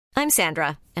I'm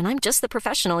Sandra, and I'm just the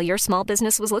professional your small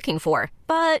business was looking for.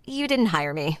 But you didn't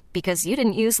hire me because you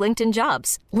didn't use LinkedIn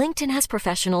Jobs. LinkedIn has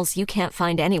professionals you can't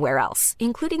find anywhere else,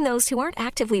 including those who aren't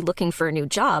actively looking for a new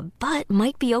job, but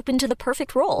might be open to the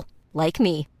perfect role, like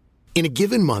me. In a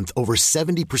given month, over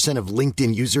 70% of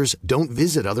LinkedIn users don't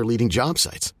visit other leading job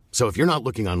sites. So if you're not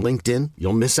looking on LinkedIn,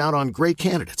 you'll miss out on great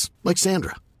candidates like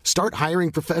Sandra. Start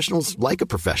hiring professionals like a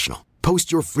professional.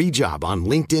 Post your free job on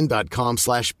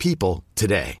linkedin.com/people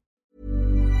today.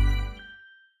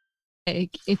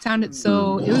 It sounded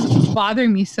so, it was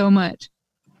bothering me so much.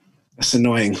 That's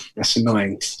annoying.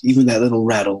 Even that little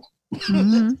rattle.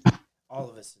 Mm-hmm.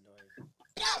 All of us annoying.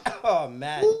 Oh,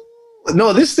 man.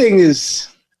 No, this is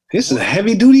a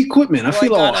heavy duty equipment. I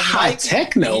feel all high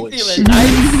techno and shit.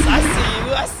 Nice.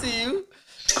 I see you.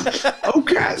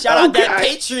 Okay. Shout out that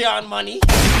Patreon money.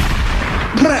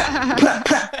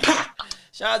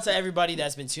 Shout out to everybody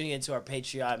that's been tuning into our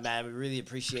Patreon, man. We really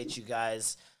appreciate you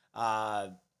guys.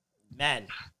 Man,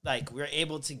 like we're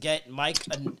able to get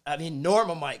Norm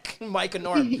a mic. Mike a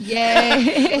Norm. Yeah.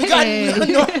 We got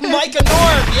Mike a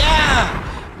Norm,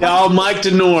 yeah. Y'all Mike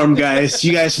to Norm, guys.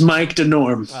 You guys Mike to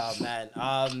Norm. Oh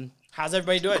man. How's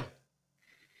everybody doing?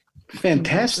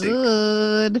 Fantastic.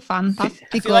 Good. Fantastico.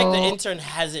 I feel like the intern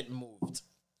hasn't moved.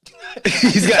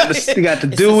 He got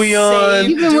the Dewey on.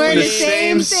 You've been wearing the the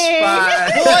same spot.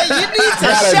 Boy, you need to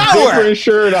got a shower. different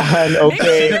shirt on,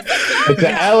 okay? It's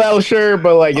an LL shirt,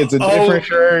 but like it's a different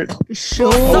shirt. Always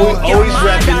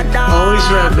repping.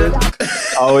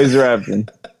 Always repping.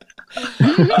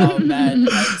 Oh man.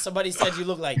 Somebody said you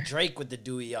look like Drake with the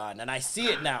Dewey on, and I see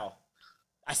it now.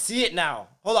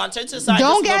 Hold on, turn to the side.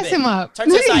 Don't gas him up. Turn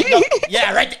to the side. No.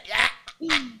 Yeah, right there. Yeah.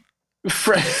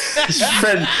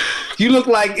 Fred, you look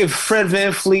like if Fred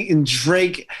VanVleet and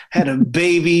Drake had a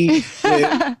baby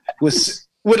with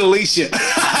Alicia.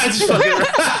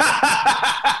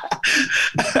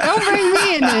 Don't bring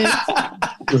me in this.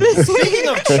 Speaking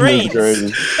of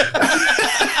trains.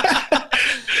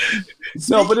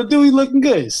 No, but the Dewey looking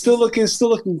good. Still looking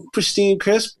pristine,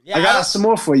 crisp. Yeah, I got some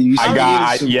more for you.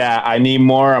 I need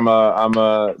more. I'm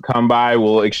a come by.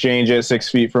 We'll exchange it 6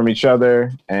 feet from each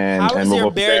other, and we'll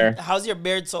go there. How's your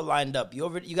beard so lined up?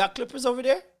 You got clippers over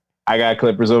there? I got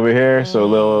clippers over here, so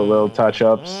little touch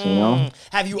ups. You know.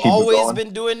 Have you always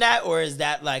been doing that, or is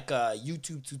that like a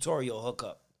YouTube tutorial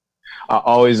hookup? I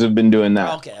always have been doing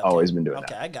that. Okay. Always been doing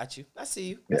that. Okay, I got you. I see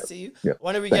you. Yep. I see you. Yep.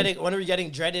 When are we getting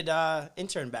dreaded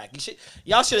intern back?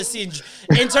 Y'all should have seen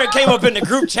intern came up in the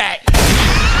group chat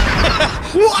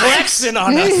flexing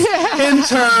on us.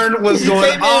 Intern was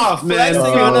going off, man.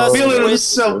 On us feeling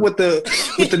himself with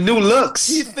the new looks.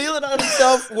 He's feeling on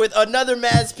himself with another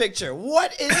man's picture.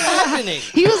 What is happening?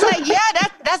 He was like, "Yeah,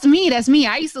 that's me. That's me.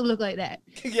 I used to look like that."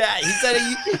 Yeah, he said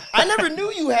I never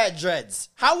knew you had dreads.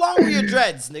 How long were your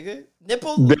dreads, nigga?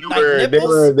 Nipples?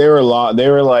 They were long. They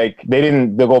were like they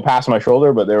go past my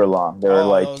shoulder, but they were long. They were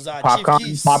like those,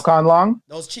 popcorn long.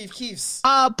 Those Chief Keefs.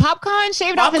 Popcorn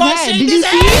shaved off his Popcorn head. shaved Did you his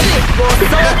see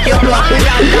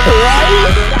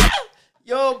it?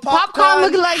 Yo, Popcorn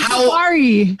looking like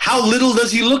Safari. How little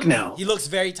does he look now? He looks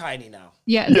very tiny now.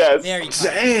 Yes. Very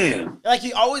tiny. Damn. Like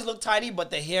he always looked tiny,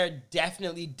 but the hair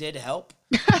definitely did help.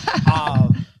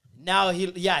 Now he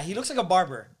looks like a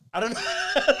barber. I don't know.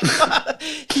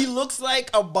 He looks like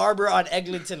a barber on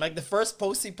Eglinton. Like the first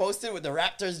post he posted with the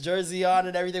Raptors jersey on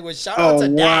and everything was shout out to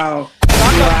wow.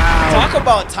 that. Talk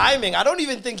about timing. I don't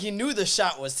even think he knew the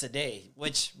shot was today,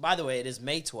 which, by the way, it is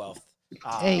May 12th.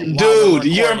 Dude,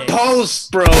 your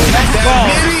post, bro.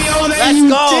 Video that you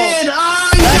did.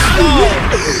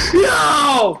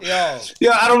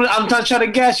 I'm not trying to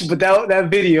gas you, but that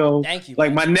video. Thank you.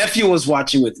 Like my nephew was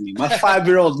watching with me. My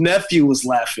 5-year-old nephew was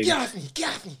laughing. Got me.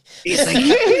 He's like,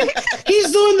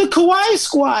 he's doing the Kawhi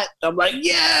squat. I'm like,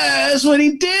 yeah, that's what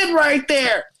he did right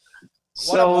there.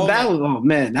 So that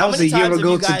was a year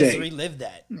ago today. How many times have you guys relived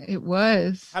that? It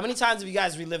was. How many times have you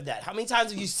guys relived that? How many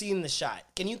times have you seen the shot?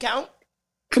 Can you count?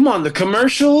 Come on, the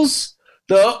commercials,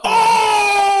 that's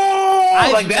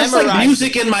like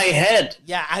music in my head.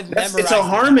 Yeah, I've memorized. It's a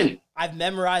harmony. I've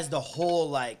memorized the whole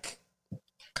like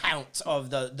count of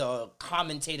the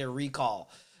commentator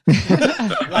recall.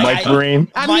 Mike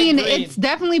Green. I mean, it's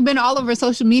definitely been all over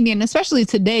social media, and especially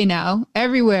today now.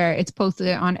 Everywhere it's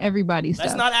posted on everybody's stuff.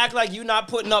 Let's not act like you not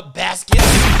putting up baskets.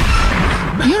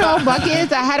 You know,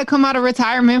 buckets. I had to come out of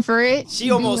retirement for it. She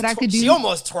almost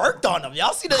twerked on them.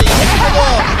 Y'all see the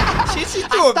she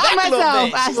threw it back a little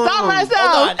bit. I stopped myself.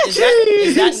 Hold on.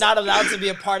 Is that not allowed to be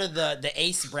a part of the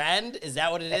Ace brand? Is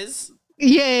that what it is?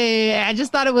 Yeah. I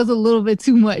just thought it was a little bit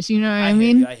too much. You know what I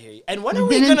mean? I hear you. And when are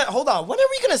we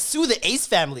gonna sue the Ace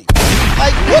family?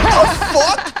 Like, what the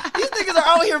fuck? These niggas are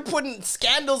out here putting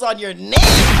scandals on your name,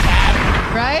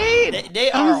 man. Right?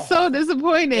 They are. I'm so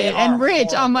disappointed and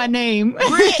rich horrible. On my name.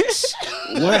 Rich.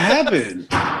 What happened?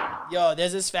 Yo,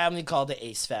 there's this family called the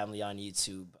Ace family on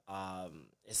YouTube.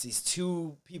 It's these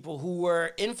two people who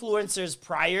were influencers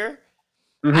prior.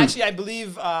 Mm-hmm. Actually, I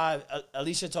believe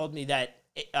Alicia told me that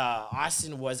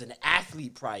Austin was an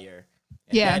athlete prior.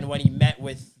 And then when he met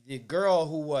with the girl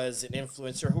who was an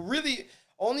influencer, who really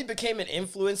only became an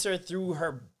influencer through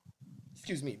her,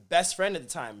 best friend at the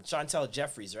time, Chantel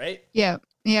Jeffries, right? Yeah,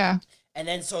 yeah. And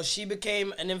then so she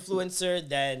became an influencer,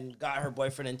 then got her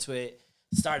boyfriend into it,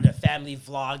 started a family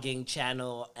vlogging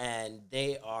channel, and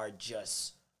they are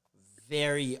just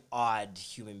very odd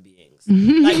human beings.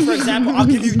 Like, for example, I'll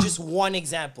give you just one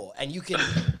example, and you can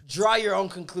draw your own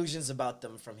conclusions about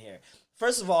them from here.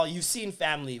 First of all, you've seen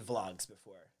family vlogs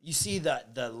before. You see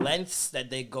the lengths that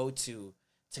they go to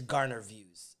garner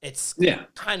views. It's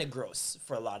kind of gross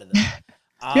for a lot of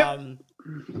them.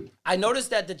 I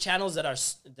noticed that the channels that are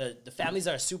the families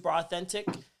that are super authentic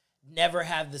never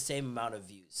have the same amount of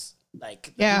views.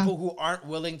 Like the people who aren't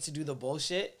willing to do the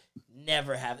bullshit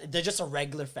never have. They're just a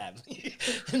regular family.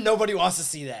 Nobody wants to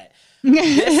see that.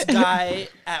 This guy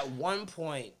at one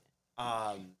point,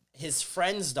 his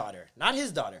friend's daughter, not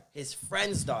his daughter, his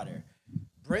friend's daughter,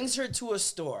 brings her to a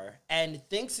store and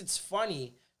thinks it's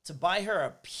funny to buy her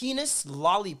a penis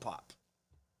lollipop.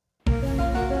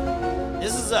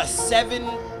 This is a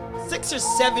 6 or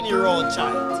 7 year old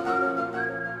child.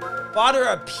 Bought her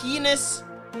a penis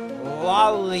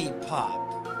lollipop.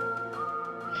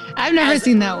 I've never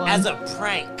seen that one. As a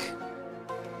prank.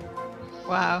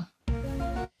 Wow.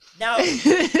 Now, as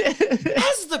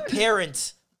the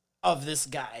parent of this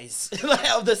guy's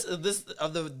of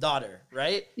the daughter,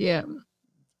 right? Yeah.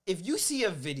 If you see a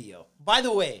video, by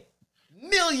the way,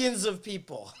 millions of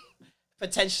people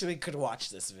potentially could watch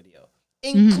this video,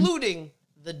 including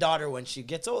the daughter when she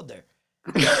gets older,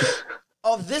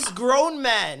 of this grown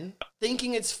man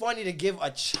thinking it's funny to give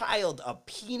a child a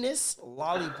penis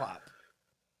lollipop.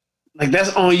 Like,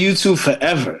 that's on YouTube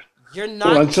forever. You're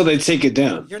not until they take it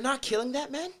down. You're not killing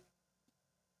that man?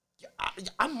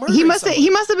 I'm murdering He must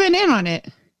have been in on it.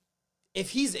 If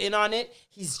he's in on it,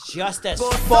 he's just as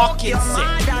fucking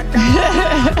sick.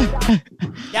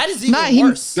 That is even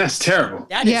worse. That's terrible.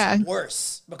 That is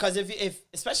worse. Because if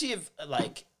especially if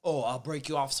like, oh, I'll break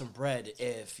you off some bread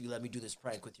if you let me do this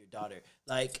prank with your daughter.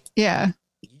 Like,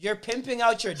 you're pimping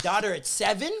out your daughter at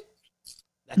 7?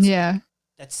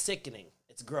 That's sickening.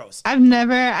 It's gross. I've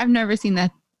never seen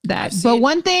that. But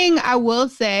one thing I will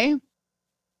say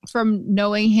from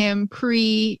knowing him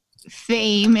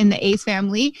pre-fame in the Ace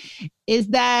family is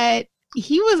that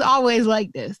he was always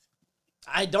like this.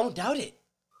 I don't doubt it.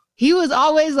 He was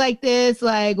always like this.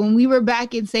 Like when we were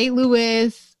back in St.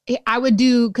 Louis, I would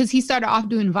do, because he started off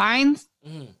doing Vines,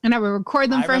 and I would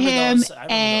record them for him,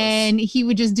 and he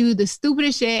would just do the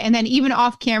stupidest shit. And then even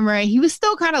off camera, he was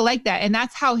still kind of like that. And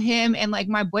that's how him and like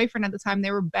my boyfriend at the time,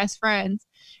 they were best friends.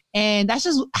 And that's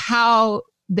just how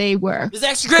they were. This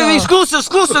extra exclusive.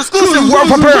 World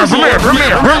premiere.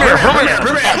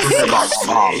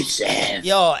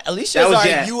 Yo, Alicia's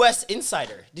our U.S.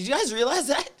 insider. Did you guys realize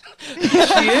that?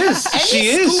 She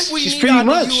is. She's pretty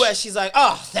much. The US, she's like,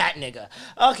 oh, that nigga.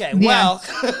 Okay, well.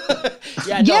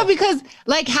 Yeah, because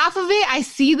like half of it, I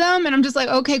see them and I'm just like,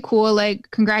 okay, cool. Like,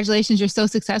 congratulations, you're so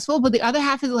successful. But the other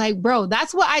half is like, bro,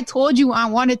 that's what I told you I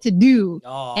wanted to do.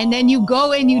 Oh, and then you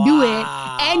go and you do it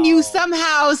and you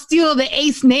somehow steal the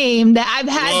Ace name that I've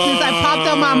had since I popped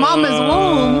out my mama's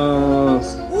womb.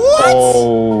 What?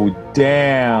 Oh,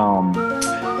 damn.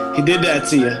 He did that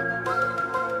to you.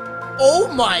 Oh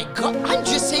my God, I'm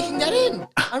just taking that in.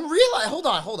 I'm realizing. Hold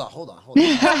on.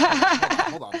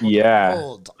 Yeah.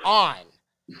 Hold on.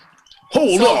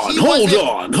 Hold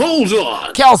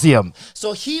on. Calcium.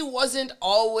 So he wasn't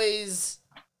always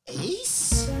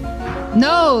Ace?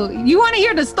 No. You want to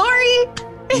hear the story?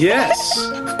 Yes,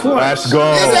 of course. Let's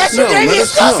go.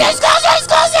 Exclusive.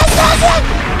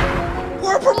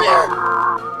 World premiere.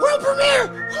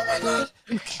 Oh my God.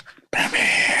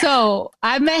 So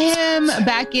I met him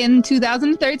back in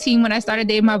 2013 when I started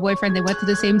dating my boyfriend. They went to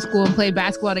the same school and played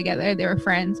basketball together. They were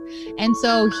friends. And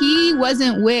so he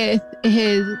wasn't with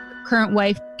his current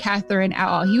wife, Catherine, at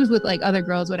all. He was with like other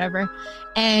girls, whatever.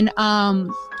 And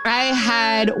I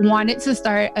had wanted to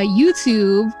start a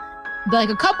YouTube like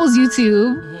a couple's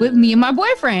YouTube with me and my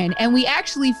boyfriend, and we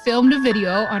actually filmed a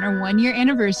video on our 1-year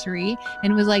anniversary,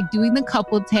 and it was like doing the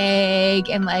couple tag,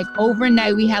 and like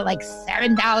overnight we had like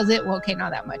 7,000. Well, okay,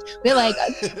 not that much. We had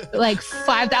like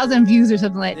 5,000 views or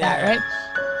something like that, right?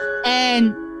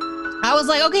 And I was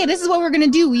like, okay, this is what we're gonna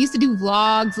do. We used to do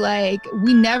vlogs. Like,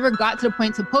 we never got to the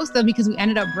point to post them because we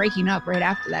ended up breaking up right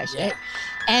after that shit.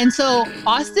 And so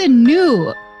Austin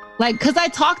knew, like, because I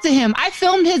talked to him. I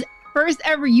filmed his first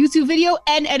ever YouTube video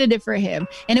and edited for him,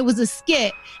 and it was a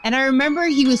skit. And I remember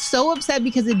he was so upset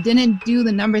because it didn't do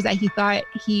the numbers that he thought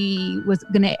he was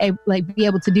gonna like be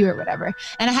able to do or whatever.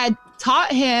 And I had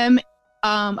taught him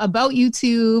about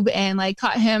YouTube, and like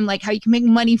taught him like how you can make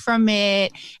money from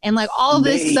it, and like all of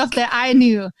this stuff that I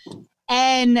knew.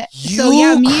 And so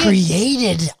you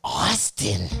created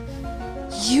Austin.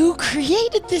 You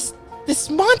created this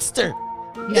monster.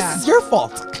 This is your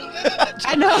fault.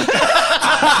 I know.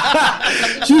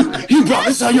 you brought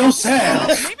this on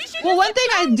yourself. Well, one thing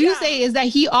I do say is that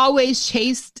he always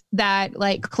chased that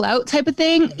like clout type of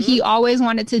thing. He always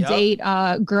wanted to date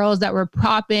girls that were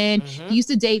popping. He used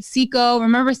to date Seiko.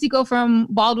 Remember Seiko from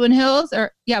Baldwin Hills?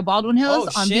 Baldwin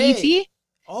Hills on BET? The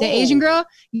Asian girl?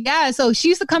 Yeah, so she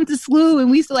used to come to SLU, and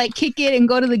we used to like kick it and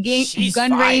go to the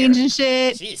gun range and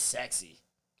shit. She's sexy.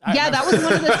 That was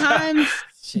one of the times.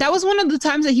 That was one of the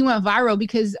times that he went viral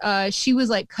because she was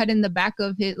like cutting the back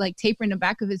of his, like tapering the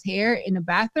back of his hair in the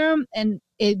bathroom, and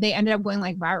they ended up going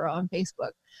like viral on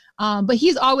Facebook. But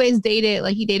he's always dated,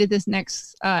 like he dated this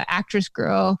next actress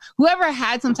girl. Whoever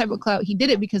had some type of clout, he did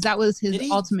it because that was his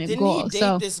ultimate goal. Didn't he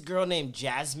date this girl named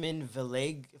Jasmine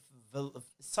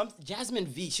Jasmine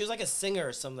V? She was like a singer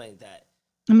or something like that.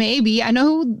 Maybe. I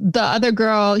know who the other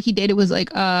girl he dated was like,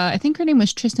 I think her name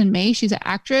was Tristan May. She's an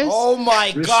actress. Oh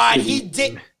my God. He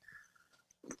did.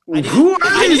 Who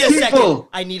are these people?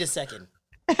 I need a second.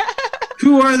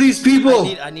 Who are these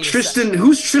people? I need Tristan.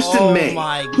 Who's Tristan May? Oh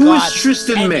my God. Who is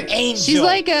Tristan May? Angel. She's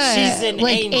like She's an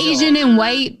like angel. Asian and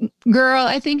white girl.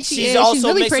 I think she's also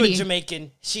really mixed pretty. with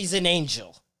Jamaican. She's an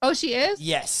angel. Oh, she is?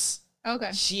 Yes.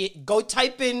 Okay. Go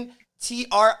type in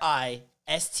TRISTINMAYS.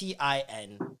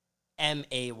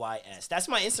 That's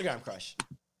my Instagram crush.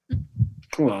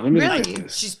 Hold on, let me Really? look at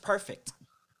this. She's perfect.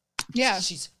 Yeah.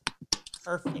 She's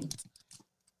perfect.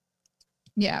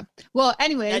 Yeah. Well,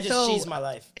 anyway, she's my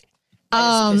life.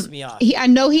 That just pissed me off. I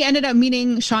know he ended up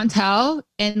meeting Chantel,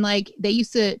 and like they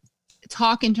used to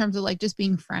talk in terms of like just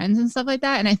being friends and stuff like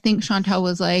that. And I think Chantel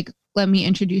was like, let me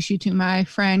introduce you to my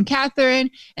friend Catherine.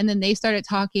 And then they started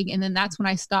talking. And then that's when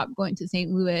I stopped going to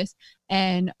St. Louis.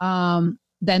 And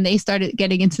then they started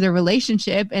getting into their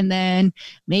relationship. And then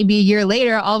maybe a year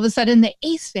later, all of a sudden the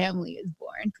Ace family is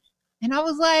born. And I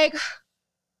was like,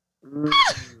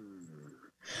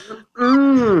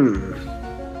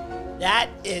 That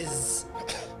is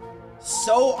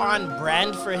so on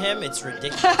brand for him. It's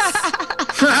ridiculous.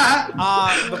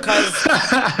 Because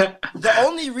the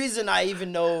only reason I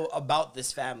even know about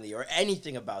this family or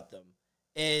anything about them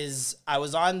is I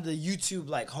was on the YouTube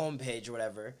like homepage or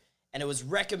whatever, and it was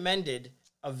recommended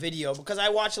a video because I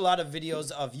watch a lot of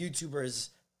videos of YouTubers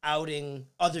outing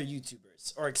other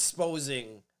YouTubers or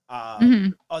exposing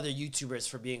other YouTubers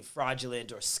for being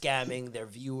fraudulent or scamming their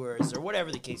viewers or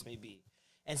whatever the case may be.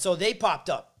 And so they popped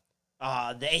up.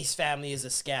 The Ace family is a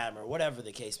scam or whatever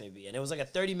the case may be. And it was like a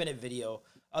 30-minute video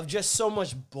of just so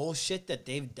much bullshit that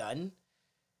they've done.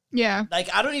 yeah.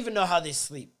 Like, I don't even know how they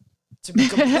sleep. To be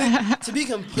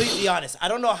completely honest, I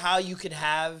don't know how you could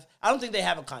have. I don't think they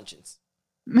have a conscience.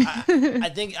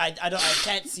 I think I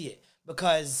can't see it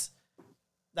because,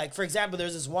 like, for example,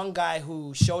 there's this one guy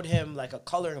who showed him like a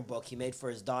coloring book he made for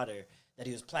his daughter that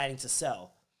he was planning to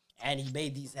sell, and he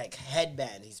made these like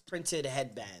headbands, these printed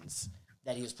headbands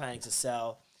that he was planning to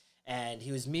sell, and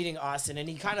he was meeting Austin, and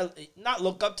he kind of not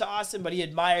look up to Austin, but he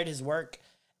admired his work.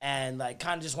 And like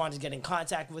kind of just wanted to get in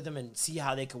contact with him and see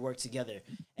how they could work together.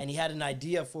 And he had an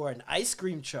idea for an ice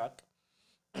cream truck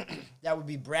that would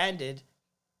be branded,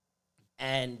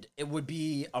 and it would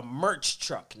be a merch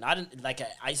truck, not like an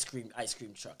ice cream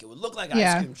truck. It would look like an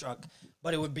ice cream truck,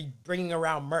 but it would be bringing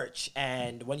around merch.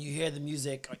 And when you hear the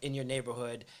music in your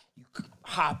neighborhood, you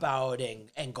hop out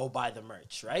and go buy the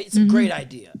merch, right? It's a great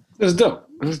idea. That's dope.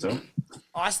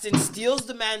 Austin steals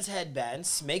the man's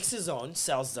headbands, makes his own,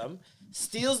 sells them.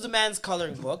 Steals the man's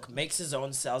coloring book, makes his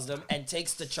own, sells them, and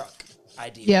takes the truck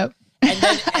idea. Yep.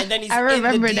 And then he's I in the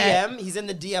remember DM. that. He's in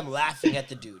the DM laughing at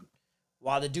the dude,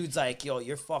 while the dude's like, "Yo,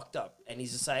 you're fucked up," and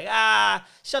he's just like,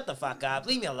 shut the fuck up,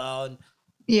 leave me alone."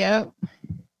 Yeah.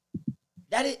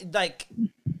 That is like,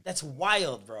 that's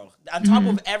wild, bro. On top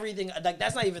of everything, like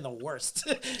that's not even the worst.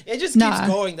 It just keeps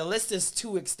going. The list is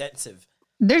too extensive.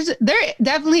 there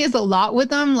definitely is a lot with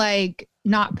them, like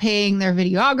not paying their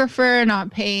videographer,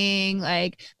 not paying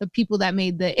like the people that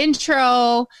made the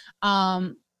intro.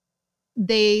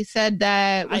 They said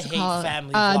that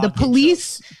the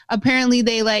police apparently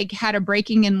they like had a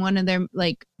breaking in one of their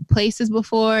like places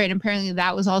before, and apparently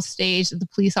that was all staged. The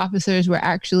police officers were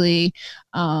actually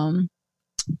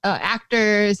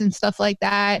actors and stuff like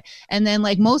that. And then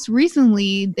like most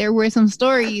recently there were some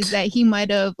stories that he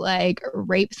might have like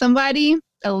raped somebody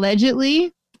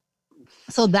allegedly,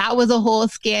 so that was a whole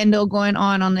scandal going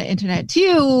on the internet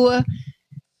too.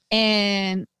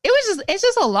 And it's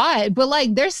just a lot, but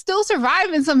like they're still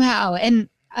surviving somehow. And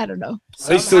I don't know, are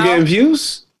they still getting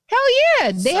views? Hell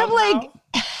yeah, they have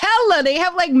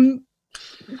like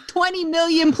 20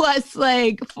 million plus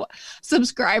like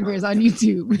subscribers on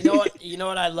YouTube. You know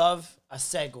what I love? A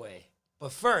segue.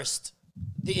 But first,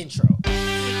 the intro.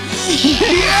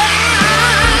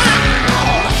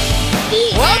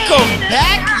 Welcome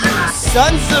back, you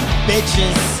sons of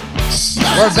bitches.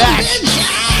 We're back.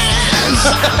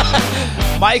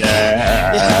 Mike.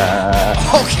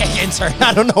 Okay, intern.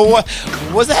 I don't know what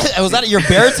was that. Was that your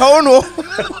baritone?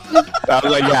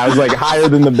 I was like higher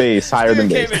than the bass. Higher than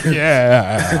bass.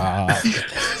 Yeah.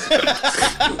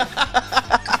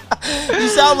 You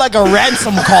sound like a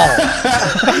ransom call.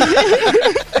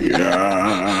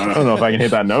 Yeah. I don't know if I can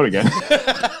hit that note again.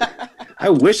 I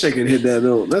wish I could hit that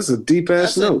note. That's a deep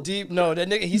ass note. A deep note. That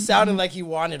nigga, he sounded like he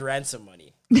wanted ransom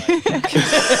money.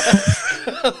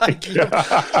 Like,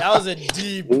 that was a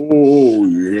deep. Oh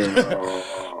yeah.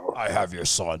 I have your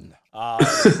son.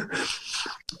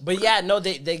 But yeah, no,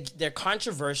 they're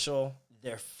controversial.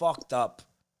 They're fucked up.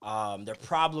 They're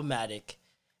problematic,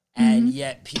 and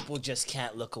yet people just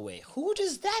can't look away. Who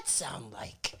does that sound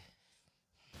like?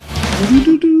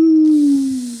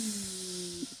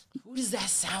 Who does that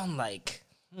sound like?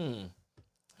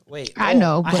 Wait, I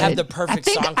know. But I have the perfect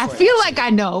song for it. I feel like I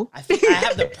know. I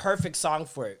have the perfect song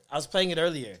for it. I was playing it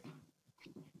earlier,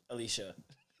 Alicia.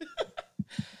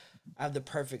 I have the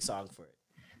perfect song for it.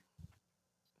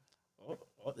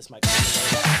 Oh, this might be.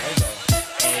 There you go.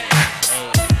 Hey.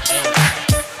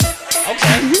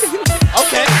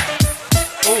 Okay.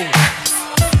 Ooh.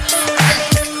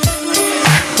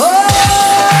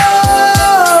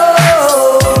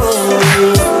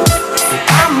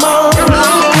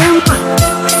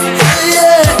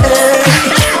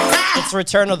 It's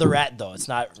Return of the Rat, though. It's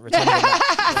not Return of the Rat.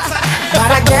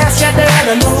 But I guess you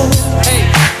didn't know. Hey.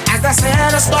 As I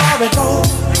said, the story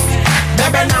goes.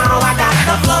 Baby, now I got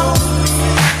the flow.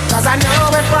 Cause I knew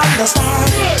it from the start.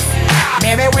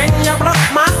 Baby, when you broke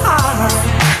my heart,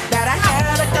 that I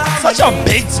had to go. Such a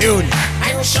big tune.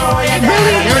 I'm sure you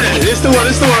did. Here it is. It's the one.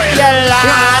 You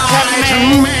lied to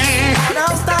me. All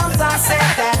those times I said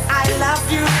that I love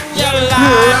you. You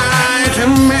lied to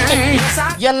me.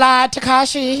 You lied,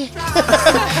 Takashi.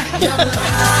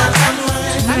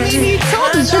 I mean, he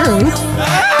told the truth.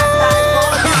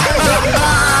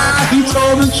 He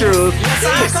told the truth.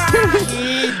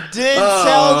 He did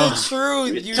tell the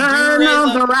truth. You Turn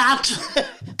on the rat.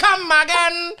 Come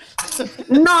again.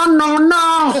 No.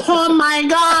 Oh my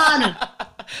God.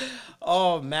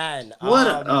 Oh man.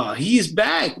 What? He's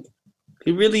back.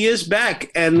 He really is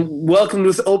back and welcomed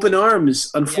with open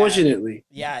arms, unfortunately.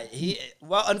 Yeah,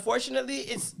 unfortunately,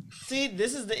 this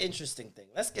is the interesting thing.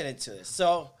 Let's get into this.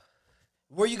 So,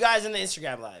 were you guys in the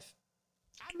Instagram Live?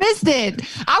 I missed it.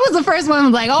 I was the first one who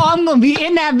was like, oh, I'm going to be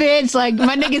in that bitch. Like,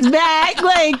 my nigga's back.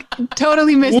 Like,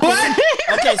 totally missed it.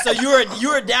 Okay, so you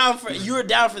were down for the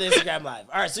Instagram Live.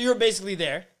 All right, so you were basically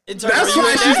there. That's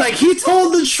why she's like, he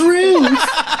told the truth.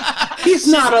 He's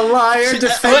not a liar. Wait,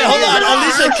 hold on.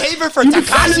 Alicia Caver for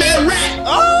Takashi.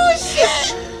 Oh,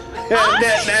 shit.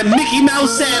 That Mickey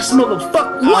Mouse ass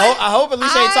motherfucker. I hope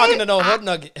Alicia ain't talking to no hood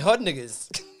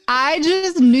niggas. I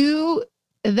just knew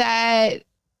that,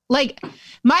 like,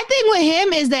 my thing with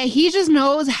him is that he just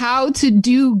knows how to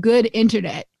do good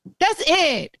internet. That's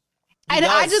it. And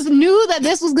I just knew that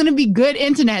this was going to be good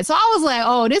internet. So I was like,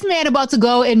 oh, this man about to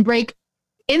go and break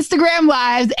Instagram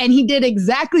Lives, and he did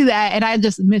exactly that, and I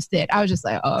just missed it. I was just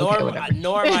like, oh, okay, whatever.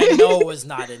 Norm, I know, was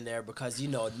not in there because,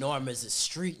 Norm is a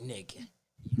street nigga.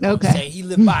 Okay. He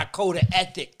lived by a code of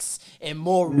ethics and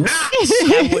morals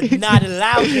that would not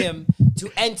allow him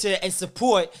to enter and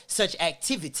support such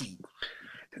activity.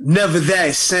 Never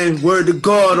that. Same word to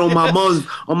God on my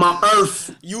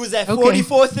earth. You was at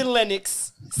 44th and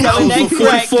Lennox. That was the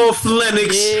 44th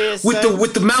Lennox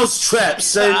with the mouse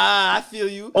traps. I feel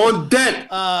you. On deck.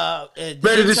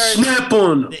 Ready to snap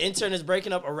on. The intern is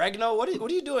breaking up oregano. What are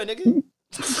you doing, nigga?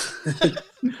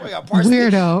 Boy got parsley.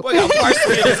 Weirdo. Boy got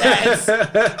parsley in his ass.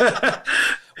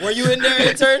 Were you in there,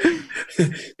 intern?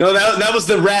 No, that was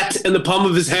the rat in the palm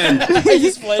of his hand. He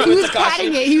was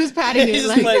patting it. He was patting it. He's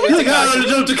like,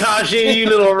 Tekashi, you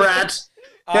little rat.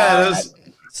 Yeah.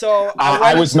 So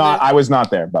I was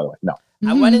not there, by the way. No.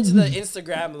 I went into the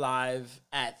Instagram live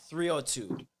at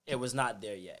 3:02. It was not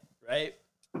there yet, right?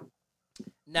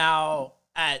 Now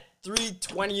at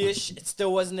 3:20ish, it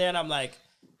still wasn't there, and I'm like,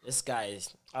 this guy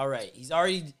is all right. He's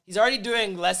already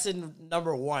doing lesson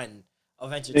number 1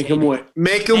 of entertainment.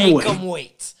 Make him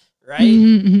wait. Right?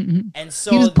 And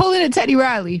so he was pulling a Teddy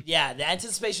Riley. Yeah, the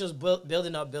anticipation was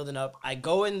building up. I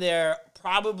go in there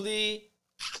probably,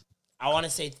 I want to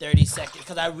say 30 seconds,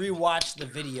 because I rewatched the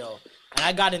video, and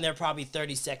I got in there probably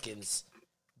 30 seconds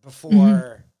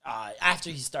before, after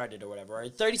he started or whatever, or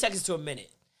 30 seconds to a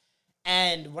minute.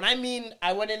 And when I mean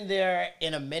I went in there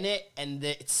in a minute, and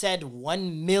it said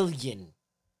 1 million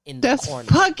in the corner.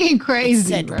 That's fucking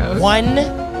crazy, bro. 1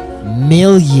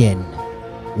 million.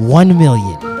 1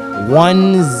 million.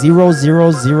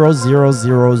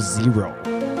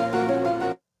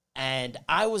 1,000,000. And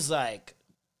I was like,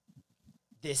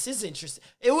 this is interesting.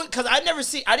 It was because I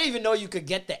didn't even know you could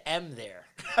get the M there.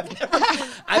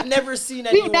 I've never seen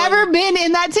anyone. We've never been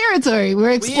in that territory.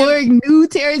 We're exploring new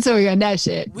territory on that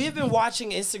shit. We have been watching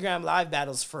Instagram live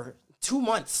battles for 2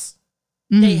 months.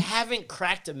 They haven't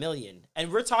cracked 1 million.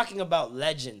 And we're talking about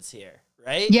legends here,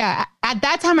 right? Yeah. At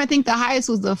that time, I think the highest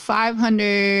was the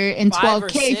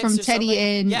 512K from Teddy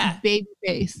and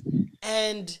Babyface.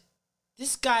 And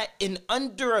this guy, in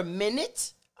under a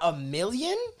minute, 1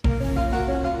 million?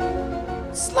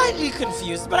 Slightly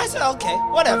confused, but I said, okay,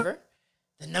 whatever.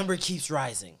 The number keeps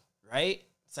rising, right?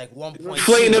 It's like 1.2.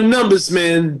 Inflating them numbers,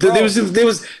 man.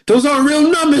 Those aren't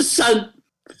real numbers, son.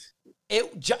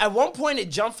 At one point, it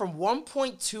jumped from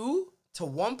 1.2 to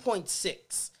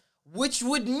 1.6, which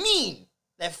would mean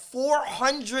that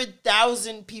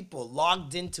 400,000 people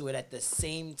logged into it at the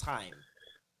same time.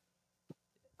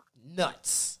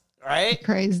 Nuts, right?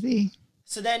 Crazy.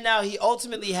 So then now he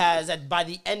ultimately has, by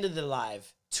the end of the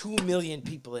live, 2 million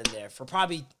people in there for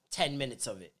probably 10 minutes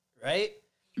of it, right?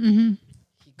 Mm-hmm.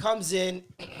 He comes in,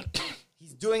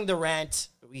 he's doing the rant.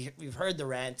 We've heard the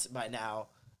rant by now.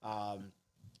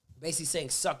 Basically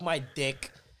saying, suck my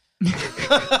dick.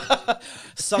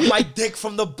 Suck my dick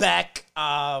from the back.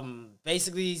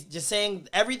 Basically just saying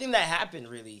everything that happened,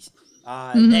 really.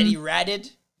 That he ratted.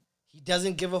 He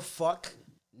doesn't give a fuck.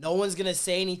 No one's going to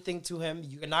say anything to him.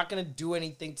 You're not going to do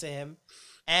anything to him.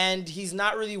 And he's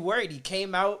not really worried. He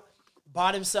came out,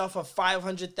 bought himself a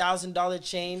 $500,000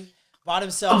 chain, bought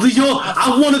himself...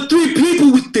 I wanted 3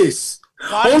 people with this.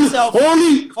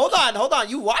 Hold on.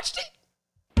 You watched it?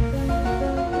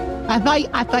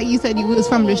 I thought you said you was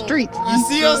from the streets. You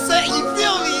see what I'm saying? You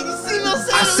feel me? You see what I'm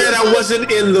saying? I said I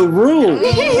wasn't in the room.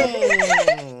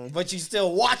 But you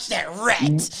still watch that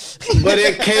rat. But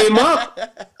it came up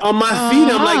on my feed.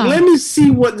 I'm like, let me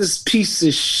see what this piece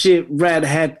of shit rat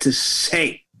had to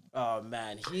say. Oh,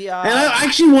 man. And I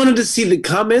actually wanted to see the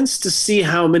comments to see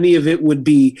how many of it would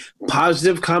be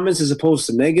positive comments as opposed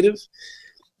to negative.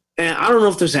 And I don't know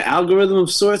if there's an algorithm of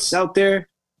sorts out there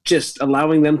just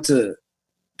allowing them to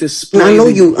display. I know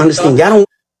you understand. Y'all don't.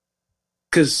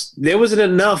 Because there wasn't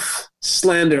enough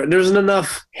slander. There wasn't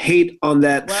enough hate on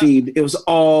that feed. It was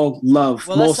all love.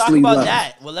 Well, let's talk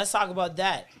about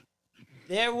that.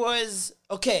 There was...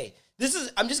 Okay,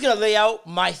 I'm just going to lay out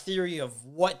my theory of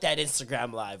what that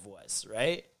Instagram live was,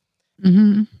 right?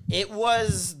 Mm-hmm. It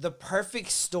was the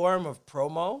perfect storm of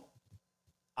promo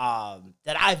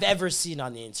that I've ever seen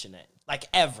on the internet. Like,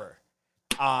 ever.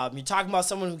 You're talking about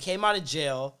someone who came out of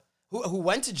jail, who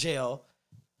went to jail,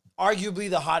 arguably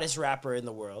the hottest rapper in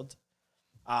the world,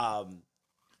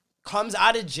 comes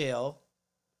out of jail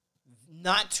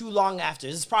not too long after.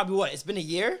 This is probably what? It's been a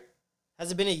year?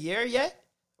 Has it been a year yet?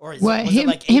 Or was it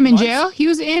like 8 him in months? jail? He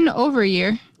was in over a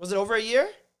year. Was it over a year?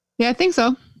 Yeah, I think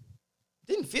so.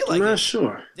 Didn't feel like it. I'm not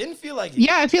sure. Didn't feel like it.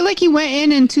 Yeah, I feel like he went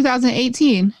in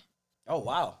 2018. Oh,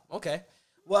 wow. Okay.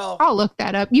 Well, I'll look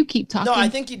that up. You keep talking. No, I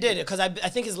think he did it because I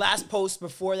think his last post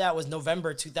before that was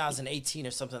November 2018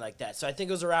 or something like that. So I think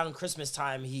it was around Christmas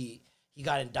time he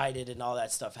got indicted and all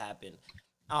that stuff happened.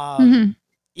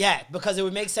 Yeah, because it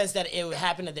would make sense that it would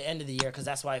happen at the end of the year because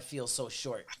that's why it feels so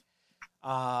short.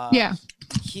 Yeah.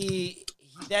 He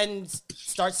then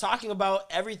starts talking about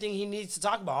everything he needs to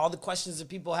talk about, all the questions that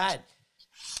people had.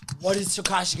 What is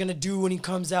Tekashi going to do when he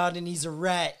comes out and he's a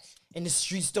rat and the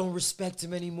streets don't respect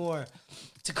him anymore?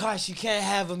 Tekashi can't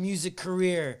have a music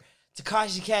career.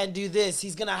 Tekashi can't do this.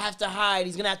 He's going to have to hide.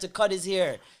 He's going to have to cut his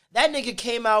hair. That nigga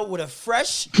came out with a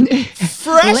fresh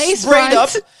lace braid front.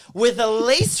 up with a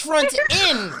lace front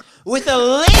in.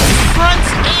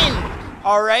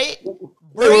 All right?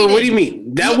 What do you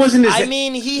mean? That wasn't his... I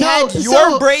mean, he had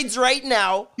your braids right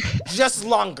now, just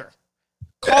longer.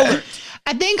 Colored.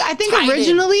 I think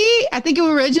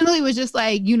originally it was just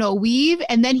like, weave,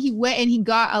 and then he went and he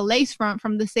got a lace front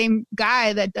from the same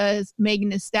guy that does Megan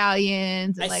Thee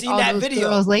Stallions and like all those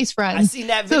girls' lace fronts. I seen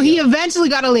that video. So he eventually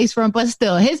got a lace front, but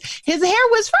still, his hair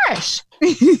was fresh.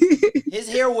 His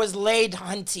hair was laid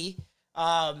hunty,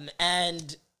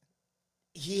 and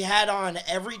he had on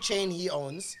every chain he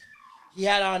owns. He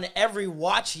had on every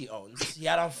watch he owns. He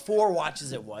had on 4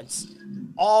 watches at once,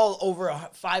 all over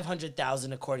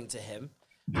 500,000 according to him.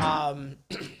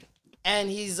 And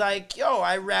he's like, yo,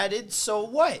 I ratted, so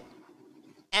what?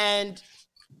 And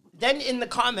then in the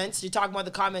comments, you're talking about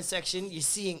the comment section, you're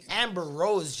seeing Amber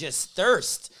Rose just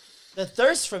thirst. The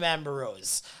thirst from Amber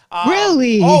Rose.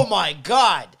 Really? Oh my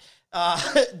God.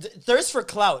 Thirst for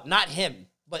clout, not him,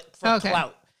 but for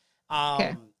clout.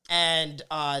 Okay. And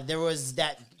there was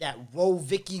that Whoa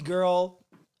Vicky girl.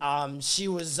 She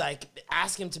was like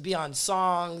asking him to be on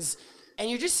songs. And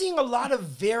you're just seeing a lot of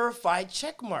verified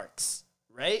check marks,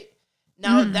 right?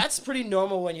 Now, that's pretty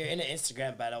normal when you're in an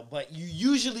Instagram battle, but you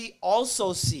usually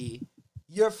also see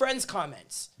your friends'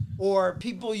 comments or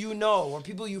people you know or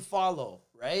people you follow,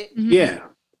 right? Yeah.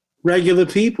 Regular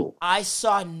people. I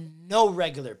saw no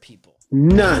regular people.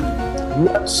 None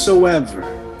whatsoever.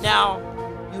 Now,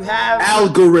 you have...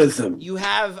 algorithm. You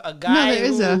have a guy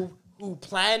who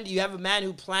planned... You have a man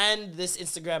who planned this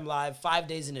Instagram Live 5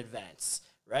 days in advance,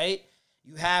 right?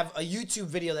 You have a YouTube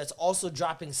video that's also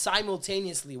dropping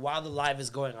simultaneously while the live is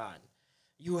going on.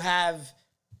 You have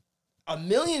 1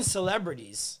 million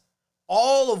celebrities,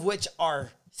 all of which are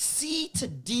C to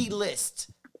D list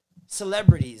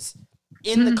celebrities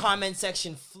in the comment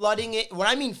section, flooding it. When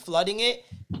I mean flooding it,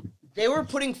 they were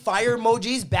putting fire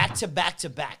emojis back to back to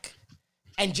back.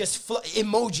 And just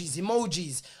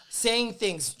emojis, saying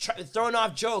things, throwing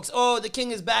off jokes. Oh, the king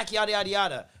is back, yada, yada,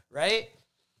 yada, right?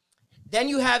 Then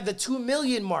you have the 2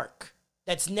 million mark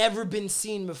that's never been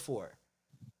seen before.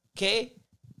 Okay?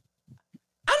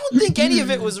 I don't think any of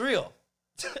it was real.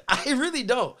 I really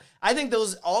don't. I think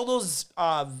all those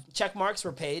check marks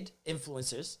were paid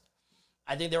influencers.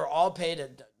 I think they were all paid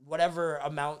at whatever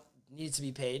amount needs to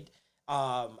be paid.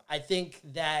 I think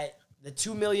that the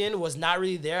 2 million was not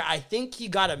really there. I think he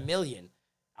got 1 million.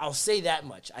 I'll say that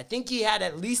much. I think he had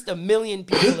at least 1 million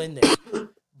people in there.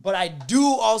 But I do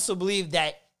also believe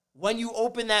that when you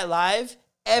open that live,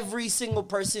 every single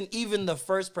person, even the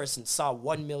first person, saw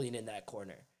 1 million in that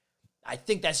corner. I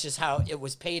think that's just how it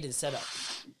was paid and set up.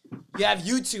 You have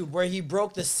YouTube, where he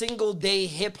broke the single-day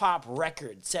hip-hop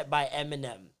record set by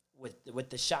Eminem with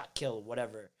the shot kill,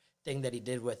 whatever thing that he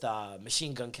did with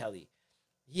Machine Gun Kelly.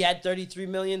 He had 33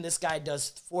 million. This guy does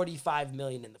 45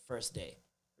 million in the first day,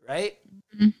 right?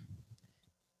 Mm-hmm.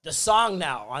 The song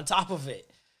now, on top of it,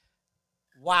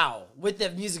 wow, with the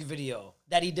music video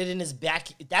that he did in his back.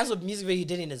 That's what music video he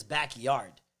did in his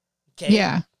backyard. Okay.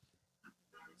 Yeah.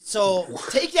 So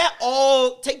take that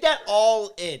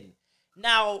all in.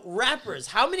 Now, rappers,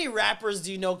 how many rappers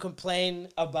do you know complain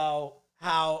about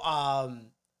how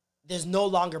there's no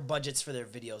longer budgets for their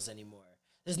videos anymore?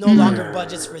 There's no longer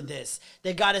budgets for this.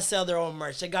 They got to sell their own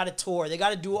merch. They got to tour. They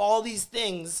got to do all these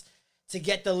things to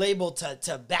get the label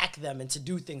to back them and to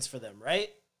do things for them, right?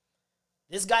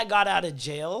 This guy got out of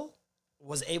jail,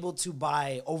 was able to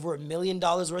buy over $1 million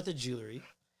worth of jewelry,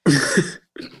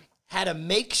 had a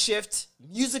makeshift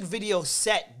music video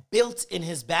set built in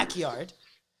his backyard,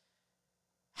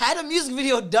 had a music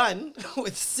video done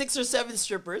with 6 or 7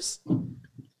 strippers.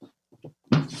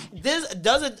 This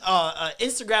does an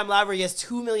Instagram Live where he has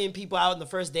 2 million people out in the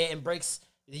first day and breaks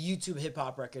the YouTube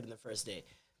hip-hop record in the first day.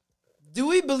 Do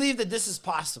we believe that this is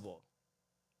possible?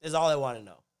 Is all I want to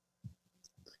know.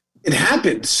 It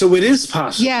happened, so it is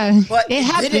possible. Yeah, but it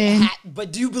happened.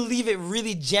 But do you believe it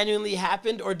really genuinely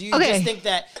happened, or do you just think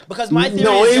that because my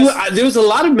theory there was a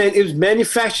lot of it was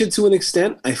manufactured to an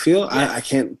extent. I feel I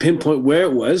can't pinpoint where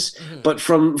it was, but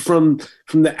from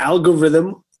the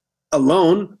algorithm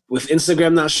alone, with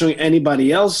Instagram not showing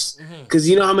anybody else, because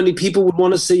you know how many people would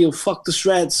want to say, "Yo, fuck the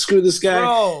Strat, screw this guy."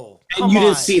 Bro. And you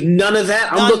didn't see none of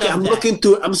that. I'm looking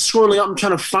through it. I'm scrolling up. I'm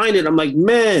trying to find it. I'm like,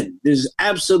 man, there's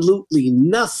absolutely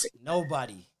nothing.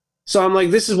 Nobody. So I'm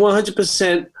like, this is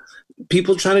 100%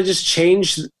 people trying to just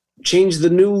change the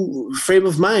new frame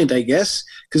of mind, I guess,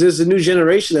 because there's a new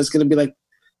generation that's going to be like,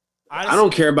 honestly, I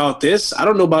don't care about this. I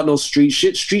don't know about no street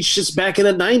shit. Street shit's back in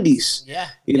the 90s. Yeah.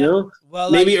 You know?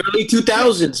 Well, maybe early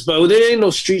 2000s, but there ain't no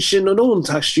street shit. No one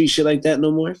talks street shit like that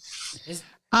no more.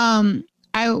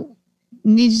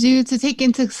 needs you to take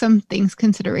into some things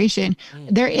consideration.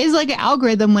 There is like an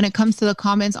algorithm when it comes to the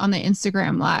comments on the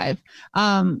Instagram live.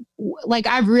 Like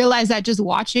I've realized that just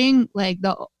watching like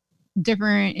the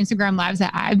different Instagram lives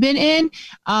that I've been in,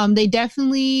 they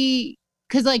definitely,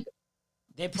 because like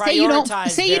they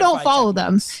prioritize say you don't follow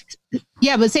them.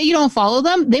 Yeah, but say you don't follow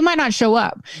them, they might not show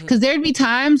up. Because there'd be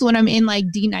times when I'm in like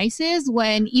D-Nices,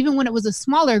 when even when it was a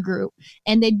smaller group,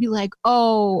 and they'd be like,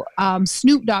 oh,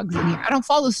 Snoop Dogg's in here. I don't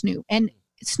follow Snoop. And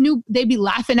Snoop, they'd be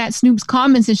laughing at Snoop's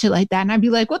comments and shit like that. And I'd be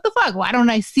like, what the fuck? Why don't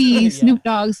I see Snoop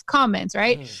Dogg's comments,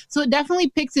 right? So it definitely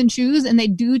picks and choose, and they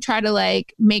do try to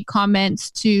like make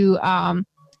comments to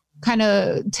kind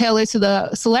of tailor to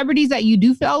the celebrities that you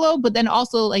do follow, but then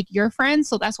also like your friends.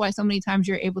 So that's why so many times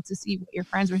you're able to see what your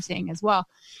friends were saying as well.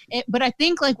 But I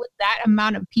think like with that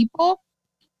amount of people,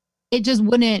 it just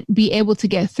wouldn't be able to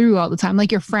get through all the time.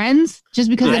 Like your friends, just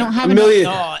because they don't have enough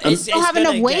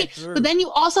weight. But then you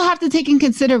also have to take in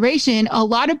consideration a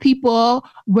lot of people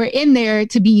were in there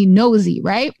to be nosy,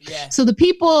 right? Yeah. So the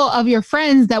people of your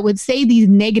friends that would say these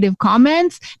negative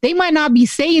comments, they might not be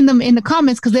saying them in the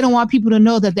comments because they don't want people to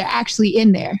know that they're actually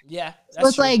in there. Yeah. So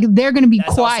it's like they're going to be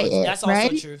quiet. That's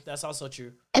also true. That's also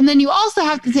true. And then you also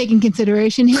have to take in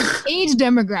consideration his age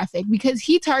demographic, because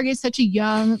he targets such a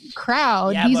young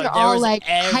crowd. Yeah, these are all like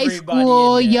high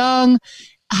school, young,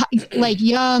 like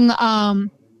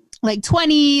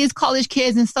 20s, college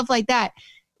kids and stuff like that.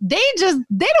 They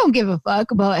don't give a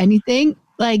fuck about anything.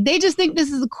 Like, they just think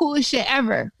this is the coolest shit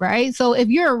ever, right? So if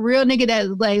you're a real nigga that's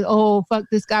like, oh, fuck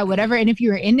this guy, whatever, and if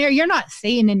you're in there, you're not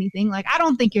saying anything. Like, I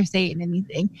don't think you're saying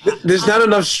anything. There's not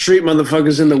enough street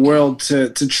motherfuckers in the world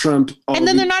to trump all. And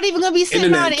then they're not even going to be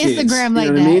sitting on Instagram like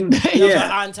that. I mean? Yeah.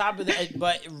 But on top of that,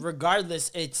 but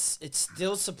regardless, it's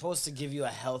still supposed to give you a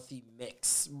healthy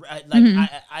mix.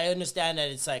 Like, I understand that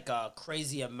it's like a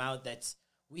crazy amount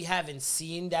we haven't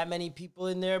seen that many people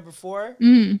in there before,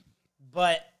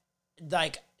 but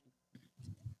like,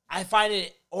 I find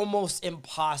it almost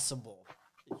impossible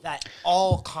that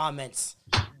all comments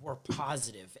were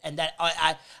positive, and that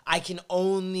I can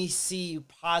only see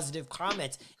positive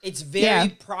comments. It's very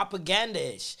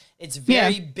propaganda-ish. It's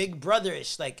very Big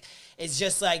Brother-ish. Like, it's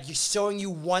just like you're showing you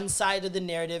one side of the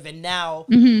narrative, and now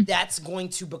that's going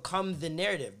to become the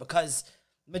narrative, because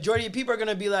majority of people are going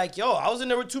to be like, yo, I was in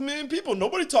there with 2 million people.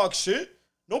 Nobody talks shit.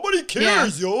 Nobody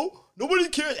cares, yo. Nobody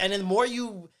cares. And then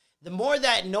the more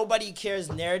that nobody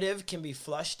cares narrative can be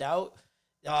flushed out,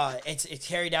 it's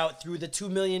carried out through the 2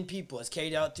 million people. It's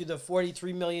carried out through the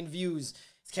 43 million views.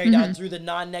 It's carried out through the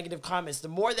non-negative comments. The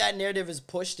more that narrative is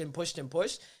pushed and pushed and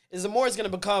pushed, is the more it's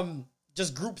going to become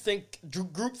just group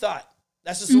thought.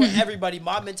 That's just what everybody,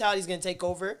 mob mentality is going to take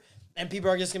over. And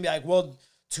people are just going to be like, well,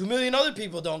 2 million other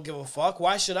people don't give a fuck.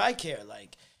 Why should I care?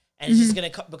 Like, and it's just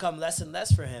going to become less and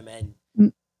less for him. And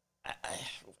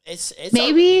it's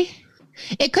maybe...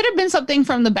 It could have been something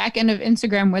from the back end of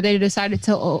Instagram where they decided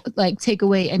to like take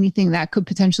away anything that could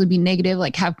potentially be negative,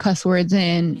 like have cuss words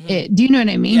in it. Do you know what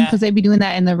I mean? Because they'd be doing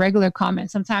that in the regular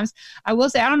comments sometimes. I will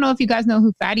say, I don't know if you guys know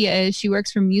who Fadia is. She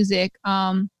works for music.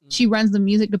 She runs the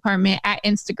music department at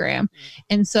Instagram.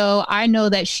 And so I know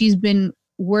that she's been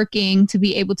working to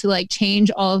be able to like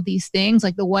change all of these things,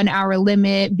 like the 1 hour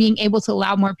limit, being able to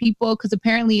allow more people, because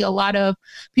apparently a lot of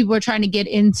people are trying to get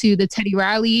into the Teddy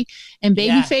Riley and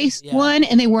Babyface one,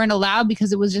 and they weren't allowed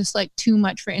because it was just like too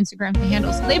much for Instagram to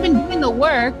handle. So they've been doing the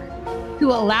work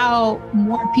to allow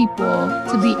more people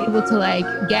to be able to like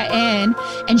get in.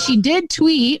 And she did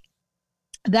tweet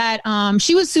that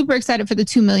she was super excited for the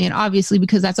 2 million, obviously,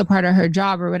 because that's a part of her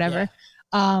job or whatever.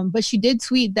 But she did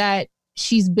tweet that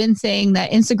she's been saying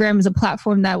that Instagram is a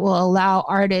platform that will allow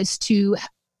artists to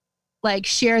like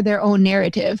share their own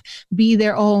narrative, be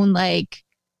their own, like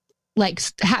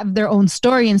have their own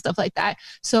story and stuff like that.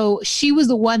 So she was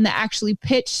the one that actually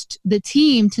pitched the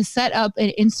team to set up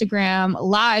an Instagram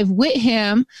live with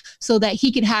him so that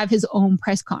he could have his own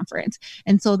press conference.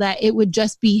 And so that it would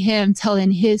just be him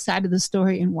telling his side of the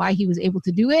story and why he was able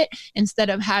to do it, instead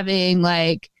of having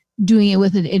like doing it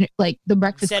with like the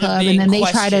Breakfast Club, and then they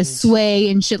try to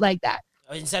sway and shit like that.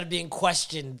 Instead of being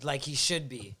questioned like he should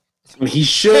be. He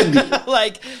should be.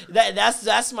 Like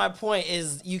that's my point,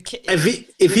 is you can,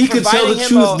 if he could tell the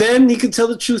truth, then he could tell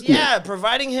the truth. Yeah,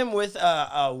 providing him with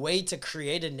a way to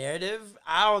create a narrative,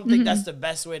 I don't think that's the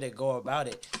best way to go about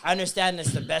it. I understand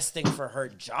it's the best thing for her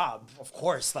job, of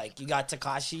course. Like, you got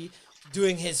Tekashi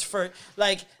doing his first,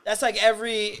 like, that's like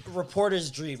every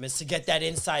reporter's dream, is to get that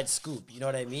inside scoop. You know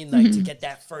what I mean? Like, to get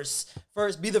that first,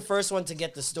 be the first one to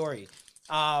get the story.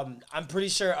 I'm pretty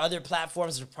sure other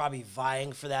platforms are probably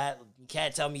vying for that. You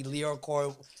can't tell me Leo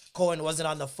Cohen wasn't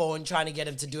on the phone trying to get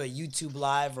him to do a YouTube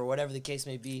live or whatever the case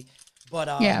may be. But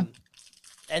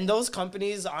and those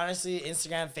companies, honestly,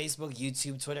 Instagram, Facebook,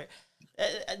 YouTube, Twitter,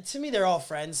 to me, they're all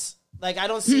friends. Like I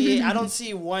don't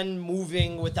see one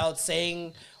moving without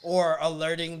saying or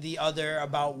alerting the other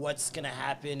about what's gonna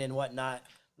happen and whatnot.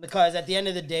 Because at the end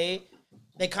of the day,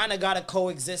 they kind of gotta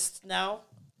coexist now,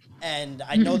 and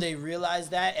I know they realize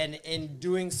that. And in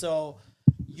doing so,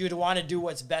 you'd want to do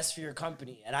what's best for your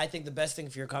company. And I think the best thing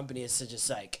for your company is to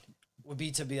just would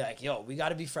be to be like, yo, we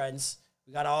gotta be friends.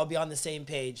 We gotta all be on the same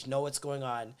page. Know what's going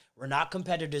on. We're not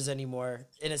competitors anymore,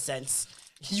 in a sense.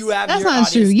 That's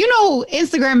not true. You know,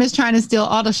 Instagram is trying to steal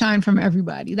all the shine from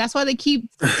everybody. That's why they keep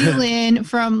stealing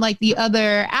from like the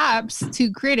other apps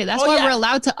to create it. That's why we're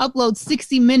allowed to upload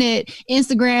 60-minute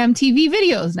Instagram TV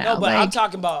videos now. No, but I'm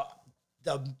talking about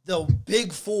the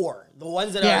big four, the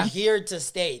ones that are here to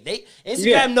stay.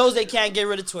 Instagram knows they can't get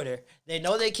rid of Twitter. They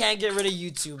know they can't get rid of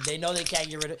YouTube. They know they can't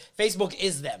get rid of Facebook.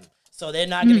 Is them, so they're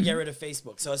not going to get rid of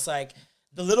Facebook. So it's like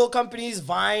the little companies.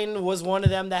 Vine was one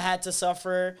of them that had to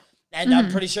suffer. And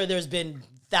I'm pretty sure there's been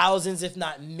thousands, if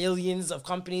not millions, of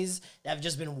companies that have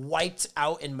just been wiped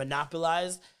out and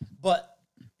monopolized. But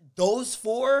those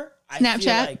four, I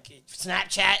feel like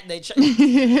Snapchat,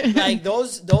 like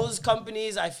those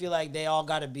companies, I feel like they all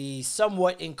got to be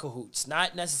somewhat in cahoots.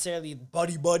 Not necessarily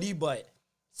buddy, but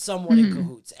somewhat in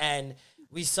cahoots. And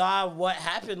we saw what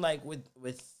happened, like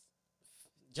with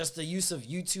just the use of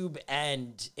YouTube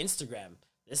and Instagram.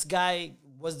 This guy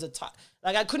was the top.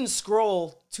 Like, I couldn't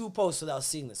scroll 2 posts without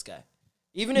seeing this guy.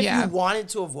 Even if you wanted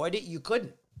to avoid it, you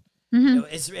couldn't.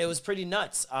 It was pretty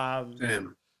nuts.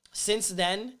 Since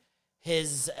then,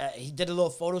 he did a little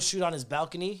photo shoot on his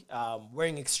balcony,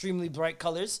 wearing extremely bright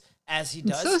colors, as he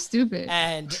does. So stupid.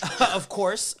 And, of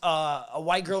course, a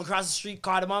white girl across the street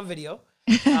caught him on video.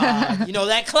 You know,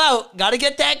 that clout. Got to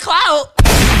get that clout.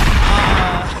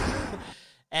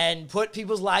 And put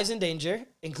people's lives in danger,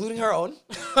 including her own.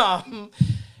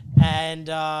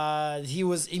 And he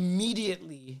was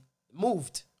immediately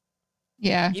moved.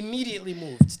 Yeah. Immediately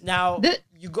moved. Now,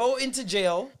 you go into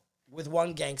jail with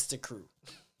one gangster crew.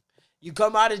 You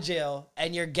come out of jail,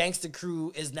 and your gangster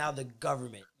crew is now the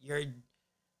government. Who's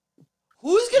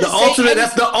going to say anything?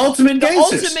 That's the ultimate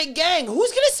gangsters. The ultimate gang.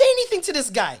 Who's going to say anything to this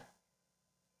guy?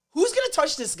 Who's going to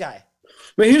touch this guy?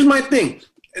 But here's my thing.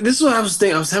 This is what I was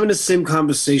thinking. I was having the same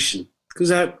conversation because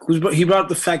he brought up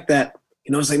the fact that,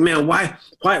 you know, it's like, man, why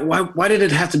did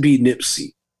it have to be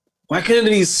Nipsey? Why couldn't it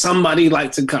be somebody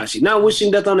like Tekashi? Not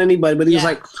wishing death on anybody, but he was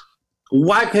like,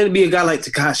 why couldn't it be a guy like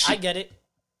Tekashi? I get it.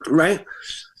 Right?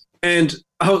 And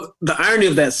the irony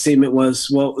of that statement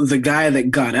was, well, the guy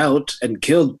that got out and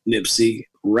killed Nipsey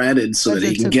ratted so that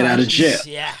he can get out of jail.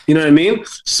 Yeah. You know what I mean?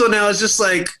 So now it's just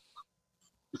like,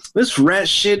 this rat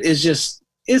shit is just,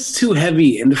 it's too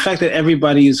heavy, and the fact that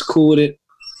everybody is cool with it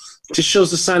just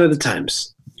shows the sign of the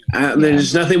times.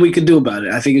 There's nothing we can do about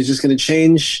it. I think it's just going to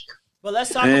change. But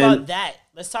let's talk about that.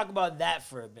 Let's talk about that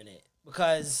for a minute,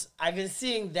 because I've been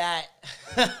seeing that.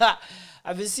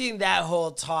 I've been seeing that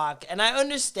whole talk, and I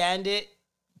understand it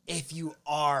if you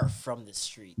are from the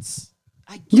streets.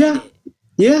 I get it.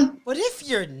 Yeah. But if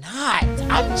you're not,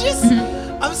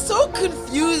 I'm so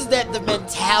confused at the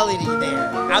mentality there.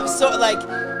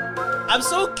 I'm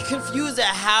so confused at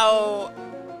how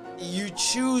you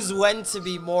choose when to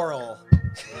be moral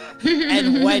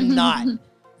and when not.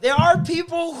 There are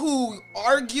people who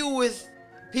argue with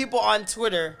people on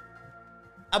Twitter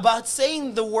about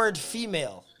saying the word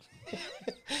female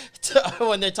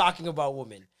when they're talking about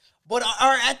women, but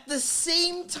are at the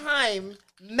same time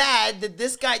mad that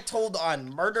this guy told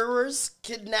on murderers,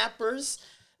 kidnappers,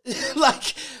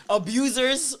 like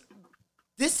abusers.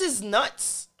 This is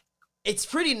nuts. It's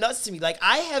pretty nuts to me. Like,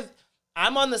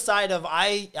 I'm on the side of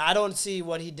I don't see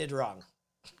what he did wrong.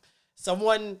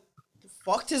 Someone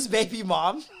fucked his baby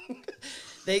mom.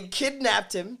 They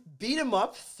kidnapped him, beat him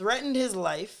up, threatened his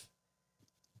life,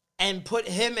 and put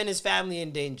him and his family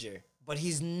in danger. But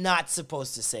he's not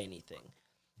supposed to say anything.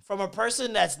 From a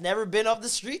person that's never been off the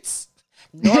streets,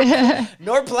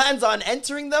 nor plans on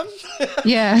entering them.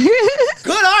 Yeah.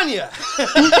 Good on you.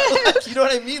 You know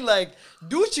what I mean? Like,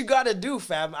 do what you gotta do,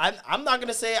 fam. I'm not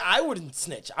gonna say I wouldn't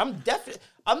snitch. I'm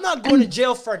not going to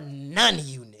jail for none of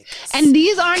you niggas. And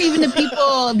these aren't even the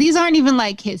people, these aren't even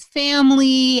like his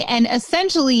family. And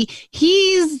essentially,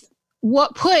 he's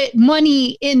what put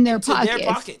money in their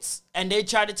pockets. And they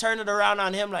try to turn it around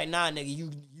on him like, nah, nigga,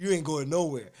 you ain't going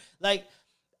nowhere. Like,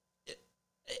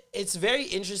 it's very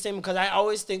interesting because I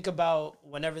always think about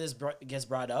whenever this gets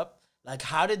brought up, like,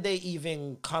 how did they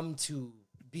even come to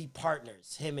be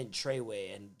partners, him and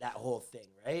Treyway and that whole thing,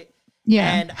 right?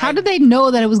 Yeah. And how did they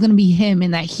know that it was going to be him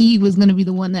and that he was going to be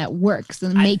the one that works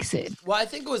and makes it? Well, I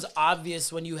think it was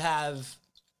obvious when you have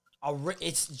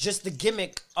it's just the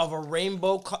gimmick of a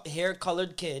rainbow hair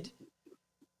colored kid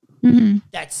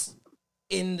that's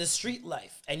in the street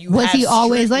life, and you was he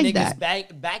always like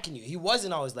that? Backing you. He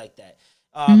wasn't always like that.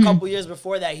 A couple years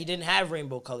before that, he didn't have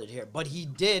rainbow colored hair, but he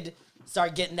did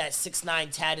start getting that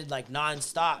 6'9" tatted like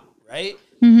nonstop, right?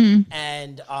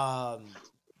 And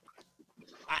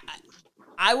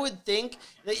I would think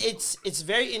that it's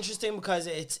very interesting because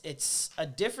it's a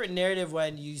different narrative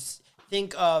when you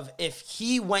think of if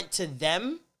he went to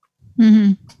them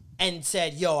and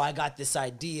said, "Yo, I got this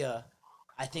idea.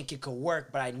 I think it could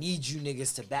work, but I need you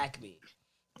niggas to back me."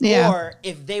 Yeah. Or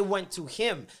if they went to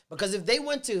him, because if they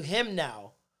went to him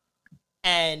now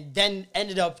and then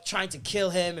ended up trying to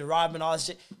kill him and rob him and all this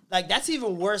shit, like that's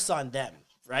even worse on them,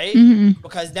 right?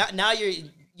 Because now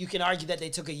you can argue that they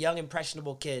took a young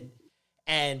impressionable kid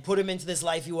and put him into this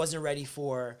life he wasn't ready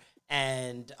for,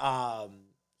 and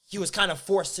he was kind of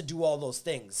forced to do all those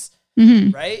things,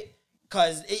 right?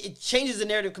 Because it changes the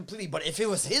narrative completely. But if it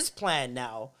was his plan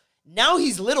now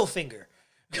he's Littlefinger.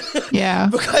 Yeah.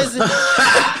 Because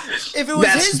if it was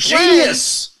his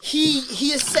genius. plan, he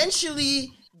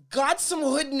essentially got some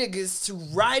hood niggas to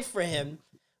ride for him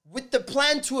with the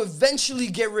plan to eventually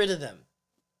get rid of them.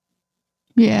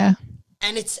 Yeah.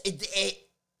 And the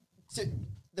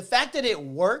fact that it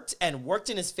worked and worked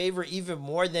in his favor even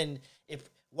more than if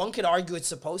one could argue it's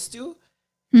supposed to.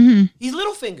 He's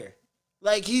Littlefinger.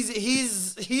 Like he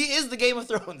is the Game of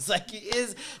Thrones. Like he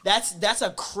is. That's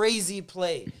a crazy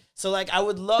play. So like I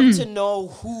would love to know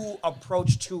who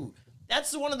approached who.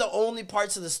 That's one of the only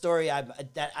parts of the story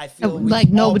that I feel like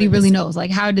nobody really knows.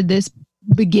 Like how did this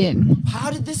begin?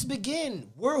 How did this begin?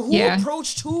 Who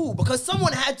approached who? Because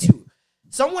someone had to.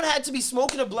 Someone had to be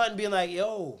smoking a blunt and being like,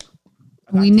 "Yo,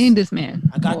 we need this man."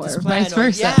 I got this plan. Vice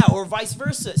versa. Or vice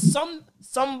versa.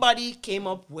 Somebody came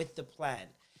up with the plan.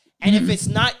 And if it's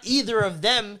not either of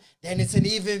them, then it's an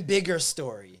even bigger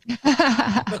story.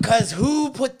 Because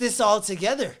who put this all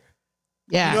together?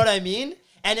 Yeah. You know what I mean?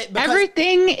 And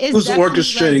everything is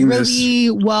orchestrating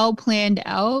really well planned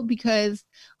out, because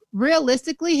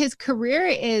realistically his career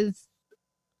is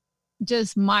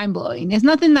just mind-blowing. It's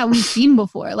nothing that we've seen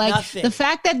before. Like the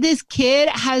fact that this kid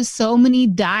has so many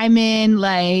diamond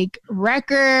like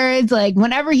records, like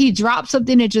whenever he drops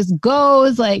something it just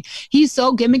goes, like he's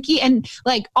so gimmicky, and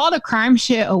like all the crime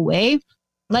shit away,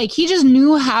 like he just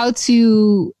knew how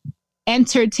to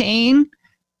entertain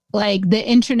like the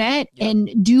internet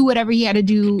and do whatever he had to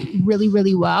do really,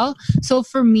 really well. So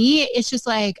for me, it's just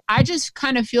like I just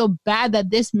kind of feel bad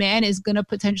that this man is gonna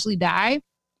potentially die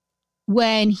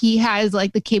when he has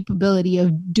like the capability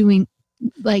of doing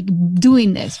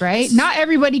this, right? Not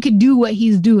everybody could do what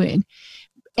he's doing.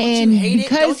 And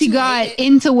because he got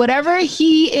into whatever,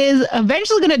 he is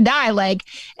eventually going to die. Like,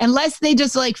 unless they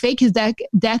just like fake his death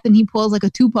and he pulls like a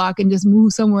Tupac and just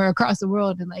moves somewhere across the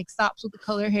world and like stops with the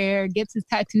color hair, gets his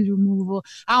tattoos removal.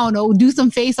 I don't know, do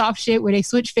some face off shit where they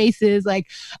switch faces. Like,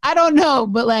 I don't know,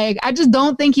 but like, I just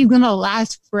don't think he's going to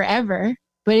last forever.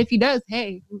 But if he does,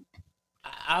 hey.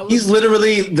 He's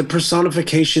literally the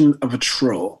personification of a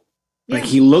troll. Yeah. Like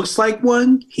he looks like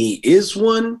one, he is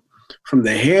one, from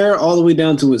the hair all the way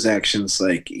down to his actions.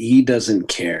 Like he doesn't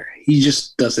care. He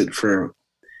just does it for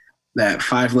that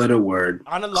 5-letter word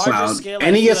on a larger cloud. Scale.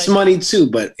 And he gets money too,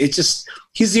 but it's just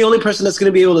he's the only person that's going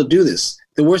to be able to do this.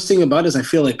 The worst thing about it is I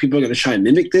feel like people are going to try and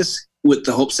mimic this with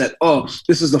the hopes that, oh,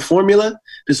 this is the formula.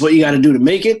 This is what you got to do to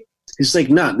make it. It's like,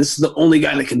 nah, this is the only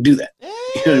guy that can do that. You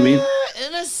know what I mean?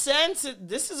 In a sense,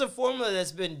 this is a formula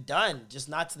that's been done, just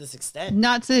not to this extent.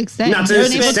 Not to the extent. Not to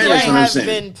this extent. There have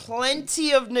been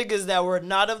plenty of niggas that were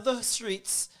not of the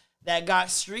streets that got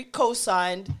street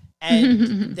co-signed,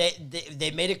 and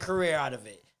they made a career out of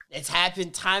it. It's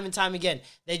happened time and time again.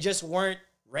 They just weren't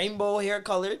rainbow hair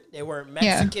colored. They weren't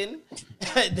Mexican.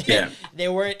 They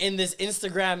weren't in this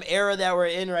Instagram era that we're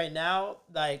in right now.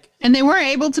 Like, and they weren't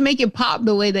able to make it pop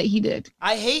the way that he did.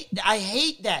 I hate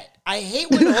that. I hate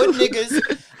when hood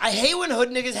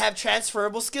niggas have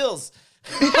transferable skills.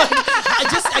 Like,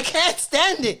 I can't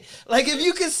stand it. Like, if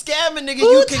you can scam a nigga,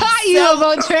 Who taught you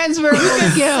about transferable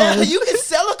skills? You can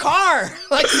sell a car.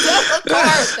 Like, sell a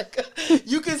car. Like,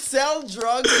 you can sell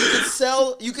drugs.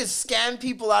 You can scam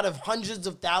people out of hundreds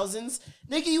of thousands.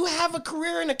 Nigga, you have a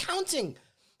career in accounting.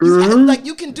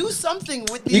 You can do something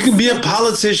with these. You can be a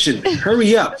politician.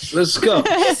 Hurry up. Let's go.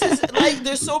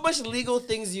 There's so much legal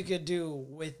things you could do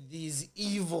with these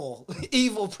evil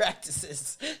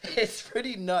practices. It's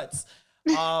pretty nuts.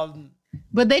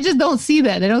 But they just don't see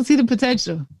that. They don't see the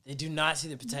potential. They do not see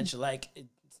the potential. Like,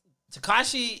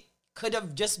 Tekashi could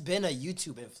have just been a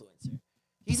YouTube influencer.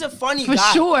 He's a funny guy.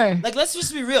 For sure. Like, let's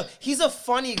just be real. He's a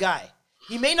funny guy.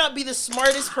 He may not be the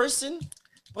smartest person,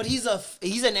 but he's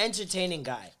an entertaining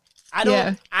guy.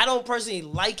 I don't personally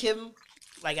like him,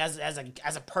 like as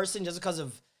a person, just because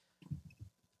of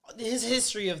his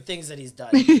history of things that he's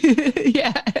done.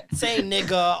 Saying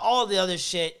nigga, all the other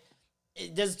shit.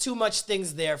 There's too much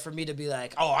things there for me to be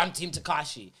like, oh, I'm Team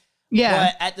Tekashi. Yeah.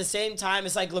 But at the same time,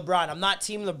 it's like LeBron. I'm not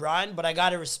Team LeBron, but I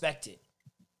gotta respect it.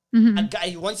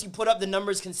 Once you put up the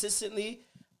numbers consistently,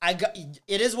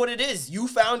 it is what it is. You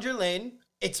found your lane.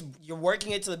 You're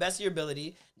working it to the best of your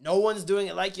ability. No one's doing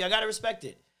it like you. I gotta respect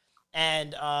it.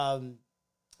 And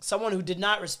someone who did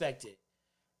not respect it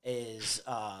is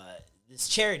this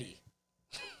charity.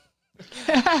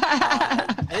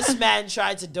 This man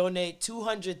tried to donate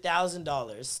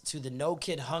 $200,000 to the No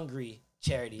Kid Hungry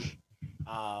charity.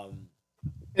 And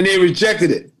they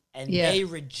rejected it. And they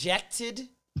rejected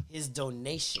his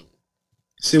donation.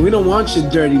 See, we don't want your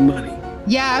dirty money.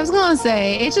 Yeah, I was gonna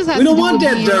say it just has. We don't want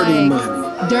that dirty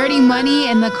money. Dirty money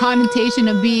and the connotation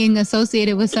of being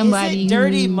associated with somebody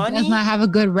dirty money does not have a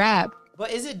good rap.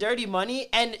 But is it dirty money?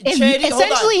 And charity,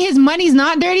 essentially, his money's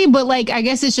not dirty, but like I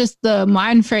guess it's just the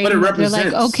mind frame. But it represents.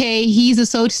 They're like, okay, he's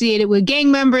associated with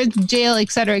gang members, jail,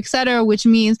 et cetera, which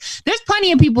means there's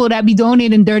plenty of people that be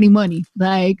donating dirty money.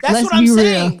 Like, that's let's what I'm be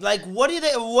saying. real. Like,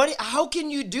 how can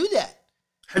you do that?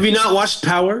 Have you not watched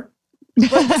Power? But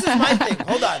this is my thing.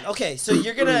 Hold on. Okay, so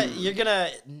you're gonna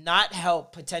not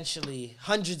help potentially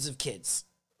hundreds of kids.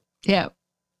 Yeah.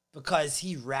 Because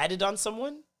he ratted on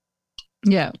someone?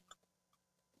 Yeah.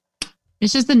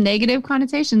 It's just the negative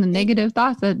connotation, the negative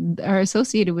thoughts that are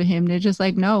associated with him. They're just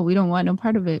like, no, we don't want no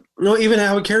part of it. No, even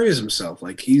how he carries himself.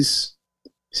 Like, he's a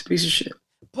piece of shit.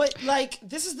 But, like,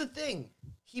 this is the thing.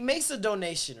 He makes a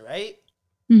donation, right?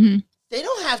 Mm-hmm. They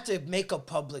don't have to make a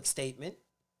public statement.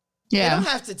 Yeah. They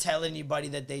don't have to tell anybody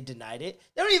that they denied it.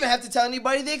 They don't even have to tell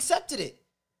anybody they accepted it.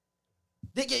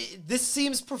 This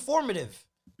seems performative.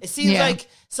 It seems like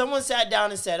someone sat down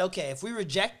and said, okay, if we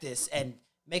reject this and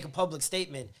make a public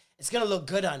statement, it's going to look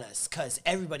good on us because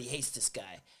everybody hates this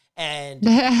guy. And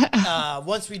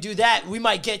once we do that, we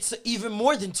might get even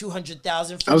more than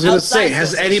 $200,000. I was going to say,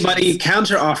 has anybody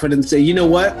counter-offered and say, you know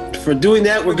what? For doing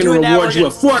that, we're going to reward you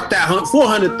with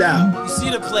 $400,000. You see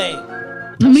the play.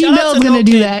 Me Bill's going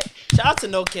to do that. Shout out to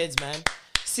No Kids, man.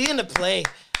 Seeing the play.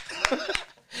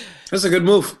 That's a good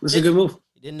move.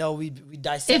 You didn't know we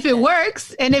dissect if it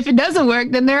works, and if it doesn't work,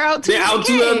 then they're out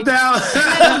 $200,000.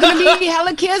 There's going to be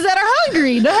hella kids that are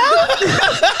hungry. The hell?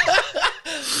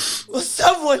 Will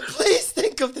someone please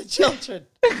think of the children?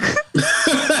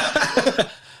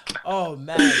 Oh,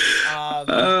 man.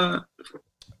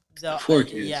 Poor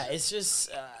kids. Yeah, it's just,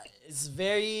 it's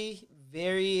very,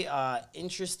 very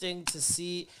interesting to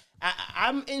see.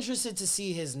 I'm interested to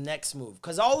see his next move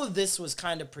because all of this was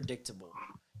kind of predictable.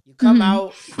 You come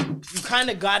out, you kind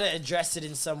of got to address it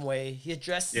in some way. He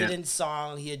addressed it in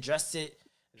song. He addressed it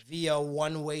via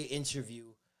one-way interview.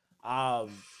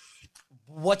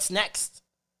 What's next?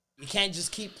 You can't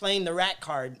just keep playing the rat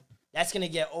card. That's going to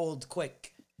get old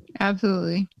quick.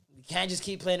 Absolutely. You can't just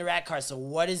keep playing the rat card. So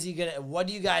what do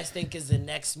you guys think is the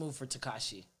next move for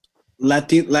Tekashi?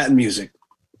 Latin music.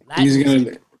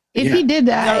 If he did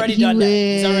that, he's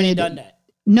already done that.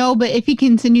 No, but if he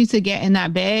continues to get in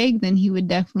that bag, then he would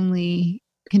definitely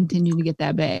continue to get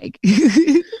that bag.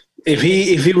 If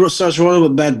he starts rolling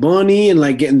with Bad Bunny and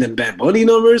like getting the Bad Bunny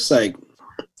numbers, like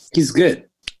he's good.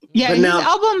 Yeah, his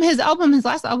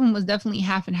last album was definitely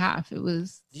half and half. It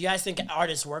was. Do you guys think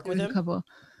artists work with him?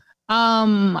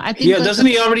 I think. Yeah, doesn't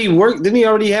he already work? Didn't he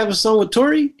already have a song with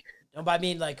Tory? No, but I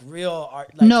mean like real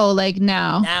art. Like, no, like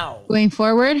now. Going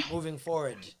forward. Moving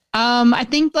forward. I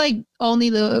think like only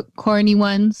the corny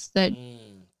ones that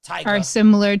are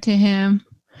similar to him.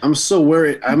 I'm so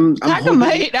worried. Tyga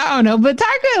might, I don't know, but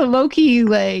Tyga low key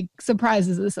like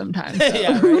surprises us sometimes. So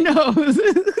yeah, right? Who knows?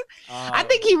 I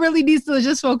think he really needs to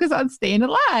just focus on staying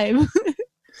alive.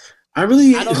 I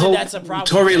really hope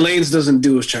Tory Lanez doesn't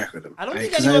do his track with him. I don't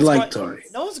think anyone's Tory.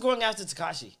 No one's going after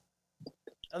Tekashi.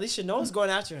 Alicia, no one's going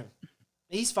after him.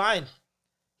 He's fine.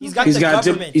 He's got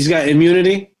government. He's got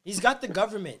immunity. He's got the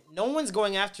government. No one's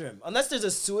going after him. Unless there's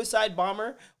a suicide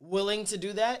bomber willing to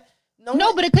do that.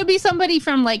 No, but it could be somebody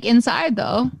from like inside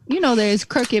though. You know there's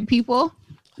crooked people.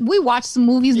 We watched some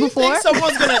movies before. You think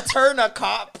someone's gonna turn a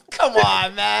cop? Come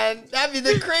on, man. That'd be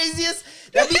the craziest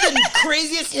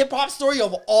hip hop story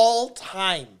of all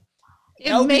time.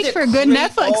 It would make for a good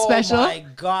Netflix special. Oh my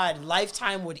God.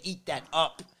 Lifetime would eat that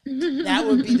up. That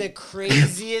would be the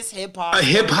craziest hip hop. A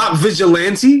hip hop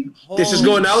vigilante that's just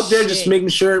going out there, just making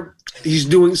sure He's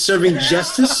serving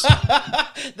justice.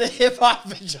 The hip hop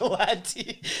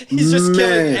vigilante. He's just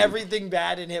killing everything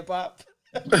bad in hip hop.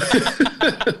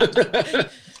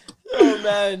 Oh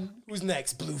man, who's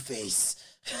next? Blueface.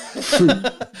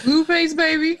 Blueface,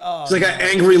 baby. Oh, it's like an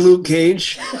angry Luke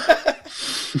Cage.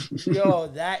 Yo,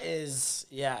 that is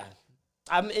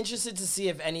I'm interested to see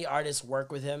if any artists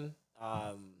work with him.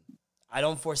 I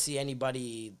don't foresee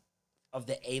anybody of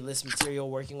the A-list material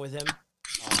working with him.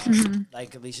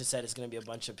 Like Alicia said, it's going to be a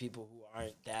bunch of people who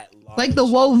aren't that large. Like the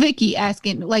Whoa Vicky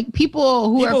asking, like people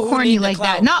who are corny like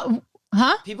that. Not,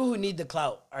 People who need the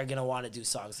clout are going to want to do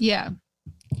songs. Yeah.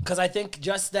 Because I think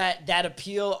just that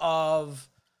appeal of,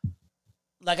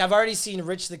 like, I've already seen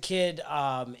Rich the Kid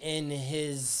in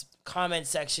his comment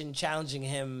section challenging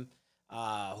him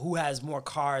who has more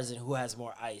cars and who has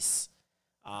more ice.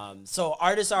 So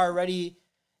artists are already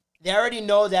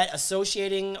know that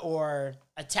associating or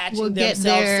attaching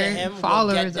themselves to him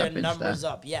will get their numbers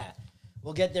up. Yeah,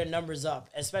 will get their numbers up,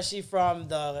 especially from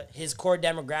his core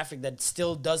demographic that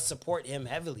still does support him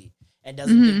heavily and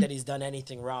doesn't think that he's done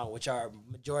anything wrong, which are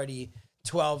majority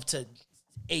 12 to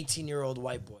 18-year-old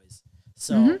white boys.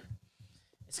 So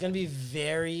it's going to be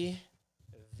very,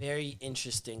 very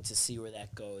interesting to see where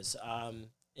that goes.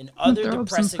 In other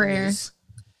depressing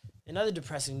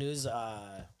news,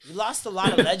 we lost a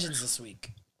lot of legends this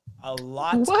week. A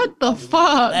lot. What the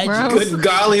fuck, bro? Good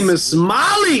golly, Miss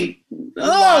Molly. We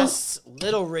lost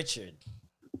Little Richard.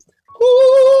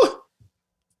 Ooh.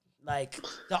 Like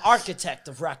the architect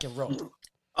of rock and roll.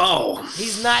 Oh.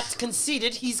 He's not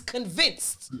conceited. He's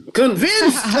convinced.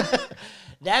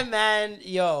 That man,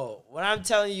 yo, when I'm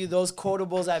telling you those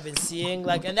quotables I've been seeing,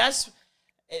 like, and that's,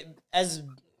 as,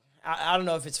 I don't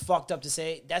know if it's fucked up to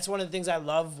say, that's one of the things I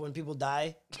love when people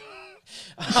die,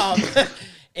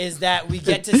 is that we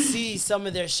get to see some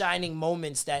of their shining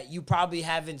moments that you probably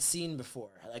haven't seen before.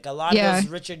 Like a lot of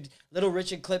those Little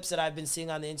Richard clips that I've been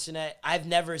seeing on the internet, I've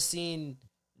never seen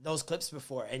those clips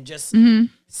before. And just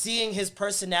seeing his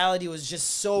personality was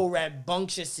just so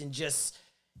rambunctious and just,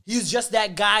 he was just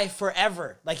that guy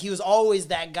forever. Like he was always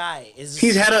that guy.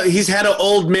 He's had an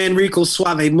old man Rico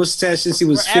Suave mustache since he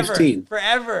was 15.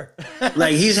 Forever.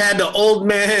 Like he's had the old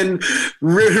man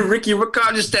Ricky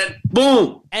Ricard, just that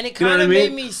boom. And it kind of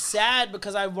made me sad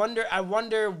because I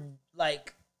wonder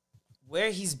like where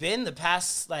he's been the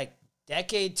past like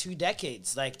decade, 2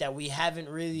 decades, like that we haven't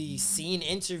really seen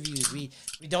interviews. We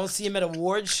don't see him at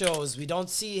award shows. We don't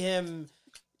see him,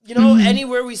 you know,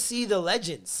 anywhere we see the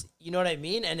legends. You know what I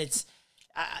mean? And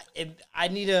I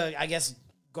need to, I guess,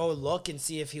 go look and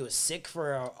see if he was sick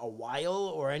for a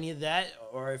while or any of that,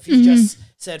 or if he just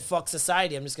said, fuck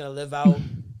society, I'm just going to live out,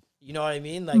 you know what I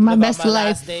mean? Like my live best out my life.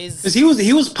 last days. Because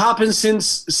he was popping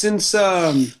since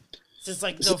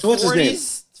like the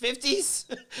 40s, 50s.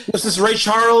 What's this, Ray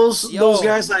Charles, those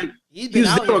guys, like, he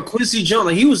was there with Quincy Jones.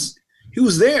 Like, he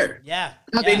was there. Yeah.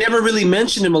 They never really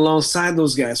mentioned him alongside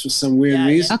those guys for some weird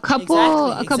reason. A couple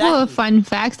of fun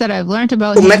facts that I've learned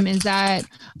about him is that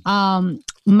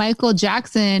Michael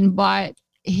Jackson bought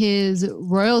his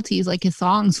royalties, like his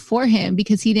songs, for him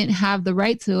because he didn't have the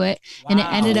right to it. Wow. And it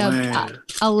ended up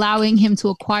allowing him to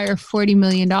acquire $40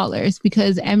 million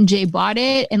because MJ bought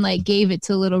it and like gave it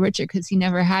to Little Richard because he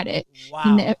never had it.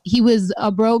 Wow. He was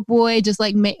a broke boy, just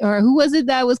like or who was it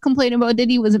that was complaining about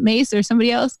Diddy? Was it Mace or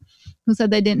somebody else who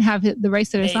said they didn't have the rights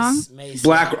to their song?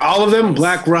 All of them,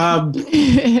 Black Rob,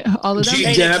 all of them.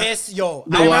 Jadakiss, yo,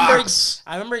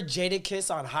 I remember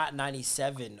Jadakiss on Hot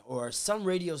 97 or some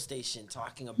radio station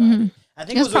talking about it. I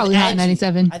think it was probably Hot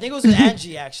 97. I think it was with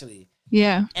Angie actually.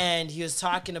 Yeah, and he was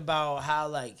talking about how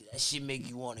like that shit make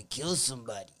you want to kill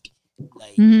somebody.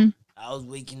 Like I was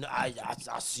waking, I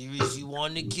seriously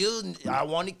wanted to kill. I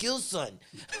want to kill son,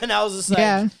 and I was just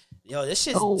like. Yo, this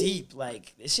shit's deep.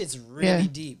 Like, this shit's really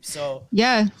deep. So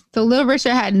Little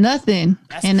Richard had nothing.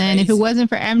 And then if it wasn't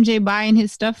for MJ buying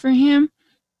his stuff for him,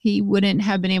 he wouldn't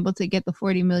have been able to get the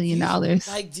 $40 million.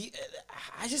 Like,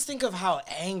 I just think of how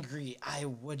angry I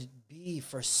would be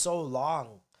for so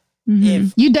long.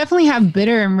 If you definitely have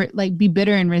be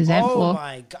bitter and resentful. Oh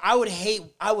my God.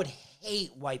 I would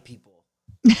hate white people.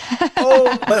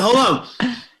 But hold on.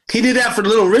 He did that for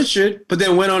Little Richard, but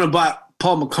then went on and bought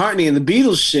Paul McCartney and the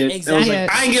Beatles shit. Exactly. And was like,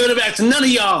 I ain't giving it back to none of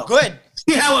y'all. Good.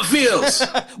 See how it feels.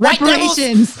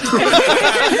 Reparations.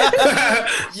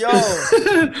 Yo.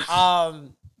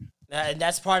 And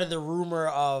that's part of the rumor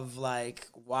of like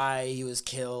why he was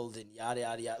killed and yada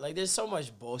yada yada. Like there's so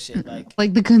much bullshit.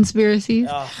 Like the conspiracies.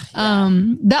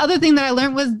 The other thing that I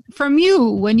learned was from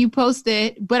you when you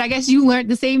posted, but I guess you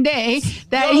learned the same day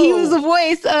that he was the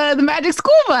voice of the Magic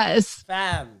School Bus.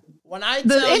 Fam. When I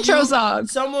the intro song,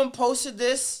 someone posted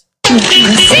this.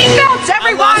 Seatbelt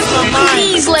rewind.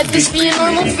 Please let this be a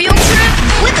normal field trip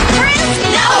with a friend.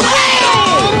 No way!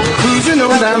 Cruising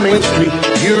on down Main Street,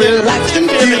 you're relaxed and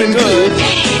feeling good.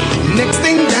 Next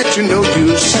thing that you know,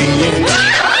 you're seeing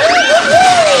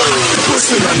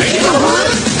pussy in the neighborhood,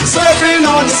 surfing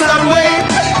on the subway,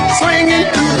 swinging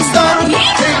through the storm.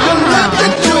 Take a left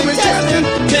and do it, testing.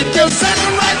 Get your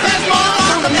second right back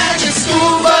on the Magic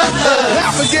School Bus.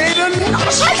 Navigator,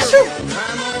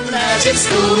 Magic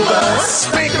School Bus.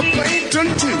 Make a Plankton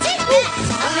too.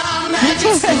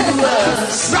 Magic School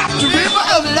Bus. Drop the river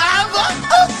of lava.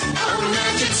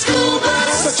 Magic School Bus.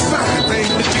 Such a fine thing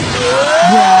to do.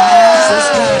 So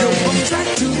start your from track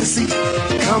to the sea.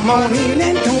 Come on in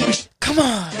and don't be. Come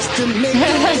on. To make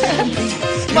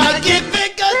it My get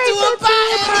bigger to a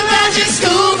pie in the Magic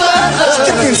School Bus.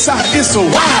 Step inside, it's a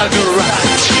wild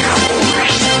ride.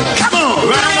 Come on,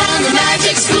 ride on the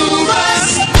Magic School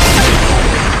Bus.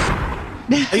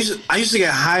 I used to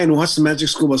get high and watch the Magic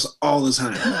School Bus all the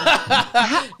time.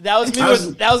 That was me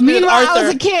with Meanwhile, Arthur. I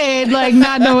was a kid, like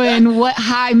not knowing what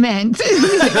high meant.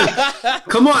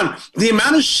 Come on, the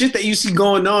amount of shit that you see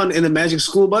going on in the Magic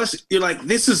School Bus, you're like,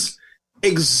 this is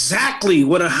exactly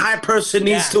what a high person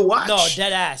needs to watch. No,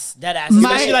 dead ass.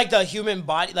 Especially like the human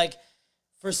body. Like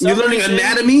for some You're learning reason,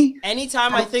 anatomy?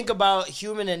 Anytime I think about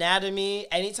human anatomy,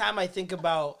 anytime I think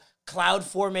about cloud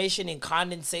formation and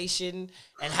condensation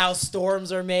and how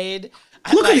storms are made.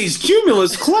 Look at these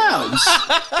cumulus clouds.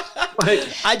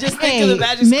 I just think of the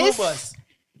Magic School Bus.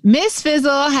 Miss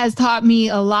Fizzle has taught me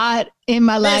a lot in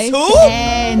my life. Who?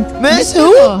 And Miss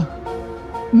who? Fizzle.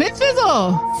 Miss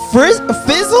Fizzle.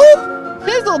 Fizzle?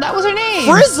 Fizzle, that was her name.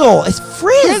 Frizzle. It's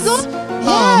Frizz. Frizzle?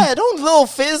 Yeah, don't little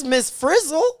fizz Miss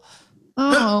Frizzle.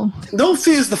 Oh. Don't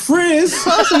fizz the frizz.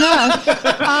 Close enough. There's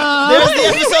the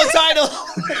episode title.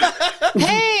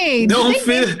 Hey, Don't did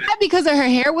they make that because of her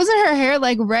hair? Wasn't her hair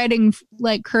like red and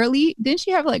like curly? Didn't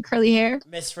she have like curly hair?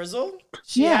 Miss Frizzle?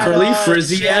 Yeah. Curly,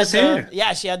 frizzy ass hair.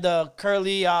 Yeah, she had the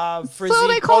curly, frizzy So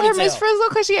they called her ponytail. Miss Frizzle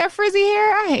because she had frizzy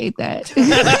hair? I hate that.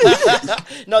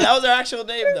 No, that was her actual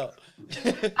name though.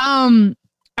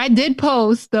 I did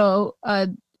post though,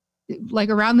 like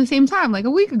around the same time, like a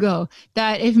week ago,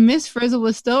 that if Miss Frizzle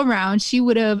was still around, she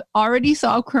would have already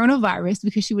solved coronavirus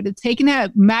because she would have taken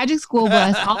that Magic School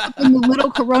Bus all up in the little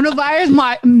coronavirus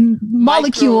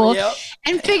molecule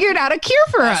and figured out a cure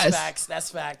for us.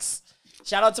 That's facts.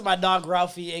 Shout out to my dog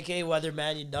Ralphie, aka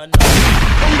Weatherman. You done know.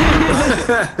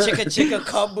 Chicka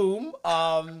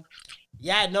kaboom.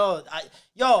 Yeah, no.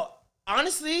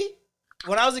 Honestly,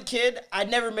 when I was a kid, I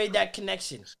never made that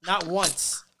connection. Not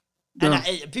once. And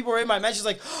people were in my messages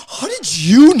like, how did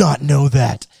you not know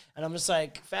that? And I'm just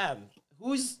like, fam,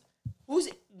 who's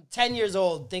 10 years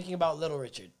old thinking about Little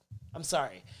Richard? I'm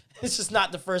sorry. It's just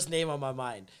not the first name on my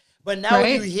mind. But now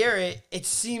when you hear it, it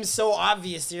seems so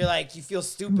obvious. You're like, you feel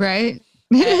stupid. Right.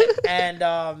 and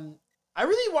I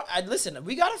really want, listen,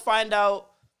 we got to find out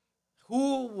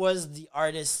who was the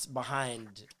artist behind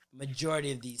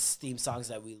majority of these theme songs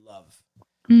that we love.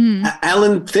 Mm-hmm.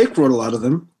 Alan Thicke wrote a lot of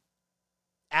them.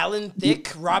 Alan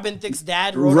Thicke, Robin Thicke's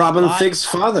dad wrote Robin Thicke's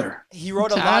father. He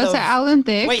wrote a Shout lot out of to Alan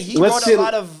Thicke. Wait, he wrote a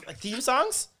lot of theme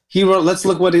songs? He wrote. Let's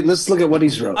look at what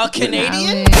he's wrote. A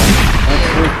Canadian?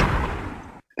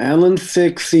 Alan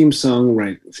Thicke theme song,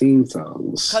 right? Theme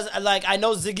songs. Because like I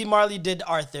know Ziggy Marley did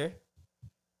Arthur.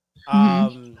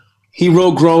 He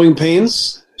wrote Growing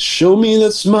Pains. Show me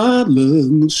that smile,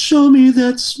 love. Show me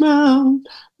that smile.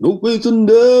 No wait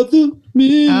another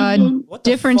minute. What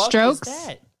Different the fuck Strokes. is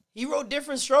that? He wrote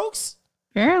Different Strokes?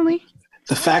 Apparently.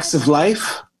 The Facts of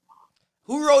Life.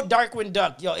 Who wrote Darkwing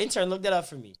Duck? Yo, intern, look that up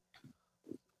for me.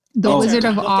 The Wizard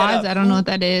of Look that Oz. up. I don't know what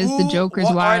that is. The Joker's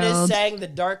what Wild. Artist sang the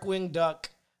Darkwing Duck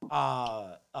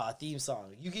theme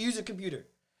song? You can use a computer.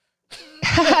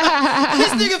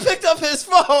 This nigga picked up his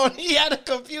phone. He had a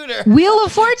computer. Wheel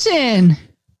of Fortune.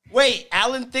 Wait,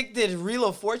 Alan Thicke did Reel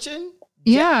of Fortune?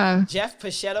 Yeah. Jeff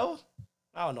Pichetto?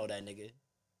 I don't know that nigga. He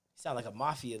sound like a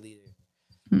mafia leader.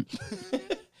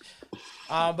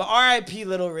 But R.I.P.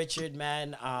 Little Richard,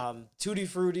 man. Tutti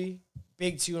Frutti,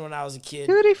 big tune when I was a kid.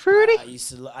 Tutti Frutti. I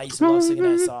used to love singing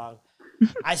that song.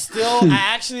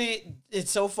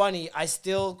 It's so funny. I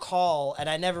still call, and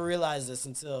I never realized this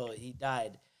until he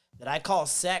died, that I call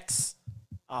sex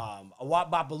a wop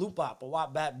bop a loop bop, a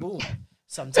wop bat boom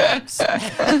sometimes.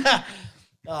 And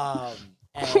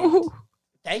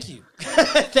thank you.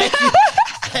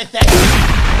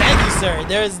 Thank you, sir.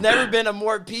 There has never been a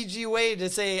more PG way to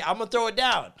say, I'm going to throw it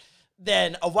down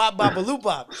than a wop bop a loop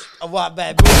bop, a wop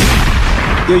bat boom.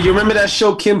 Yo, you remember that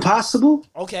show Kim Possible?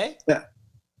 Okay. Yeah.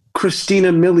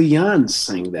 Christina Milian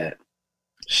sang that.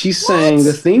 She sang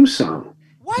the theme song.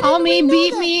 Call me,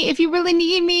 beat me if you really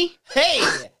need me. Hey,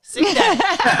 sing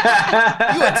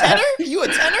that. You a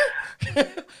tenor?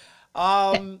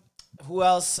 Who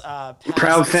else?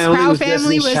 Proud Family was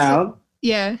Destiny's Child.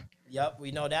 Yeah. Yep,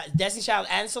 we know that. Destiny's Child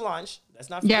and Solange. That's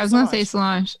not. Yeah, I was gonna say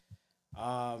Solange.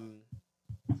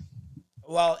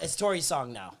 Well, it's Tory's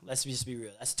song now. Let's just be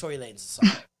real. That's Tory Lanez song.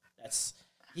 That's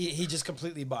he just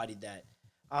completely bodied that.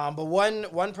 But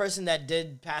one person that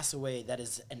did pass away that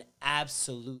is an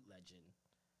absolute legend,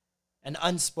 an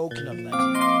unspoken of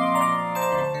legend.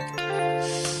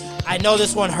 I know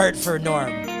this one hurt for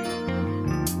Norm.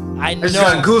 I just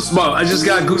got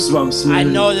goosebumps. Man. I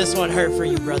know this one hurt for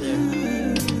you, brother.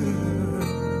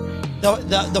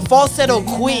 The falsetto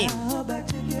queen,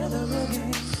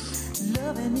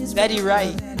 Betty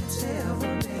Wright.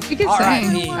 You can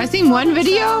sing. I seen one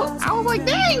video. I was like,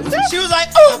 dang. Sis. She was like,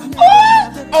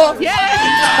 oh, yeah.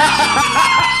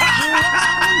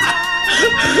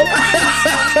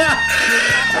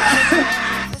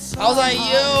 I was like,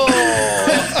 yo.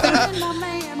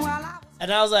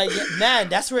 And I was like, yeah, man,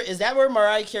 is that where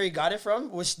Mariah Carey got it from?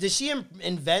 Did she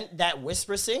invent that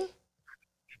whisper sing?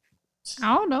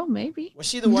 I don't know, maybe. Was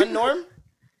she the one, Norm?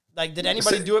 Like, did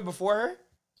anybody do it before her?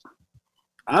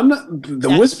 I'm not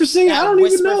whisper singing. I don't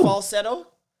even know. Falsetto.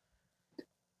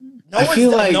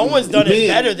 No one's done it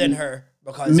better than her.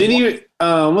 Because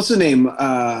what's her name?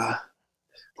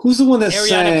 Who's the one that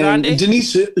sang?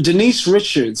 Denise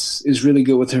Richards is really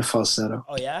good with her falsetto.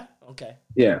 Oh yeah, okay.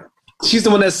 Yeah, she's the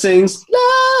one that sings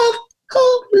 "Love,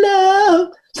 oh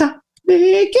love, stop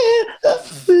making a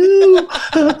fool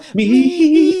of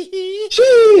me."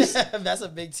 Jeez, that's a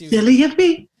big tune. Silly of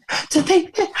me to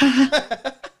think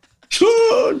that.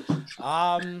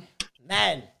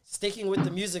 Man, sticking with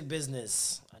the music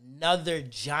business, another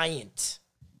giant,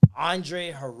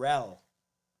 Andre Harrell.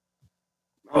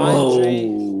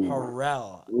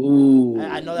 Harrell. Ooh.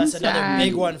 I know that's another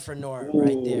big one for Norm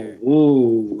right there.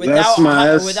 Ooh, without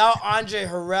Andre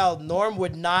Harrell, Norm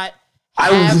would not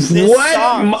have this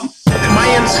song. My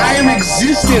entire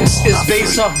existence is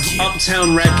based off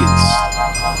Uptown Records.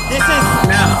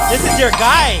 This is your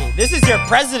guy. This is your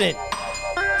president.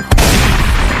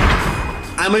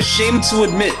 I'm ashamed to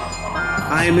admit,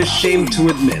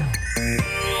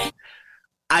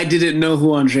 I didn't know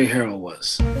who Andre Harrell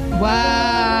was.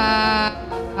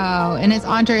 Wow. And it's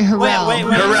Andre Harrell. Wait.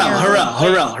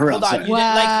 Harrell. Hold on.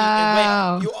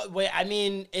 Wow. I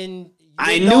mean,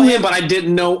 I knew him, but I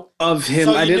didn't know of him.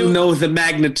 So I didn't know the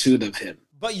magnitude of him.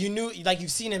 But you knew, like, you've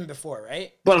seen him before,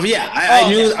 right? But yeah, I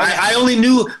knew. Okay. I only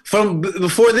knew from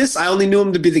before this. I only knew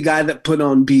him to be the guy that put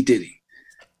on B Diddy.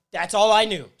 That's all I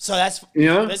knew. So that's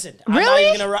listen. Really? I'm not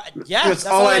even gonna. Yeah, that's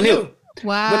all I knew.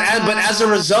 Wow. But as a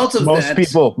result of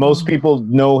most people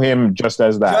know him just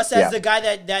as that. Just as the guy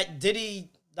that Diddy,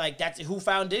 like, that's who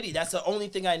found Diddy. That's the only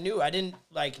thing I knew. I didn't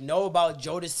know about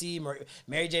Jodeci or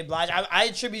Mary J. Blige. I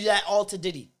attribute that all to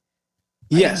Diddy.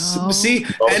 Yes. See,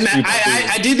 and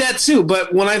I did that too.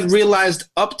 But when I realized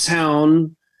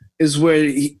Uptown is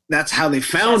where that's how they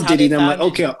found Diddy. And I'm like,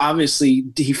 okay, obviously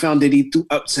he found Diddy through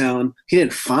Uptown. He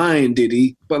didn't find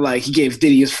Diddy, but like he gave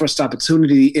Diddy his first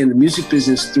opportunity in the music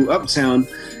business through Uptown,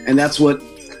 and that's what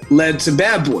led to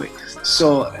Bad Boy.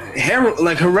 So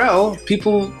Harrell,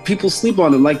 people sleep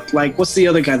on him. Like what's the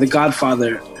other guy, the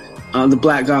Godfather, the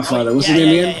Black Godfather? What's his name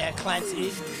again? Yeah,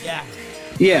 Clancy. Yeah.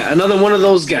 Yeah, another one of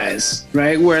those guys,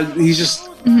 right? Where he's just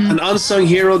an unsung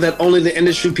hero that only the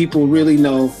industry people really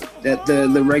know, that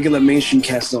the regular mainstream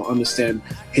cast don't understand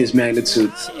his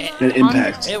magnitude and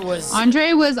impact.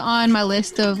 Andre was on my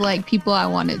list of like people I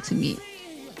wanted to meet.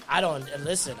 I don't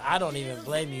even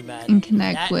blame you, man. And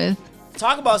connect with.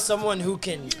 Talk about someone who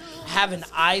can have an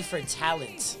eye for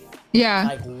talent. Yeah.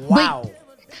 Like, wow.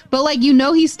 But like,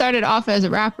 he started off as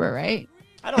a rapper, right?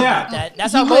 I don't know that.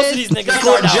 That's how most of these niggas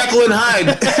start out. Jekyll and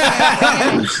Hyde.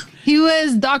 He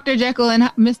was Dr. Jekyll and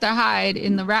Mr. Hyde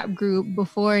in the rap group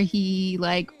before he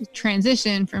like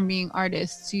transitioned from being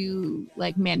artist to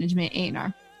like management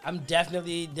A&R.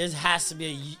 There has to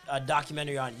be a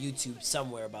documentary on YouTube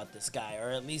somewhere about this guy,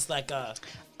 or at least like a.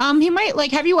 He might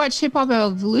like. Have you watched Hip Hop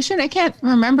Evolution? I can't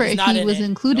remember if he was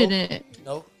included in it.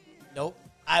 Nope.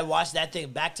 I watched that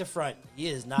thing back to front. He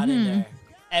is not in there.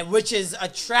 And which is a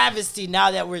travesty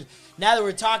now that we're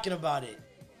talking about it,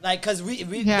 like, because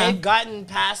they've gotten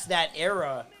past that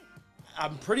era.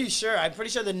 I'm pretty sure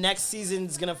the next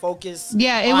season's gonna focus.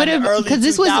 Yeah, it would have, because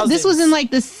this was in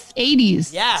like the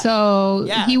 80s. Yeah. So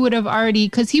he would have already,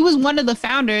 because he was one of the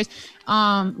founders,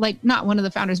 like not one of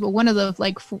the founders, but one of the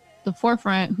like the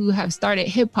forefront who have started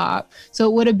hip hop. So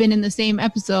it would have been in the same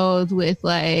episodes with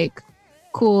like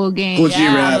Kool Gang. Kool G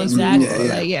Rap. Exactly.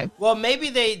 Yeah. Like, yeah. Well, maybe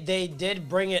they did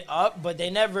bring it up, but they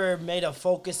never made a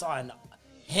focus on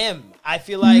him. I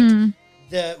feel like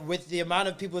with the amount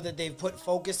of people that they've put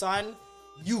focus on,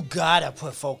 you gotta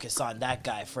put focus on that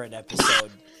guy for an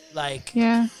episode. Like,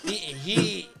 yeah,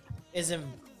 he is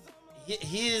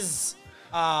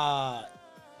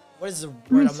what is the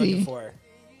word I'm looking for?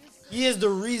 He is the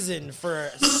reason for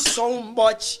so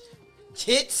much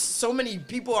hits. So many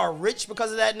people are rich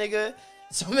because of that nigga.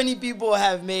 So many people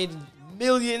have made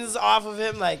millions off of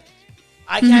him. Like,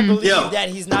 I can't believe that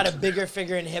he's not a bigger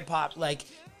figure in hip hop. Like,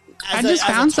 I just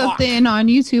found something on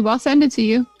YouTube. I'll send it to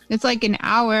you. It's like an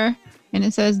hour, and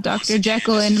it says Dr.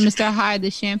 Jekyll and Mr. Hyde,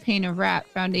 the Champagne of Rap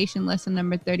Foundation lesson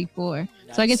number 34.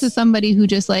 Nice. So I guess it's somebody who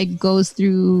just like goes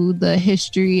through the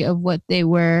history of what they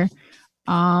were.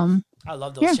 I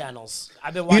love those channels.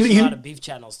 I've been watching a lot of beef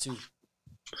channels too.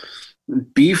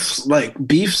 Beefs?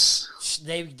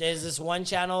 There's this one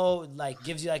channel like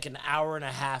gives you like an hour and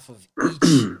a half of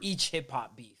each hip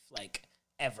hop beef, like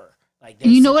ever. Like,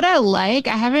 you know what I like?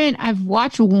 I've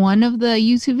watched one of the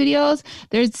YouTube videos.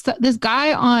 There's this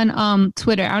guy on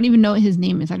Twitter. I don't even know what his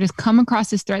name is. I just come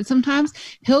across his thread sometimes.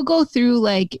 He'll go through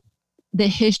like the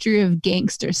history of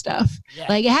gangster stuff. Yeah.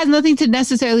 Like, it has nothing to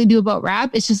necessarily do about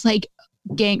rap. It's just like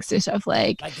gangster stuff,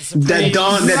 like that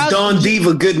Don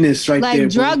Diva goodness right like there.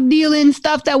 Like drug dealing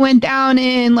stuff that went down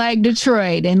in like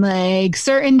Detroit, and like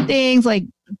certain things like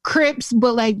Crips,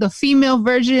 but like the female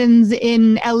versions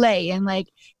in LA, and like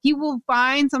he will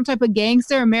find some type of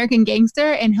American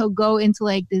gangster, and he'll go into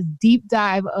like this deep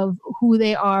dive of who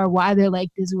they are, why they're like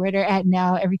this, where they're at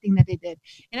now, everything that they did.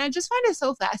 And I just find it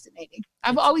so fascinating.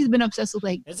 I've always been obsessed with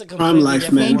like prime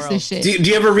life, man. Shit. Do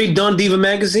you ever read Don Diva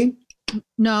magazine?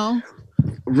 No.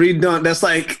 Read Don. That's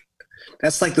like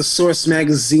the source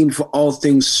magazine for all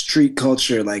things street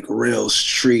culture, like real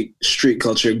street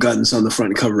culture, guns on the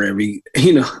front cover every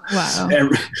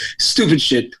stupid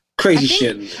shit. Crazy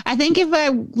shit. I think if I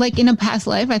like in a past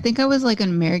life, I think I was like an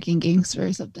American gangster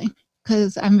or something,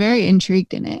 because I'm very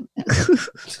intrigued in it.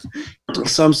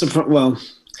 So I'm surprised. Well,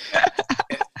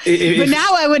 but now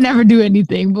I would never do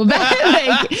anything. But back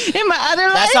like in my other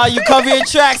life, that's how you cover your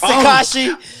tracks, Tekashi.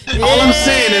 All I'm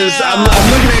saying is I'm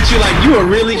looking at you like you a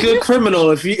really good criminal.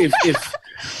 If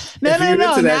No.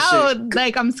 Now, shit.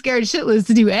 Like, I'm scared shitless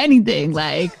to do anything.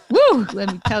 Like, woo,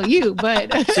 let me tell you.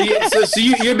 But so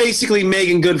you're basically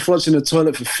Megan Good flushing the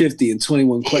toilet for 50 and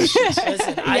 21 questions.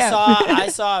 Listen, I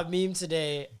saw a meme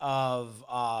today of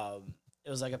it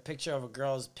was like a picture of a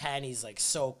girl's panties like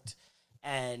soaked,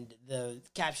 and the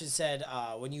caption said,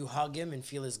 "When you hug him and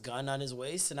feel his gun on his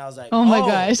waist," and I was like, "Oh my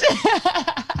gosh,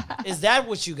 is that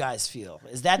what you guys feel?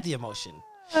 Is that the emotion?"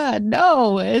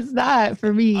 No, it's not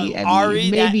for me.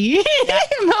 Ari, maybe.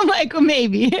 I'm like, well,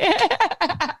 maybe.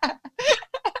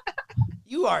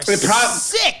 You are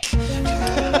sick.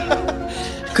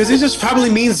 Because it just probably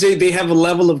means they have a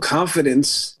level of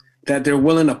confidence that they're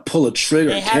willing to pull a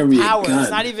trigger, they carry have power. a gun.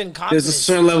 It's not even confidence. There's a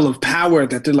certain level of power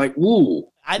that they're like, ooh.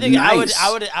 I think nice.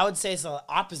 I would say it's the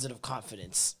opposite of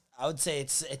confidence. I would say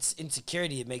it's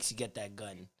insecurity. It makes you get that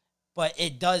gun. But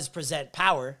it does present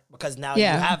power, because now you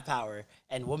have power,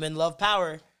 and women love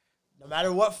power, no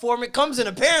matter what form it comes in,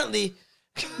 apparently.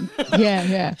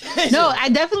 Yeah. No, I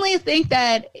definitely think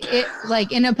that it,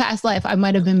 like, in a past life, I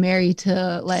might have been married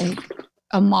to like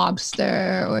a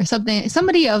mobster or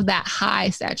somebody of that high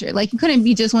stature. Like, you couldn't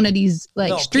be just one of these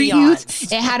like street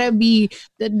youths. It had to be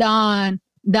the Don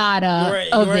Dada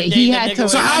of it. He had to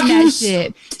run that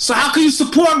shit. So how can you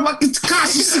support fucking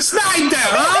Tekashi 6ix9ine there,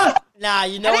 huh? Nah,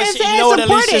 you know what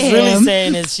Alicia's really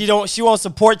saying is she won't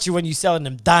support you when you selling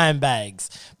them dime bags,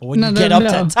 but when you get up to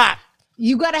the top,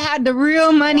 you gotta have the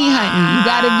real money, honey. You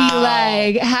gotta be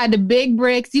like, had the big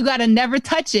bricks. You gotta never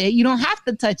touch it. You don't have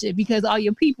to touch it because all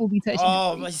your people be touching it.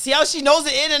 Oh, see how she knows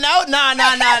it in and out? Nah.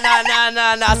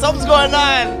 Something's going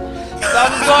on.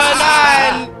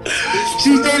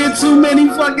 She's dated too many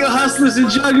fucking hustlers and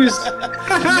juggers.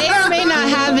 May not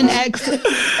have an ex.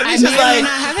 I may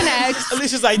not have an ex.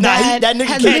 Alicia's like, nah, that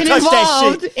nigga can't touch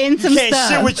that shit. In some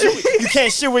stuff. You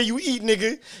can't shit where you eat,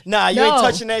 nigga. Nah, you ain't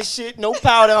touching that shit. No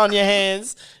powder on your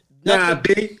hands.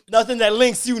 Nothing that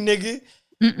links you, nigga.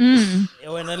 Mm-mm.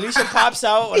 When Alicia pops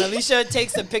out, when Alicia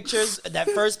takes the pictures,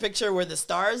 that first picture where the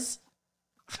stars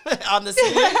on the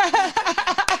ceiling,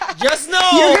 just know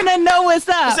you're gonna know what's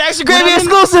up. It's actually gonna be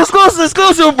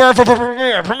exclusive, bro.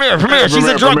 Premiere. She's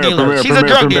a drug dealer.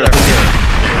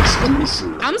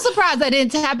 I'm surprised I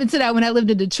didn't tap into that when I lived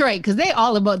in Detroit, because they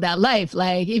all about that life.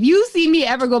 Like, if you see me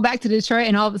ever go back to Detroit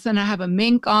and all of a sudden I have a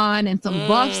mink on and some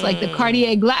buffs, like the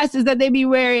Cartier glasses that they be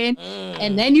wearing,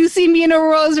 and then you see me in a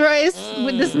Rolls Royce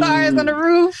with the stars on the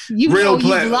roof, you've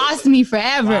lost me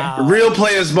forever. Wow. Real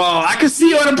players ball. I can see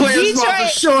you on the players ball for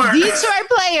sure. Detroit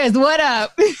players, what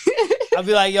up? I'll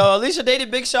be like, yo, Alicia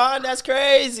dated Big Sean? That's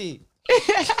crazy.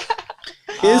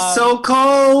 It's so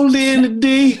cold in the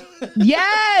D.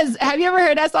 Yes. Have you ever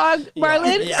heard that song,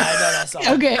 Marlon? Yeah, I know that song.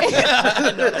 Okay.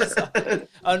 I know that song.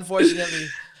 Unfortunately,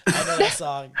 I know that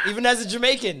song. Even as a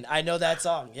Jamaican, I know that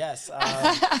song. Yes.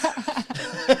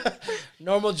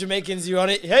 Normal Jamaicans, you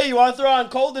want it? Hey, you want to throw on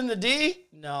Cold in the D?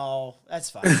 No, that's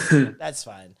fine. That's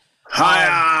fine.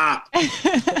 Hiya.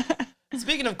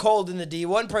 Speaking of cold in the D,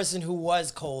 one person who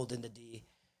was cold in the D,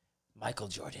 Michael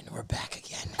Jordan. We're back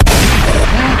again.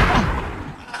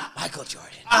 Michael Jordan.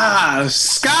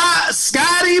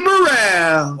 Scotty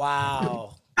Burrell.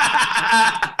 Wow.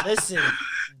 Listen,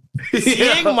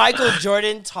 seeing Michael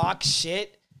Jordan talk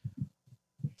shit.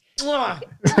 I've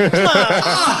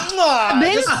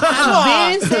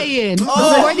been saying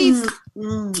before these.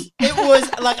 It was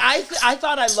like I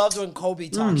thought I loved when Kobe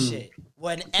talked shit.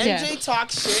 When MJ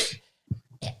talks shit,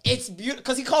 it's beautiful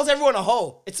because he calls everyone a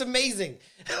hoe. It's amazing.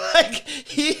 Like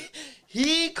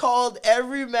he called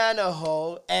every man a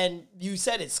hoe, and you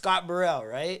said it, Scott Burrell,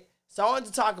 right? So I wanted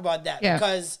to talk about that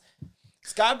because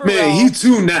Scott Burrell, man, he's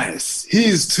too nice.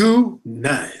 He's too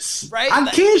nice, right? I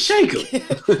can't shake him.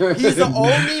 He's the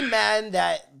only man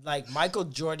that like Michael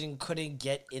Jordan couldn't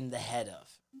get in the head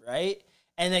of, right?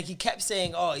 And like he kept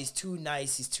saying, "Oh, he's too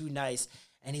nice. He's too nice."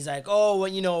 And he's like, "Oh,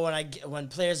 when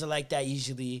players are like that,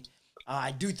 usually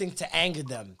I do things to anger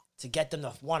them, to get them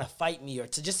to want to fight me, or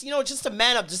to just just to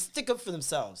man up, just stick up for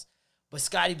themselves." But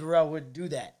Scotty Burrell would do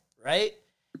that, right?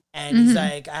 And he's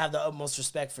like, "I have the utmost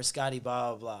respect for Scotty."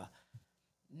 Blah blah blah.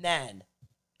 Man,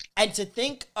 and to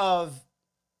think of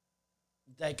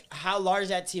like how large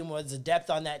that team was, the depth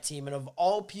on that team, and of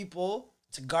all people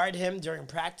to guard him during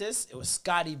practice, it was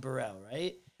Scotty Burrell,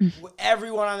 right?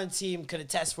 Everyone on the team could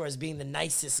attest for as being the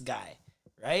nicest guy,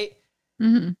 right?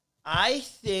 Mm-hmm. I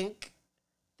think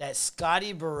that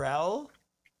Scotty Burrell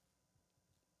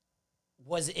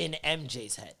was in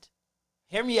MJ's head.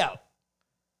 Hear me out.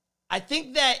 I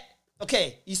think that,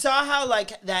 okay, you saw how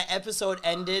like that episode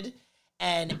ended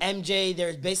and MJ,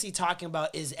 they're basically talking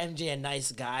about, is MJ a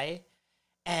nice guy?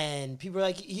 And people are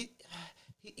like,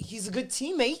 he's a good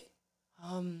teammate.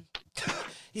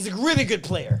 He's a really good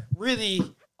player. Really,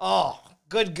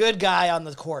 good guy on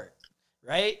the court,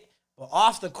 right? But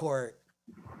off the court,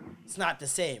 it's not the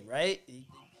same, right?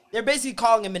 They're basically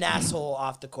calling him an asshole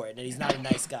off the court, and he's not a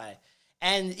nice guy.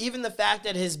 And even the fact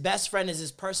that his best friend is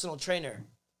his personal trainer,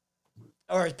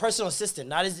 or his personal assistant,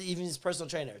 not even his personal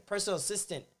trainer, personal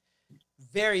assistant,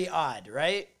 very odd,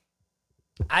 right?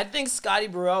 I think Scotty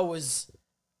Burrell was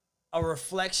a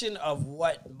reflection of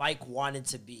what Mike wanted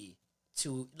to be,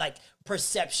 to like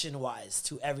perception-wise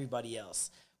to everybody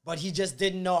else. But he just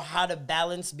didn't know how to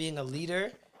balance being a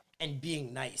leader and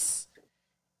being nice.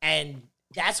 And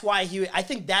that's why I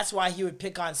think that's why he would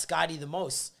pick on Scotty the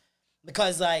most.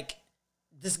 Because like,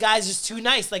 this guy's just too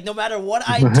nice. Like, no matter what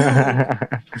I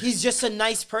do, he's just a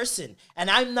nice person. And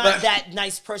I'm not that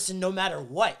nice person no matter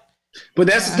what. But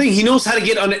that's the thing. He knows how to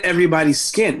get under everybody's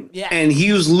skin. Yeah. And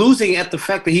he was losing at the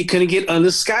fact that he couldn't get under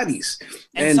Scotty's.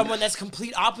 And someone that's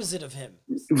complete opposite of him.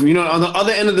 You know, on the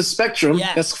other end of the spectrum,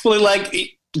 that's fully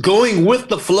like going with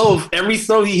the flow of every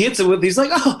throw he hits it with. He's like,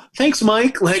 "Oh, thanks,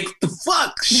 Mike." Like, the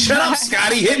fuck? Shut up,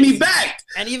 Scotty. Hit me back.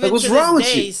 And even like, what's to wrong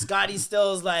this day, Scotty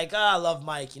still is like, I love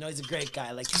Mike. You know, he's a great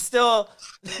guy. Like, he still,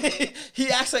 he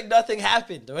acts like nothing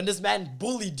happened when this man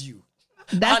bullied you.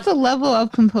 That's the level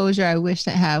of composure I wish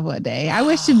to have one day. I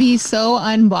wish to be so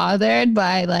unbothered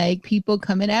by like people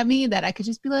coming at me that I could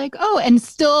just be like, oh, and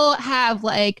still have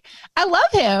like, I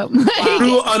love him.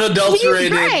 True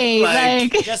unadulterated.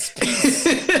 Like, just peace.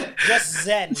 Just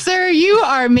zen. Sir, you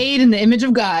are made in the image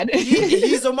of God.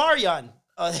 He's Omarion.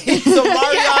 He's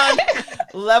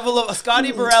Omarion level of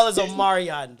Scotty Burrell is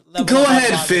Omarion. Go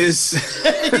ahead, Fizz.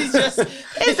 He's just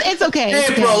it's okay.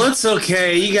 Hey, bro, it's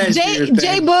okay. You guys.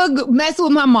 J Boog mess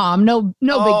with my mom. No big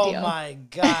deal. Oh my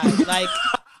god! Like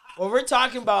when we're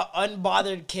talking about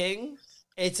unbothered king,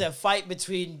 it's a fight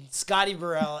between Scotty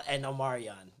Burrell and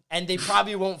Omarion, and they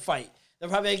probably won't fight. They're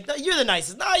probably like, no, "You're the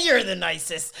nicest." No, you're the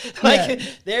nicest. Like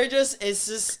they're just. It's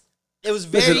just. It was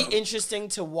very interesting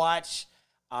to watch.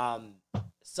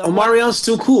 Omarion's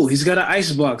still cool. He's got an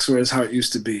ice box where his heart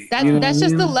used to be. That's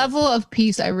just the level of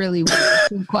peace I really want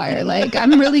to acquire. Like,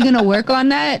 I'm really going to work on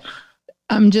that.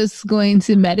 I'm just going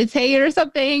to meditate or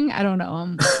something. I don't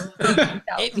know.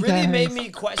 It really made me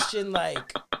question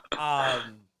like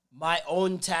my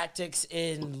own tactics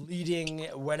in leading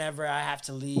whenever I have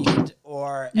to lead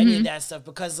or any of that stuff.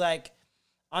 Because like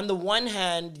on the one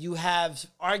hand, you have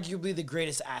arguably the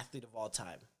greatest athlete of all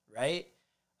time, right?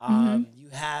 You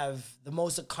have the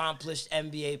most accomplished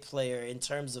NBA player in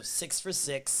terms of 6 for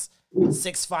 6,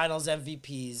 6 finals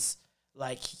MVPs.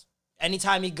 Like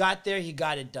anytime he got there, he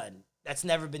got it done. That's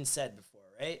never been said before,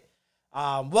 right?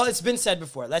 Well, it's been said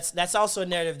before. That's also a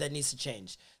narrative that needs to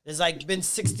change. There's like been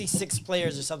 66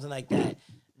 players or something like that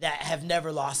that have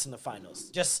never lost in the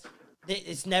finals. Just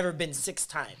it's never been 6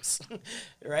 times,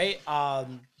 right?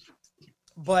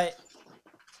 But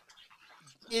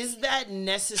is that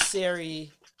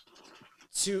necessary?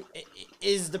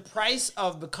 Is the price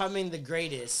of becoming the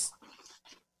greatest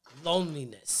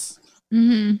loneliness?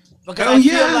 Because I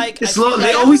feel like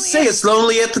they always say it's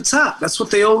lonely at the top. That's what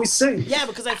they always say. Yeah,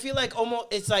 because I feel like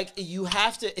it's like you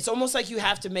have to. It's almost like you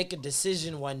have to make a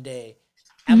decision one day.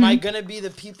 Am I gonna be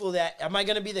Am I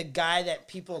gonna be the guy that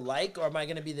people like, or am I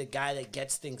gonna be the guy that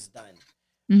gets things done?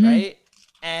 Right?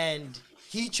 And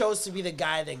he chose to be the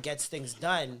guy that gets things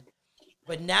done.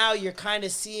 But now you're kind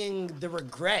of seeing the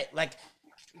regret. Like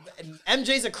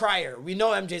MJ's a crier. We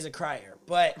know MJ's a crier.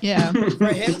 But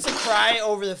for him to cry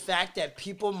over the fact that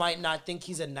people might not think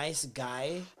he's a nice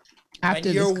guy after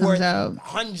when you're this worth comes out,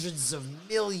 hundreds of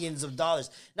millions of dollars.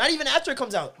 Not even after it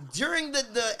comes out. During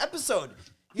the episode.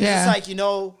 He's just like,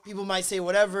 people might say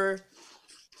whatever.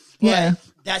 But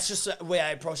that's just the way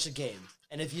I approach the game.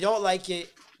 And if you don't like it,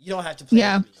 you don't have to play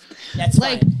with me. That's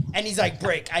like, fine. And he's like,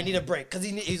 I need a break. Because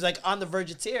he's like on the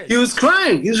verge of tears. He was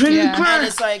crying. He was ready to cry. And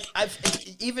it's like,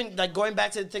 even like going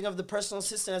back to the thing of the personal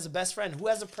assistant as a best friend. Who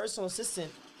has a personal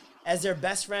assistant as their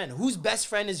best friend? Whose best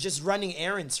friend is just running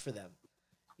errands for them?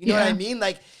 You know what I mean?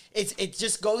 Like, it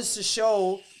just goes to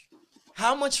show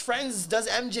how much friends does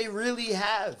MJ really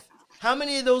have? How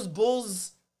many of those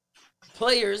Bulls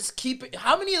players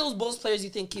how many of those Bulls players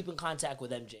you think keep in contact with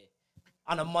MJ?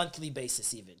 On a monthly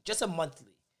basis, even just a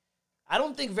monthly. I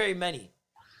don't think very many.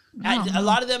 A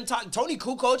lot of them talk. Tony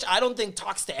Kukoc, I don't think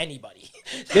talks to anybody.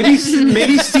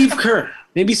 Maybe Steve Kerr.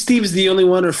 Maybe Steve's the only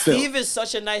one, or Phil. Steve is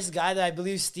such a nice guy that I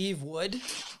believe Steve would.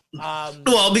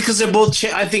 Well, because they're both.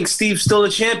 I think Steve's still a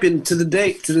champion to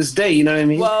this day. You know what I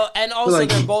mean? Well, and also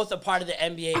they're both a part of the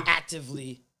NBA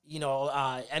actively.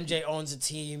 MJ owns a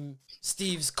team.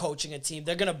 Steve's coaching a team.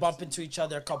 They're gonna bump into each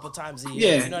other a couple times a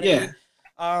year. You know what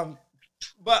I mean?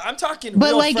 But I'm talking but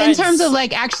real like friends. In terms of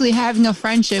like actually having a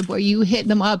friendship where you hit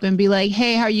them up and be like,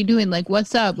 hey, how are you doing? Like,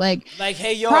 what's up? Like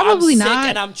hey, yo, probably I'm sick not.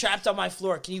 And I'm trapped on my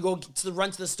floor. Can you go run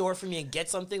to the store for me and get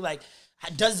something? Like,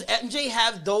 does MJ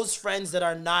have those friends that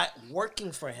are not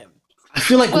working for him? I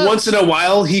feel like once in a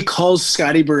while he calls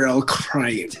Scotty Burrell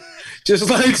crying. Just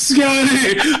like,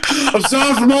 Scotty, I'm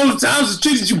sorry for all the times I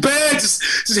treated you bad.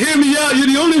 Just hear me out. You're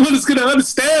the only one that's going to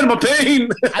understand my pain.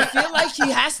 I feel like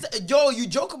he has to. Yo, you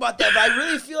joke about that, but I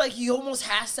really feel like he almost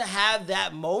has to have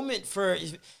that moment for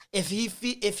if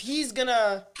he's going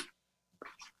to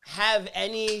have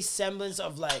any semblance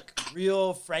of like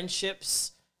real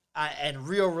friendships and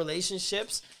real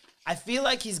relationships. I feel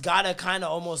like he's got to kind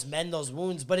of almost mend those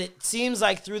wounds, but it seems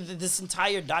like through this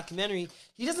entire documentary,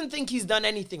 he doesn't think he's done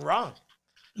anything wrong.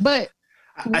 But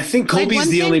I think Kobe's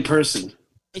the only person.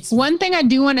 One thing I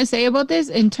do want to say about this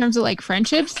in terms of like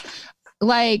friendships,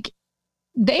 like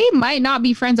they might not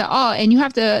be friends at all. And you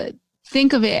have to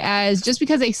think of it as just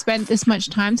because they spent this much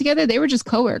time together, they were just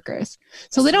coworkers.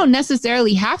 So they don't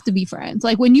necessarily have to be friends.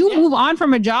 Like when you move on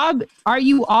from a job, are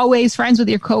you always friends with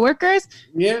your coworkers?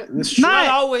 Yeah, that's true. Not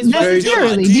always.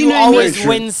 Necessarily. Do you always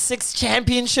win 6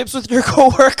 championships with your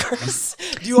coworkers?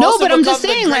 Do you also but I'm just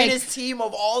saying, the greatest team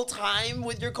of all time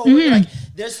with your coworkers? Like,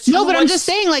 there's too much... I'm just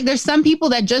saying, like, there's some people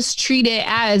that just treat it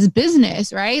as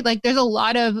business, right? Like, there's a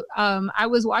lot of. I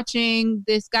was watching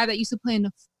this guy that used to play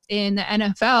in the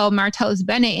NFL, Martellus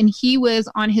Bennett, and he was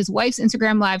on his wife's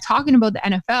Instagram Live talking about the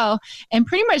NFL and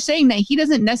pretty much saying that he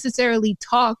doesn't necessarily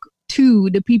talk to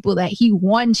the people that he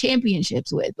won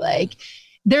championships with. Like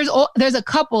there's a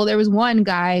couple, there was one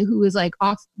guy who was like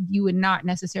off, you would not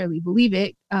necessarily believe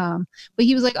it. But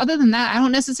he was like, other than that, I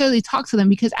don't necessarily talk to them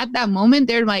because at that moment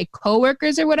they're like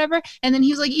coworkers or whatever. And then he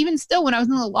was like, even still, when I was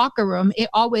in the locker room, it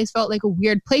always felt like a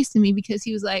weird place to me because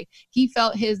he was like, he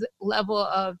felt his level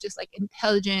of just like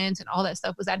intelligence and all that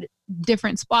stuff was at a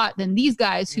different spot than these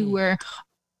guys who were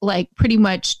like pretty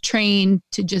much trained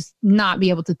to just not be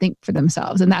able to think for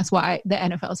themselves. And that's why the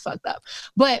NFL is fucked up.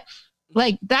 But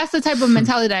Like, that's the type of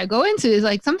mentality that I go into, is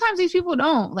like, sometimes these people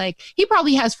don't. Like, he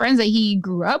probably has friends that he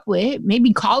grew up with,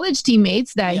 maybe college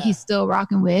teammates that he's still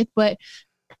rocking with, but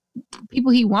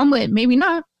people he won with, maybe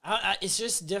not. It's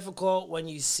just difficult when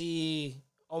you see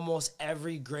almost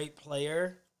every great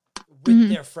player with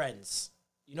their friends.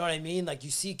 You know what I mean? Like,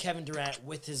 you see Kevin Durant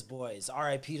with his boys,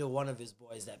 RIP to one of his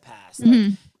boys that passed.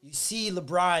 Like, you see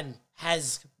LeBron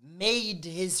has made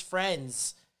his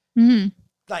friends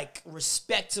like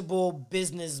respectable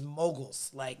business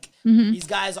moguls. Like, these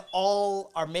guys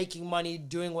all are making money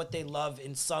doing what they love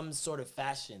in some sort of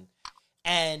fashion.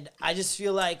 And I just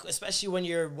feel like, especially when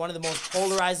you're one of the most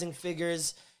polarizing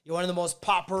figures, you're one of the most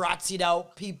paparazzi'd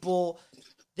out people,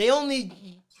 they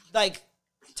only like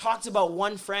talked about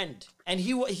one friend, and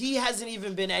he hasn't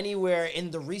even been anywhere in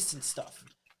the recent stuff.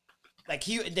 Like,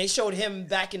 they showed him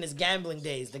back in his gambling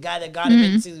days, the guy that got him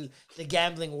into the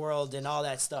gambling world and all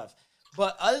that stuff.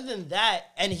 But other than that,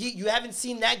 and you haven't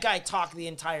seen that guy talk the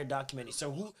entire documentary.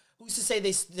 So who's to say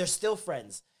they're still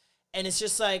friends? And it's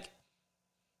just like,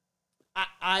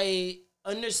 I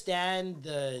understand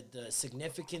the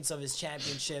significance of his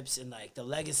championships and like the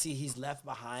legacy he's left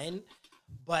behind.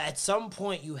 But at some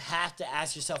point, you have to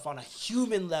ask yourself on a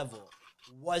human level,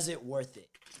 was it worth it?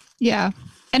 Yeah.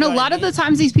 And a lot of the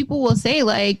times these people will say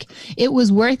like, it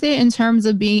was worth it in terms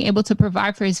of being able to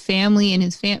provide for his family and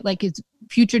his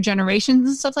future generations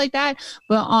and stuff like that.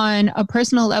 But on a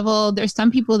personal level, there's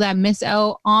some people that miss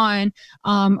out on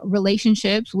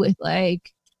relationships with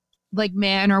like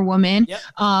man or woman.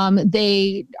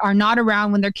 They are not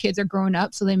around when their kids are growing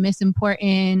up, so they miss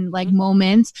important like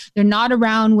moments. They're not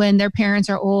around when their parents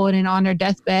are old and on their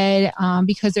deathbed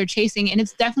because they're chasing. And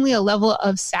it's definitely a level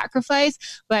of sacrifice.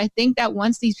 But I think that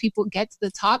once these people get to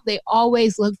the top, they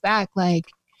always look back like,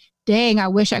 dang, I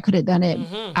wish I could have done it.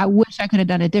 I wish I could have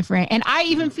done it different. And I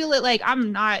even feel it like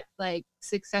I'm not like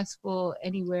successful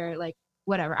anywhere, like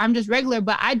whatever. I'm just regular,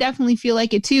 but I definitely feel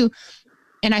like it too.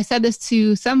 And I said this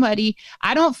to somebody,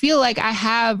 I don't feel like I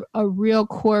have a real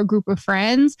core group of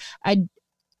friends.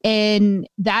 And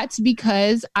that's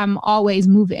because I'm always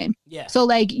moving. Yeah. So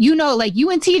like, you know, like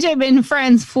you and TJ have been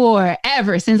friends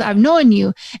forever since I've known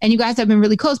you, and you guys have been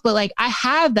really close. But like, I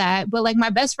have that, but like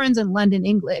my best friend's in London,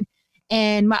 England.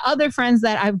 And my other friends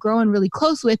that I've grown really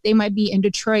close with, they might be in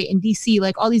Detroit and DC,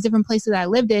 like all these different places that I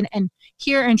lived in. And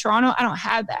here in Toronto, I don't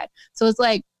have that. So it's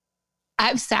like,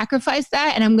 I've sacrificed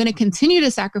that, and I'm going to continue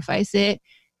to sacrifice it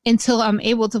until I'm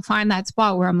able to find that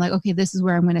spot where I'm like, okay, this is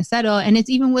where I'm going to settle. And it's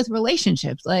even with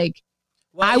relationships. Like,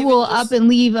 I will up and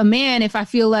leave a man if I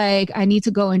feel like I need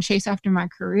to go and chase after my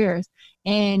careers.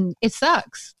 And it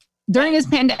sucks. During this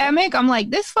pandemic, I'm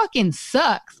like, this fucking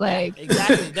sucks. Like,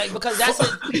 exactly. Because that's the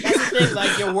thing.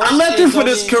 Like, your work. I left him for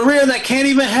this career that can't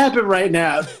even happen right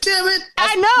now. Damn it.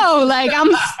 I know. Like,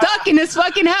 I'm stuck in this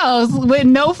fucking house with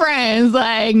no friends,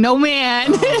 like, no man.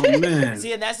 Oh, man.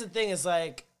 See, and that's the thing. It's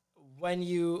like, when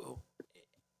you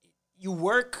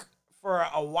work for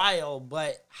a while,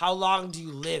 but how long do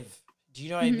you live? Do you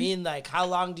know what I mean? Like, how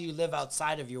long do you live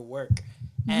outside of your work?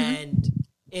 And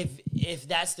if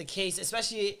that's the case,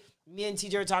 especially me and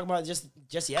TJ were talking about it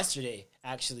just yesterday,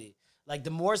 actually. Like, the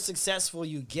more successful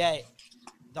you get,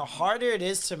 the harder it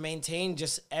is to maintain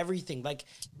just everything. Like,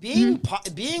 being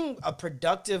a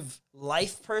productive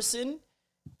life person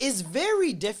is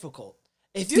very difficult.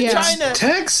 If you're trying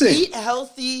to eat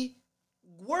healthy,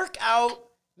 work out,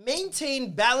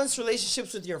 maintain balanced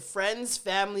relationships with your friends,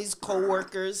 families,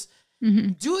 coworkers,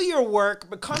 do your work,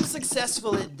 become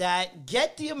successful at that,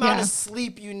 get the amount of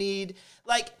sleep you need.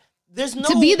 Like, there's no...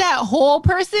 To be that whole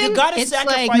person, you gotta it's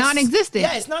sacrifice, like non-existent.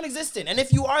 Yeah, it's non-existent. And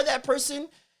if you are that person,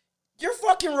 you're a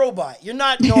fucking robot. You're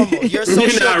not normal. You're a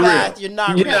sociopath. You're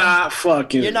not real. You're not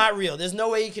fucking... You're not real. There's no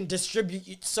way you can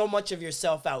distribute so much of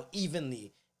yourself out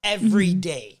evenly every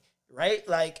day, right?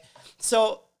 Like,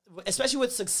 so, especially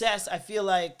with success, I feel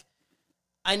like,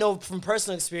 I know from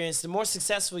personal experience, the more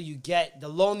successful you get, the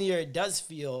lonelier it does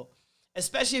feel,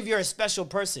 especially if you're a special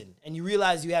person and you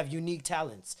realize you have unique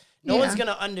talents. No one's going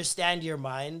to understand your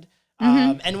mind.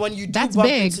 And when you do bump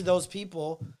into those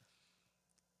people,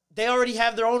 they already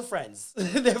have their own friends.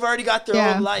 They've already got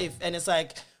their own life. And it's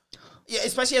like,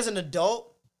 especially as an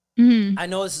adult, I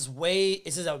know this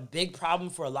is a big problem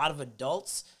for a lot of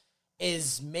adults,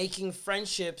 is making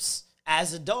friendships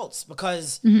as adults,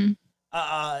 because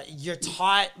you're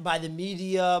taught by the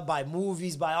media, by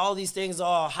movies, by all these things.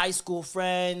 Oh, high school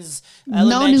friends,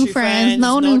 elementary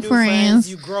no new friends.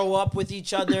 You grow up with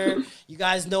each other. You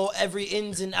guys know every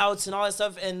ins and outs and all that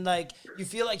stuff. And like, you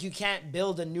feel like you can't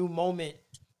build a new moment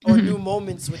or new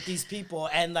moments with these people.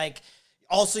 And like,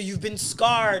 also you've been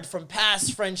scarred from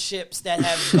past friendships that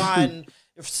have gone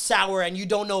sour and you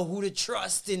don't know who to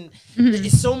trust. And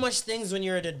there's so much things when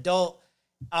you're an adult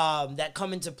that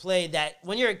come into play that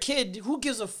when you're a kid, who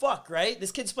gives a fuck, right?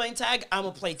 This kid's playing tag, I'm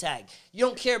gonna play tag. You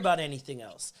don't care about anything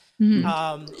else.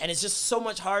 And it's just so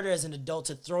much harder as an adult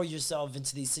to throw yourself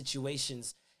into these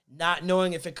situations, not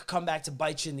knowing if it could come back to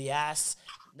bite you in the ass,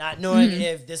 not knowing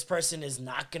if this person is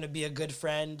not going to be a good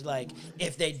friend, like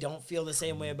if they don't feel the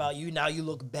same way about you, now you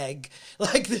look beg.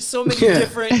 Like there's so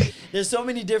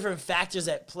many different factors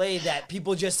at play that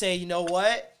people just say, you know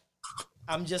what?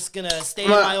 I'm just going to stay in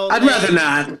my own lane.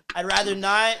 I'd rather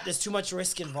not. There's too much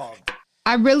risk involved.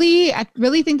 I really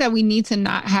think that we need to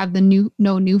not have the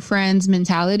no new friends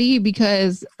mentality,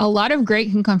 because a lot of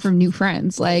great can come from new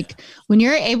friends. Like when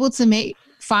you're able to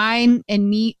find and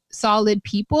meet solid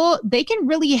people, they can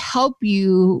really help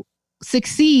you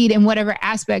succeed in whatever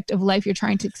aspect of life you're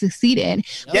trying to succeed in.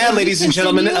 Yeah, ladies and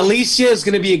gentlemen, Alicia is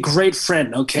going to be a great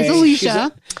friend, okay? It's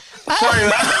Alicia. Sorry,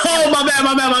 my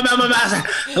bad.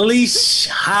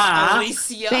 Alicia.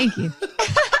 Thank you.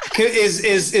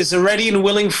 is a ready and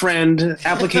willing friend.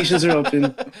 Applications are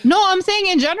open. No, I'm saying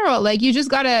in general, like you just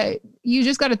gotta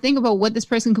think about what this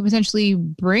person could potentially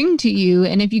bring to you.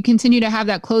 And if you continue to have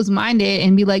that closed-minded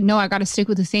and be like, no, I gotta stick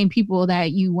with the same people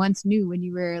that you once knew when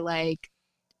you were like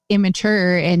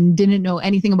immature and didn't know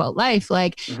anything about life,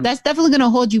 like that's definitely going to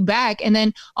hold you back. And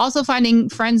then also finding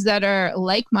friends that are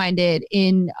like-minded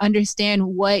and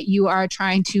understand what you are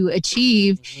trying to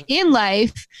achieve in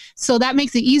life. So that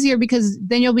makes it easier, because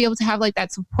then you'll be able to have like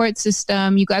that support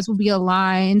system. You guys will be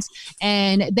aligned,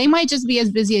 and they might just be as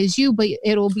busy as you, but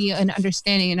it'll be an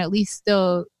understanding, and at least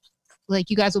still like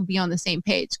you guys will be on the same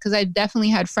page. Because I definitely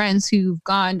had friends who've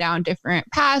gone down different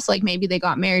paths. Like maybe they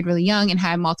got married really young and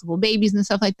had multiple babies and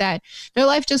stuff like that. Their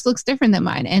life just looks different than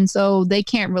mine. And so they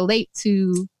can't relate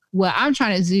to what I'm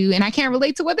trying to do, and I can't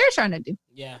relate to what they're trying to do.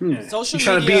 Yeah. Social media,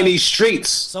 trying to be in these streets.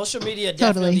 Social media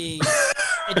definitely,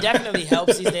 it definitely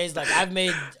helps these days. Like I've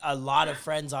made a lot of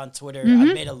friends on Twitter.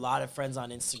 I've made a lot of friends on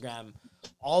Instagram,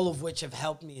 all of which have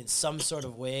helped me in some sort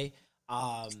of way.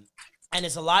 And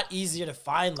it's a lot easier to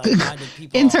find like-minded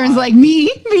people. Interns like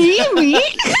me.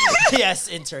 Yes,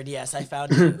 intern. Yes, I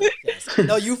found you. Yes.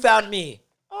 No, you found me.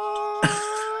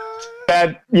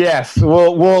 Yes.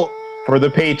 We'll for the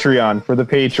Patreon.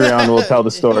 We'll tell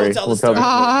the story.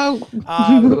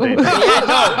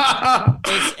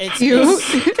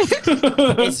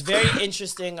 It's very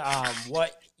interesting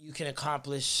what you can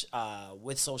accomplish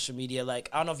with social media. Like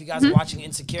I don't know if you guys are watching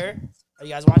Insecure. Are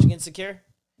you guys watching Insecure?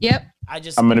 Yep.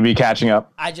 I'm going to be catching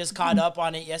up. I just caught up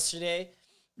on it yesterday,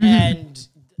 and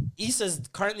Issa's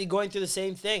currently going through the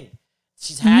same thing.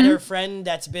 She's had her friend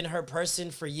that's been her person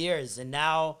for years, and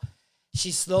now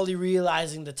she's slowly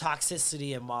realizing the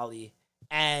toxicity in Molly.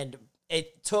 And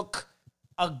it took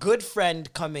a good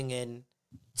friend coming in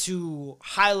to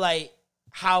highlight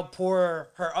how poor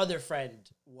her other friend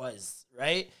was,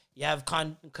 right? You have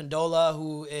Condola,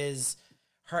 who is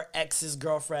her ex's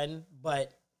girlfriend,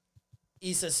 but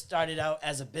Issa started out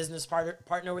as a business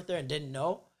partner with her and didn't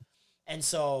know. And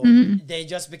so they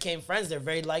just became friends. They're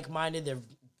very like-minded. They're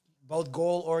both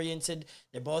goal-oriented.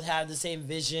 They both have the same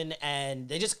vision, and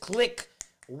they just click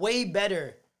way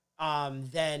better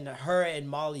than her and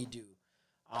Molly do.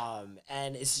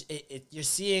 And you're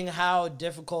seeing how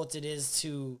difficult it is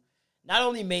to not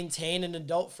only maintain an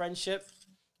adult friendship,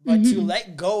 but to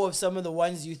let go of some of the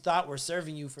ones you thought were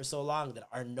serving you for so long that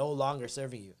are no longer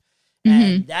serving you.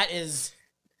 And that is,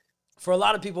 for a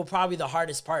lot of people, probably the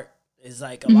hardest part. Is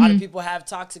like a lot of people have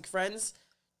toxic friends,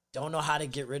 don't know how to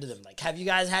get rid of them. Like, have you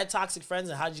guys had toxic friends,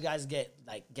 and how did you guys get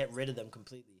rid of them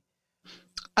completely?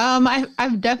 I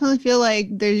definitely feel like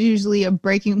there's usually a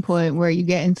breaking point where you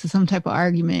get into some type of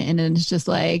argument, and then it's just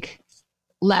like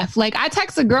left. Like I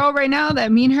text a girl right now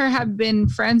that me and her have been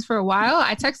friends for a while.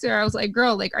 I texted her, I was like,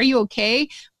 girl, like, are you okay?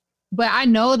 But I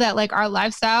know that like our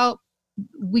lifestyle,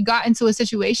 we got into a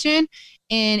situation,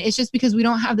 and it's just because we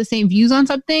don't have the same views on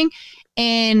something.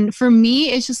 And for me,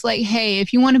 it's just like, hey,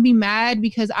 if you want to be mad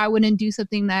because I wouldn't do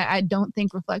something that I don't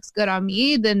think reflects good on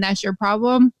me, then that's your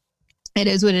problem. It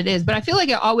is what it is. But I feel like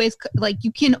it always, like,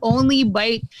 you can only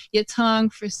bite your tongue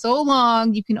for so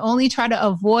long. You can only try to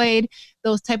avoid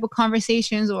those type of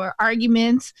conversations or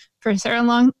arguments for a certain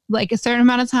amount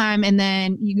of time. And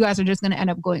then you guys are just going to end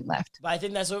up going left. But I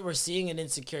think that's what we're seeing in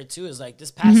Insecure too, is like this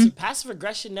passive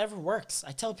aggression never works.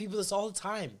 I tell people this all the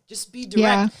time. Just be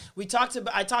direct. Yeah.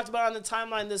 I talked about on the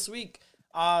timeline this week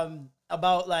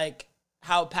about like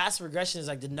how passive aggression is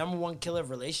like the number one killer of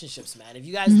relationships, man. If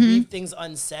you guys leave things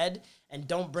unsaid and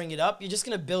don't bring it up, you're just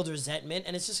going to build resentment,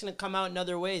 and it's just going to come out in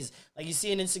other ways. Like you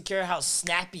see in Insecure how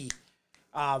snappy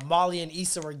Molly and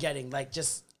Issa were getting, like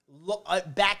just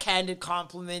backhanded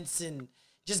compliments and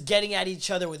just getting at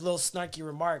each other with little snarky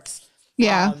remarks.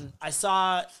 Yeah. I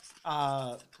saw,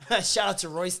 shout out to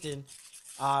Royston.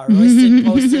 Royston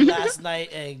posted last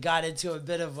night and got into a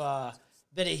bit of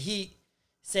heat,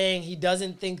 saying he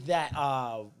doesn't think that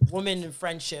women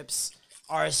friendships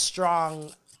are as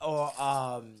strong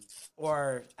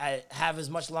or have as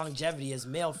much longevity as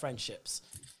male friendships.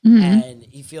 And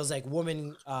he feels like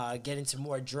women get into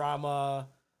more drama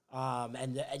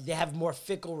and they have more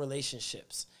fickle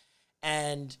relationships.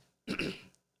 And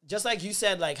just like you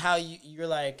said, like how you're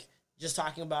like just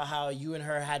talking about how you and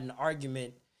her had an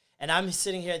argument, and I'm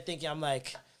sitting here thinking, I'm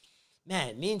like,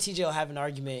 man, me and TJ will have an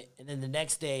argument, and then the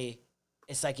next day,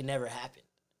 it's like it never happened,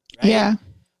 right? Yeah.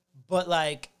 But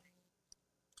like,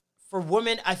 for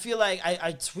women, I feel like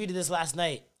I tweeted this last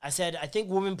night. I said, I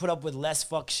think women put up with less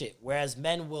fuck shit, whereas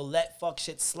men will let fuck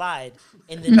shit slide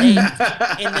in the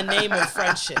name of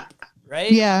friendship,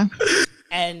 right? Yeah.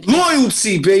 And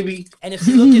loyalty, baby. And if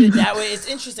you look at it that way, it's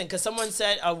interesting because someone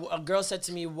said, a girl said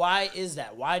to me, "Why is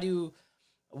that? Why do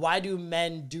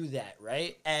men do that?"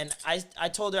 Right? And I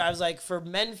told her, I was like, for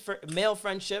male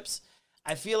friendships,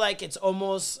 I feel like it's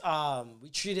almost we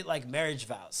treat it like marriage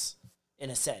vows in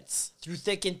a sense, through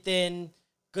thick and thin.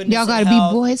 Goodness, y'all gotta be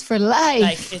boys for life.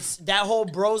 Like it's that whole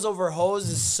bros over hoes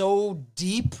is so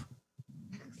deep.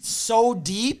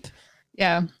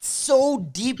 Yeah. So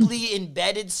deeply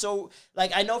embedded. So,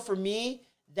 like, I know for me,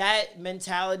 that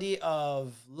mentality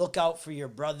of look out for your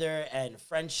brother and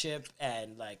friendship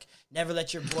and, like, never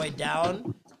let your boy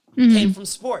down came from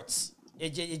sports.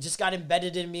 It just got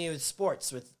embedded in me with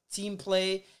sports. With team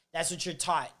play, that's what you're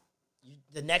taught.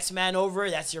 The next man over,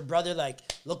 that's your brother. Like,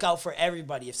 look out for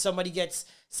everybody. If somebody gets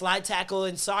slide tackle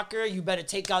in soccer, you better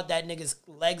take out that nigga's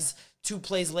legs 2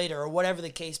 plays later or whatever the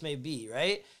case may be,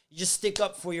 right? You just stick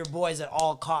up for your boys at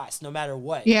all costs, no matter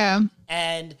what. Yeah.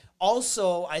 And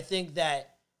also, I think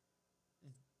that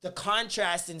the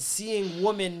contrast in seeing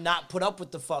women not put up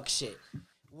with the fuck shit,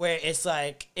 where it's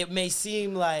like, it may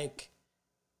seem like,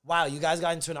 wow, you guys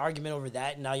got into an argument over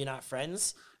that and now you're not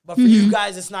friends. But for you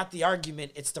guys, it's not the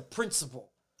argument, it's the principle.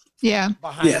 Yeah.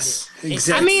 Behind it.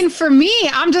 Exactly. I mean, for me,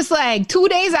 I'm just like 2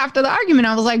 days after the argument,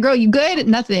 I was like, girl, you good?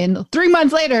 Nothing. 3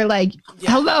 months later, like,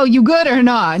 hello, you good or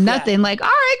not? Nothing. Yeah. Like, all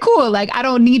right, cool. Like, I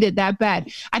don't need it that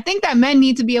bad. I think that men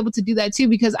need to be able to do that too,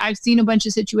 because I've seen a bunch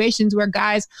of situations where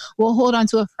guys will hold on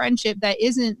to a friendship that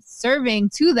isn't serving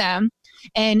to them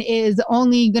and is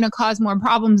only going to cause more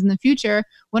problems in the future.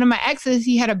 One of my exes,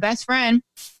 he had a best friend.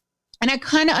 And I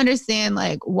kind of understand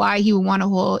like why he would want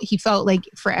to he felt like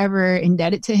forever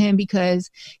indebted to him because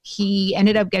he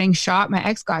ended up getting shot. My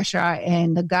ex got shot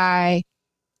and the guy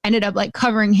ended up like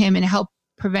covering him and helped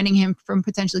preventing him from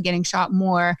potentially getting shot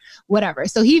more, whatever.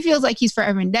 So he feels like he's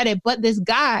forever indebted, but this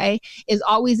guy is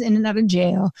always in and out of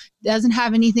jail, doesn't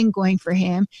have anything going for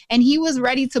him. And he was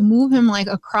ready to move him like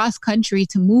across country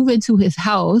to move into his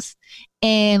house.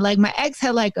 And like my ex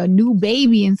had like a new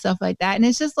baby and stuff like that. And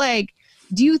it's just like,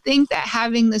 do you think that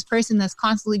having this person that's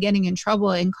constantly getting in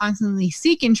trouble and constantly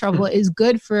seeking trouble is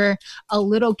good for a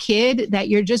little kid that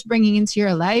you're just bringing into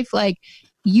your life? Like,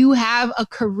 you have a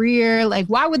career. Like,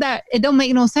 why would that? It don't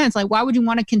make no sense. Like, why would you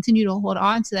want to continue to hold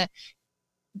on to that?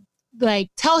 Like,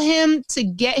 tell him to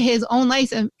get his own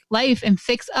life and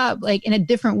fix up like in a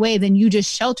different way than you just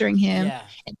sheltering him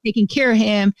and taking care of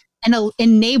him and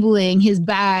enabling his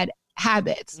bad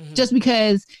habits just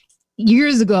because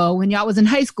years ago when y'all was in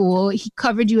high school, he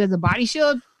covered you as a body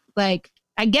shield. Like,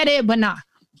 I get it, but nah.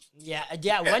 Yeah.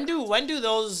 When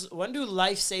do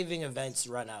life-saving events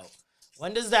run out?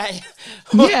 When does that?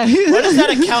 When does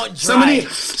that account dry?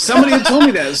 Somebody told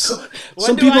me that.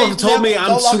 Some people have told me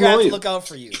I'm too loyal. Have to look out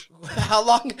for you. How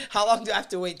long do I have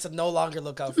to wait to no longer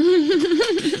look out for you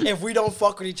if we don't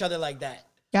fuck with each other like that?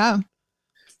 Yeah.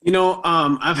 You know,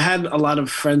 I've had a lot of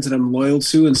friends that I'm loyal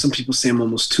to, and some people say I'm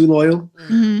almost too loyal.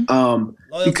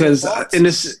 Because in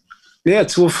this,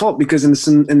 to a fault. Because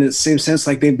in the same sense,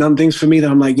 like they've done things for me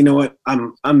that I'm like, you know what,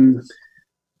 I'm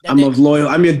loyal.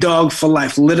 I'm your dog for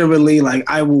life. Literally, like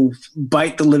I will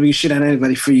bite the living shit out of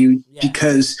anybody for you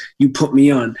because you put me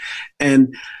on.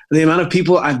 And the amount of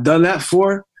people I've done that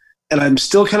for, and I'm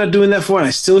still kind of doing that for, and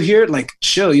I still hear it. Like,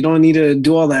 chill. You don't need to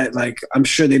do all that. Like, I'm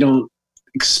sure they don't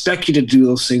expect you to do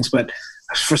those things, but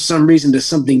for some reason there's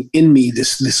something in me,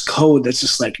 this code that's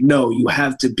just like, no, you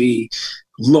have to be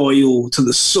loyal to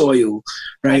the soil,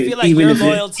 right? I feel like your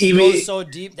loyalty goes so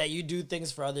deep that you do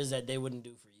things for others that they wouldn't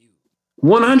do for you.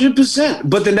 100%.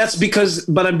 But then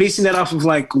but I'm basing that off of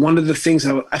like one of the things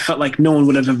I felt like no one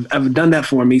would have ever done that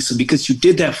for me. So because you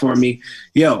did that for me,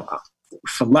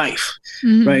 for life,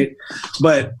 right?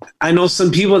 But I know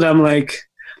some people that I'm like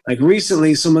Like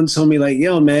recently, someone told me like,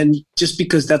 yo, man, just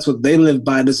because that's what they live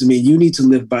by doesn't mean you need to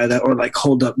live by that or like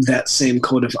hold up that same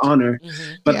code of honor.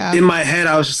 Mm-hmm. But in my head,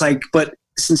 I was just like, but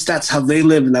since that's how they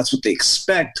live and that's what they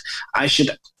expect, I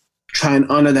should try and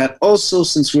honor that also,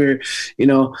 since we're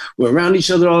around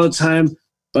each other all the time.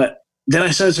 But then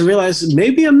I started to realize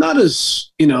maybe I'm not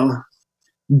as,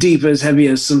 deep, as heavy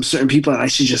as some certain people. I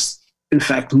should just, in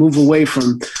fact, move away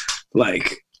from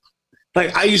like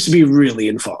I used to be really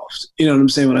involved. You know what I'm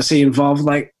saying? When I say involved,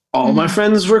 like all my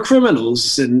friends were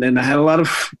criminals and I had a lot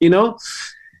of,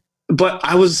 but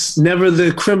I was never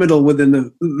the criminal within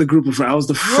the group of friends. I was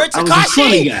the funny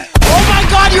guy. Oh my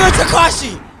God, you're a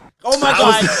Tekashi. Oh my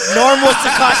God, Norm was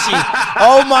Tekashi.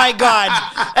 Oh my God,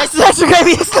 that's a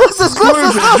great exclusive.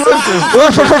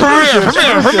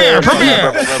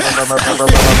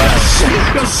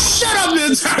 Shut up,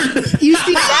 intern. You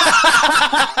see,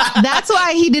 that's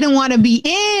why he didn't want to be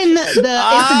in the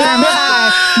Instagram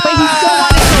Live, but he still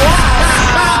wanted to watch.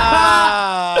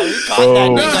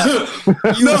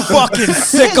 You fucking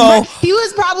sicko. He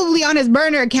was probably on his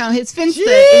burner account, his Finsta.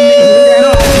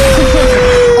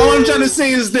 All I'm trying to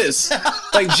say is this.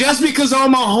 Like, just because all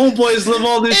my homeboys live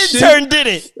all this shit. Intern did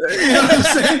it. You know what I'm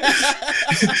saying?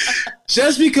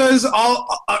 Just because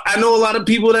I know a lot of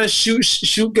people that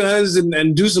shoot guns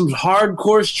and do some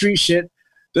hardcore street shit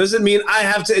doesn't mean I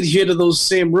have to adhere to those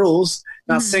same rules.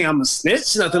 Not saying I'm a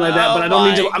snitch, nothing like that, but I don't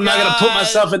need to. I'm not going to put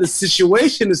myself in a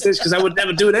situation to snitch because I would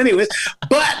never do it anyways.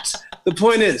 But the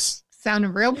point is,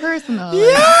 sounding real personal.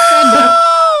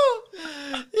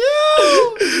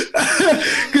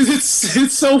 Because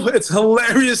it's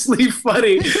hilariously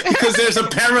funny because there's a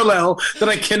parallel that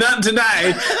I cannot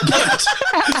deny. But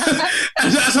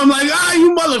as I'm like,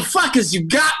 you motherfuckers, you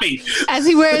got me. As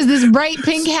he wears this bright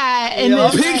pink hat and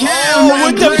pink hat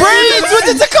with the braids, with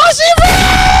the Tekashi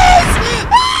braids.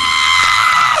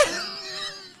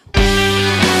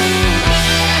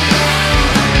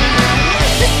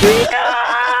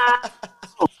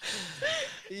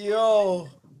 Yo,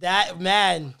 that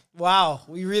man. Wow,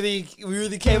 we really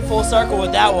came full circle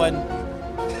with that one.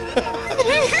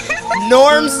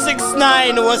 Norm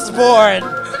 69 was born.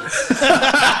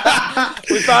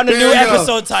 We found a new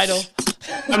episode title.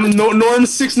 I'm Norm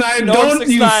 69. Don't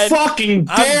 69. You fucking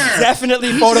dare! I'm definitely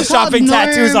photoshopping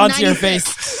tattoos onto your face.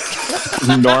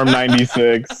 Norm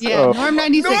 96. Yeah, oh. Norm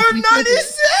 96. Norm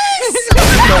 96.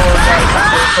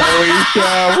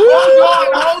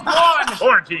 Hold on.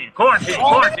 Quarantine.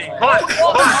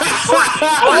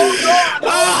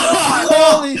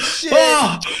 Holy shit.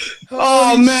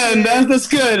 Oh man, that's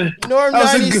good. Norm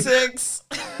 96.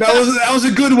 That was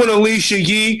a good one, Alicia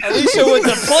Yee. Alicia with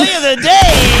the play of the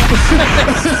day.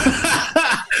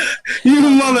 You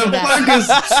motherfuckers.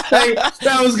 Hey,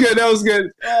 that was good.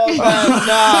 Oh, man,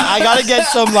 I gotta get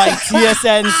some like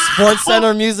TSN Sports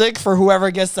Center music for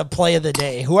whoever gets the play of the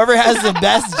day. Whoever has the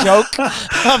best joke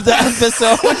of the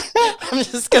episode, I'm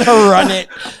just gonna run it.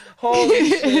 Holy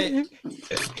shit.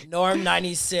 Norm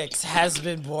 96 has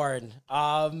been born.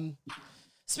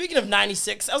 Speaking of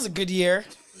 96, that was a good year.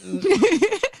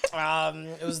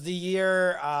 It was the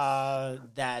year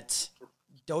that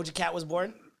Doja Cat was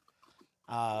born.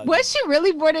 Was she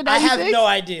really born in 96? I have no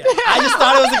idea. I just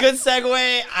thought it was a good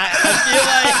segue. I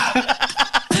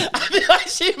feel like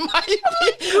she might be.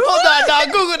 Hold on, now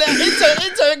Google that.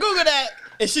 Intern, Google that.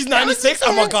 If she's 96,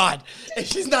 oh my God. If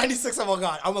she's 96, oh my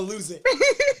God. I'm going to lose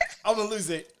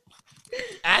it.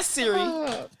 Ask Siri.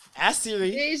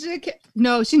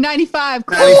 No, she's 95.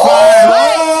 Cool. 95.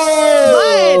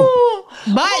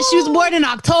 But she was born in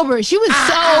October. She was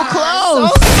so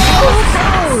close.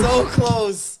 So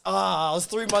close. I was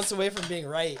 3 months away from being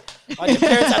right. Your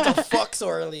parents had to fuck so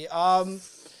early.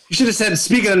 You should have said,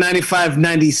 speaking of 95,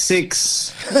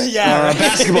 96 yeah,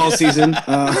 basketball season.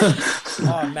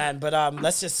 Oh, man. But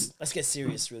let's get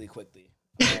serious really quickly.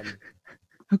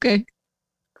 Okay.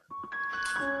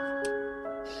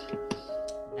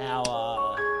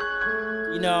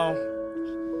 Now,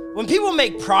 when people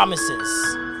make promises,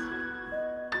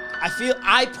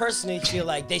 I personally feel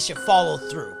like they should follow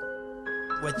through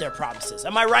with their promises.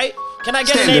 Am I right? Can I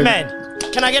get an amen?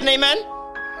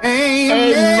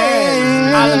 Amen.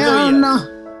 Hallelujah.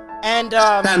 And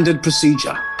standard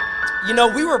procedure.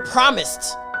 We were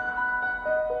promised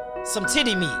some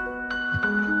titty meat.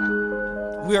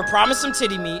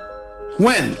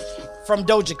 When? From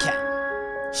Doja Cat.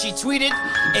 She tweeted,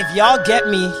 "If y'all get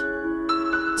me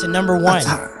to number 1,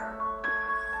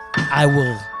 I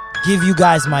will give you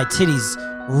guys my titties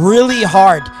really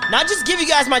hard. Not just give you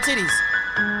guys my titties,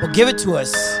 but give it to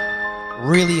us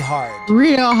really hard."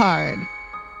 Real hard.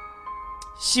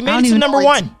 She made it to number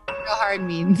 1. Real hard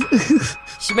means.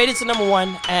 She made it to number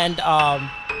 1, and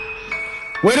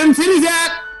Where them titties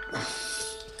at?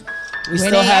 We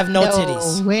still have no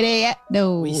titties. Where they at?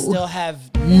 No. We still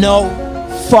have no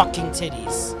fucking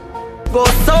titties. Go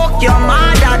soak your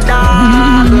mother,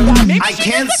 dog. I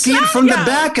can't see it from the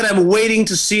back, and I'm waiting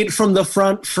to see it from the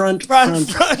front.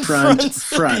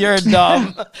 You're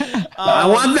dumb. I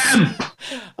want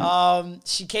them.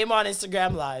 She came on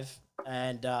Instagram Live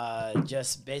and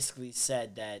just basically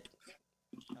said that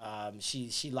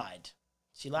she lied.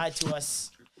 She lied to us.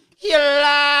 You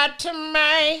lied to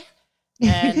me.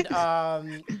 And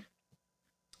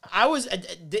I was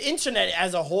the internet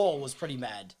as a whole was pretty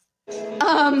mad.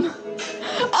 Oh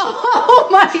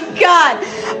my god.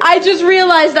 I just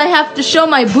realized I have to show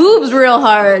my boobs real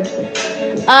hard.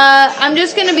 I'm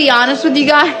just gonna be honest with you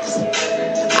guys.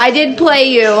 I did play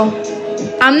you.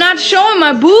 I'm not showing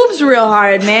my boobs real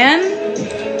hard, man.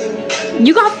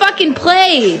 You got fucking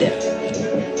played.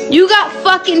 You got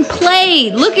fucking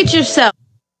played. Look at yourself.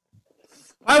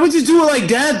 Why would you do it like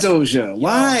that, Doja?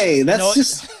 Why? That's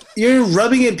just... You're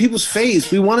rubbing it in people's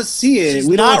face. We want to see it.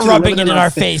 We're not rubbing it in our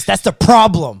face. That's the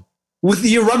problem.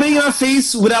 You're rubbing it in our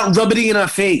face without rubbing it in our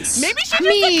face. Maybe she's just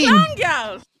a clown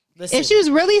girl. Listen. If she was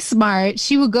really smart,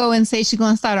 she would go and say she's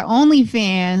going to start an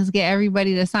OnlyFans, get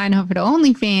everybody to sign up for the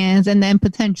OnlyFans, and then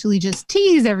potentially just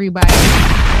tease everybody.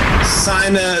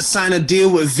 Sign a deal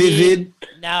with Vivid.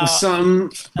 Now, some.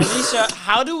 Alicia,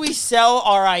 how do we sell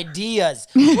our ideas?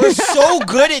 We're so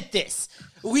good at this.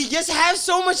 We just have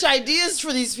so much ideas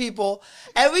for these people,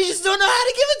 and we just don't know how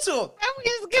to give it to them. And we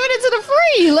just giving it to the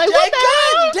free. Like, what the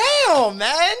hell? Damn,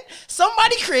 man.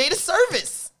 Somebody create a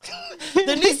service.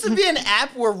 There needs to be an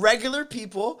app where regular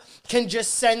people can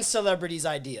just send celebrities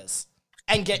ideas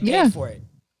and get paid for it.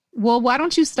 Well, why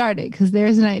don't you start it? Because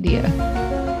there's an idea.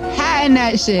 Patent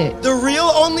that shit. The real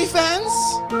OnlyFans?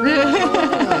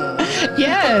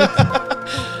 Yes.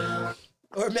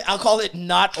 Or I'll call it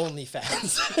not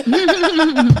OnlyFans.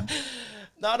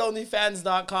 Not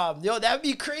OnlyFans.com. Yo, that'd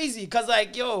be crazy. Because,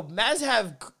 like, Maz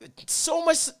have so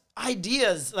much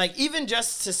ideas. Like, even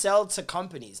just to sell to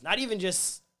companies. Not even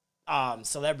just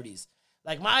celebrities.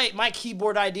 Like, my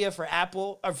keyboard idea for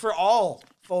Apple, or for all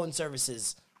phone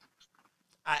services,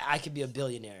 I could be a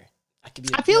billionaire. I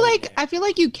feel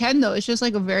like you can, though. It's just,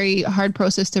 like, a very hard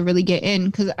process to really get in.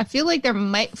 Because I feel like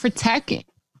for tech...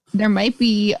 There might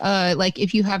be, like,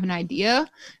 if you have an idea,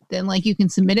 then, like, you can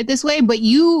submit it this way. But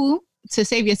to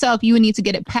save yourself, you would need to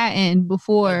get it patented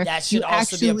before that should you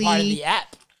also actually be a part of the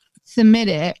app. Submit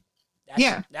it.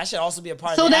 That should also be a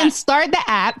part of the app. So then start the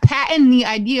app, patent the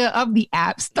idea of the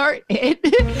app, start it,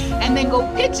 and then go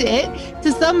pitch it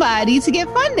to somebody to get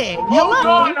funding. Hold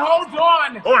on.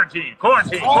 Quarantine. Hold on.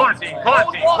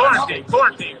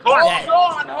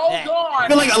 I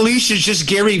feel like Alicia's just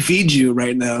Gary feed you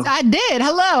right now. I did.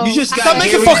 Hello. You just stop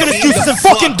making fucking excuses and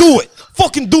fucking do it.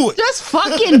 Fucking do it. Just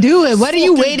fucking do it. What are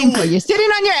you waiting for? You're sitting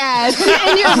on your ass,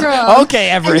 sitting your girl. Okay,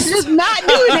 Everest. Just not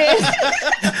do this.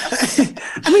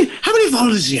 I mean, how many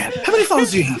followers do you have?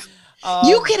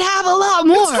 You could have a lot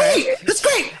more. That's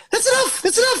great. That's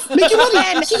enough. Make your money.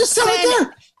 And you just sell it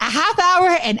there. A half hour,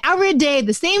 an hour a day,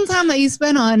 the same time that you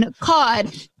spend on COD,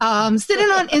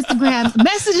 sitting on Instagram,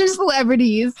 messaging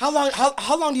celebrities. How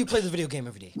long do you play the video game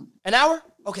every day? An hour?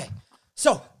 Okay.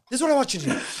 So, this is what I want you to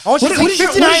do. I want you to make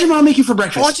 59. What does your mom make you for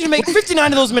breakfast? I want you to make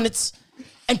 59 of those minutes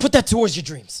and put that towards your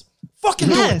dreams. Fucking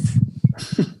do it.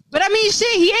 But I mean,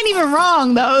 shit, he ain't even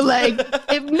wrong, though. Like,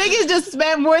 if niggas just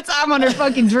spend more time on their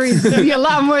fucking dreams, it'd be a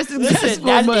lot more successful. Do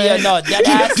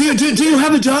you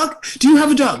have a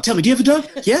dog? Tell me, do you have a dog?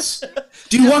 Yes?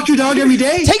 Do you walk your dog every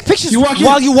day? Take pictures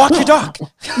while you walk your dog.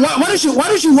 Why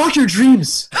don't you walk your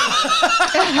dreams?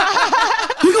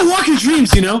 You can walk your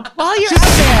dreams, you know? While you're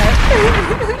out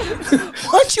there.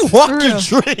 Why don't you walk your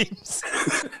dreams?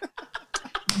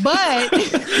 But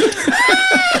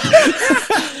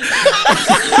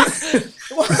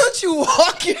why don't you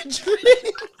walk your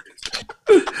dream?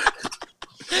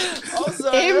 Also,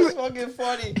 that's fucking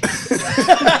funny.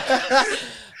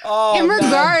 In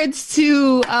regards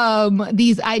to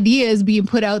these ideas being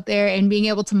put out there and being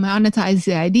able to monetize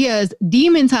the ideas,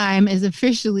 Demon Time is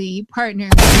officially partnering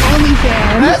with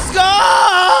OnlyFans. Let's go!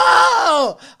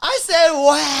 I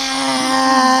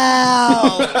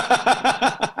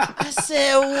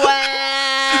said,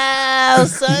 wow,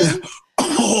 son.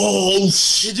 Oh,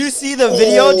 did you see the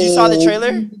video? You saw the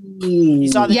trailer? You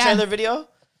saw the trailer video?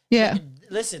 Yeah.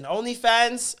 Listen,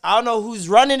 OnlyFans, I don't know who's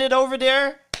running it over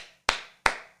there.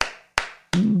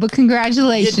 But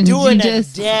congratulations. You're doing a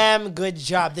damn good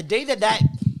job. The day the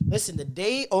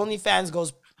day OnlyFans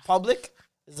goes public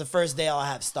is the first day I'll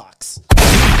have stocks.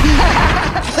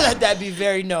 Let that be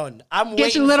very known. I'm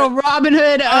Get your little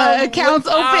Robinhood accounts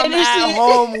open. I'm at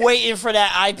home waiting for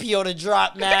that IPO to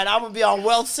drop, man. I'm gonna be on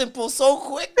Wealthsimple so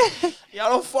quick. Y'all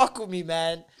don't fuck with me,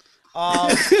 man. All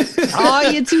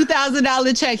your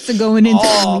 $2,000 checks are going into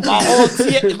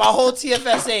my whole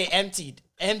TFSA emptied.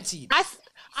 I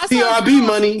CRB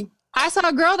money. I saw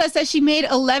a girl that said she made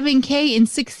 $11K in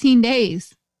 16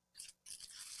 days.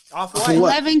 Off what?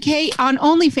 11K on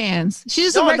OnlyFans.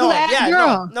 She's just a regular ass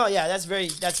girl. No, that's very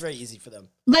easy for them.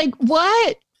 Like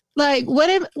what? Like what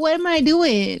am I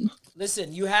doing?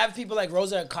 Listen, you have people like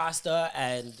Rosa Acosta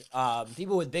and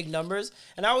people with big numbers,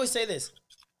 and I always say this: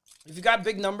 if you got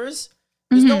big numbers,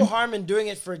 there's no harm in doing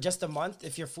it for just a month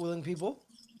if you're fooling people,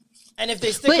 and if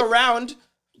they stick around.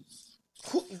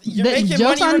 You're making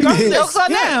money regardless. Jokes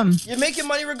on them. You're making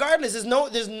money regardless. There's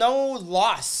no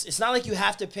loss. It's not like you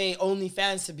have to pay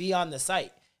OnlyFans to be on the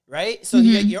site, right? So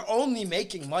you're only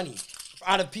making money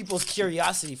out of people's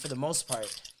curiosity for the most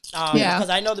part. Because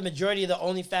I know the majority of the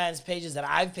OnlyFans pages that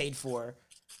I've paid for,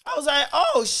 I was like,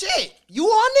 oh shit, you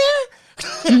on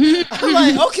there? I'm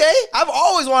like, okay, I've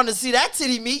always wanted to see that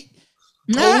titty meat.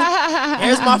 Cool.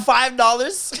 Here's my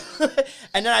 $5,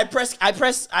 and then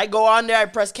I go on there, I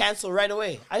press cancel right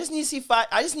away. I just need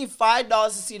 $5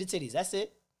 to see the titties. That's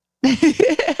it.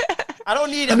 I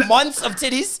don't need months of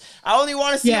titties. I only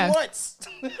want to see them once.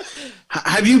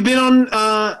 Have you been on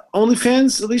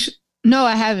OnlyFans, Alicia? No,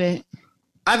 I haven't.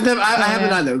 I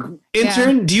haven't either.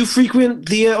 Intern, do you frequent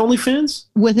the OnlyFans?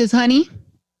 With his honey?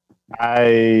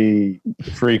 I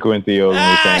frequent the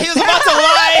OnlyFans. He was about to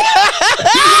lie.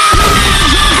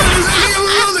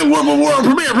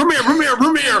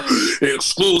 Premiere.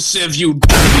 Exclusive, you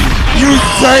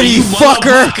dirty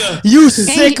fucker. You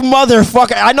sick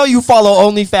motherfucker. I know you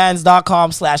follow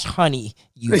OnlyFans.com/honey.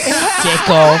 You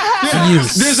sicko.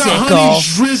 There's a honey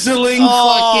drizzling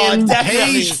fucking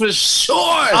page for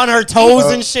sure. On her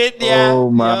toes and shit. Yeah.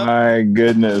 Oh my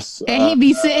goodness. And he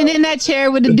be sitting in that chair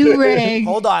with a do-rag.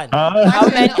 Hold on.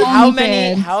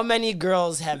 How many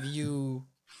girls have you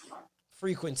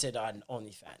frequented on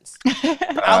OnlyFans?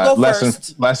 I'll go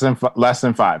first. Less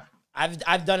than 5.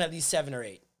 I've done at least 7 or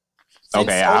 8. Since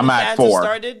okay, I'm at 4.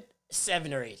 Started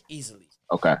 7 or 8 easily.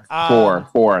 Okay, 4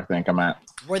 I think I'm at.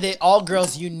 Were they all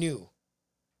girls you knew?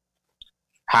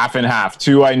 Half and half.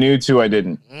 2 I knew, 2 I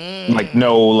didn't. I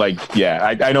know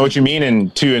what you mean,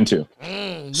 and 2 and 2.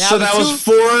 So that was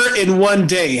 4 in one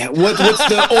day. What's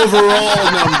the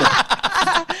overall number?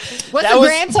 What's the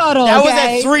grand total? That was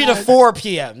at 3 to 4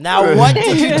 p.m. Now, what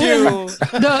did you do?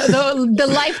 the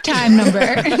lifetime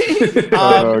number.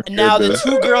 Now, the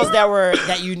 2 girls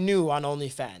that you knew on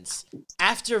OnlyFans,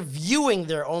 after viewing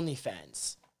their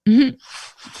OnlyFans,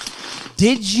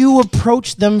 did you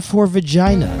approach them for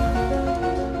vagina?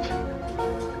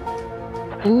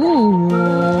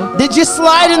 Ooh. Did you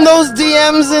slide in those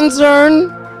DMs and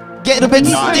turn? Get a bit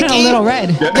sticky? A little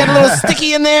red. Get a little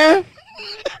sticky in there?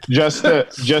 Just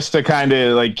to kind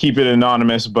of like keep it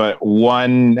anonymous, but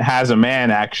one has a man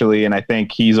actually, and I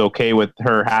think he's okay with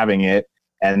her having it.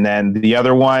 And then the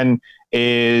other one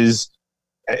is,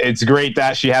 it's great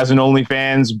that she has an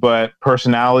OnlyFans, but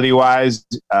personality wise,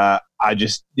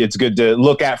 it's good to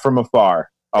look at from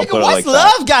afar. What's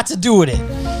love got to do with it?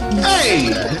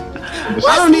 Hey,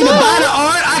 I don't need to buy the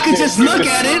art. I can just look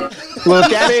at it.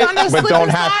 Look at it, but don't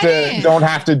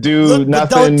have to do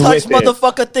nothing. Don't touch with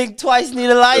motherfucker. Think twice. Need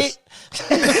a light.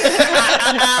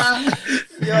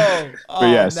 Yo. But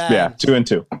yes, man. yeah, 2 and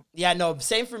 2. Yeah, no,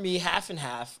 same for me. Half and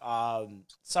half.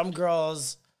 Some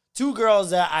girls, 2 girls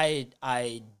that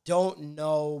I don't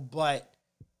know, but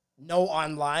know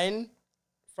online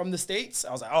from the States.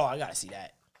 I was like, oh, I gotta see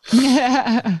that.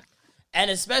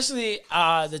 And especially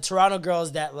the Toronto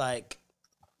girls that like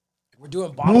we're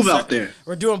doing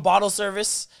bottle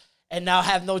service and now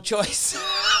have no choice.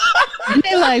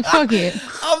 They like, fuck it.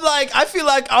 I'm like, I feel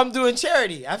like I'm doing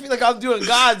charity. I feel like I'm doing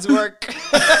God's work.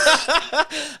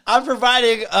 I'm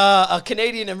providing a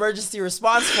Canadian Emergency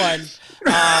Response Fund.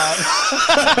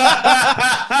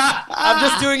 I'm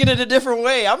just doing it in a different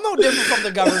way. I'm no different from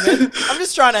the government. I'm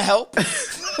just trying to help.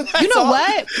 You know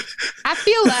what? I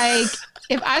feel like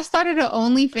if I started an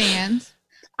OnlyFans,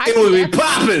 it would be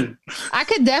popping. I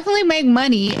could definitely make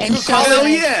money and show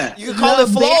you could call it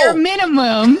flow. Bare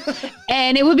minimum,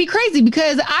 and it would be crazy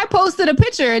because I posted a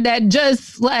picture that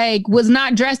just like was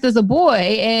not dressed as a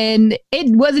boy, and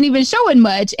it wasn't even showing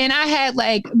much, and I had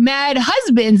like mad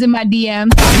husbands in my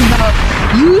DM talking about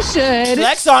you should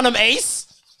flex on them, Ace.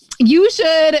 You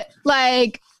should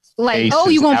like Ace oh,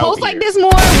 you gonna post here. like this more?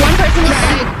 One person was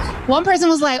like, one person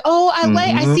was like, "Oh,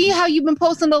 I see how you've been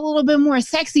posting a little bit more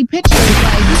sexy pictures."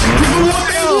 Like,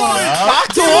 talk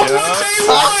to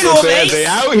them. They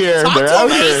out here. They're out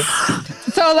here.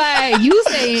 so like you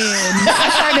saying, I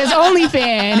started as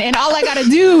OnlyFans, and all I gotta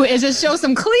do is just show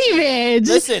some cleavage.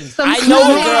 Listen, some I know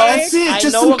a girl. That's it.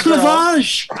 Just some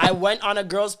cleavage. I went on a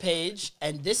girl's page,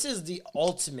 and this is the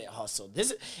ultimate hustle.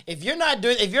 If you're an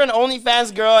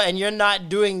OnlyFans girl and you're not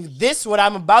doing this, what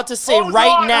I'm about to say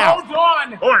now,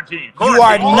 you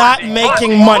are not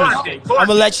making money. I'm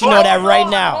gonna let you know that right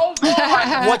now.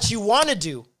 What you want to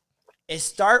do is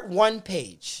start one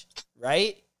page,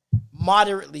 right?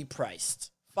 Moderately priced,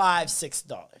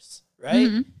 $5-6, right?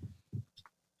 Mm-hmm.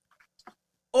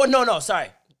 Oh no, sorry,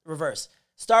 reverse.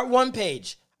 Start one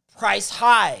page, price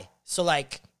high, so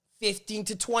like $15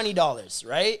 to $20,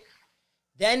 right?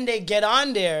 Then they get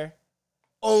on there,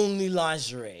 only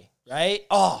lingerie, right?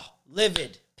 Oh,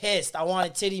 livid, pissed. I want a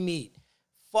titty meat.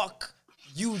 Fuck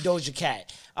you, Doja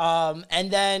Cat. And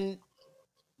then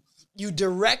you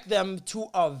direct them to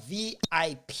a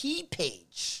VIP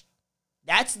page.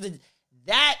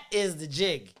 That is the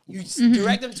jig. You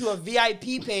direct them to a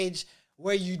VIP page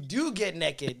where you do get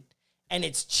naked, and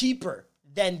it's cheaper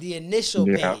than the initial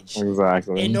page.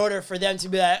 Exactly. In order for them to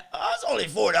be like, oh, it's only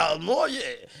 $4 more, yeah.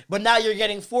 But now you're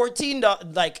getting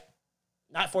 $14, like,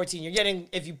 not 14. You're getting,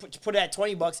 if you put it at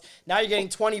 $20, now you're getting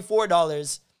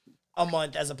 $24 a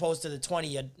month as opposed to the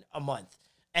 $20 a month.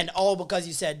 And all because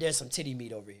you said there's some titty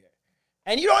meat over here.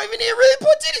 And you don't even need to really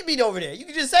put titty meat over there. You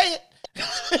can just say it.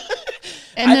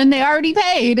 And then they already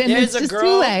paid, and it's just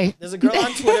too late. There's a girl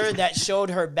on Twitter that showed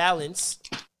her balance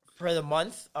for the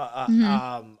month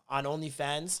on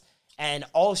OnlyFans, and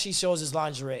all she shows is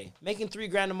lingerie, making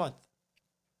 $3,000 a month.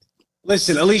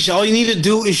 Listen, Alicia, all you need to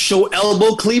do is show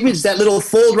elbow cleavage, that little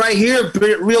fold right here,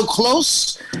 bring it real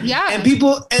close. Yeah. And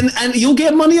people, and you'll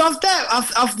get money off that,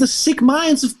 off the sick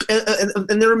minds of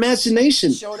and their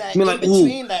imagination. Show that in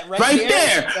between, that right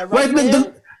there. Right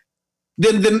there.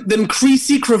 Them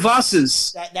creasy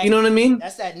crevasses. You know what I mean?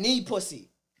 That's that knee pussy.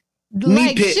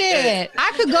 Like shit.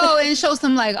 I could go and show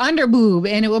some like under boob,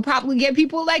 and it would probably get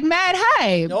people like mad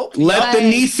hype. Nope. Let the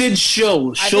knee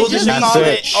show. Show the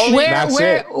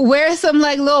knee. Wear some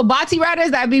like little body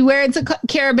riders that be wearing to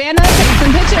Caravana, take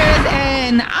some pictures,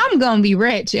 and I'm gonna be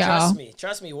rich, y'all.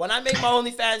 Trust me. When I make my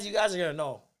OnlyFans, you guys are gonna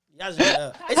know.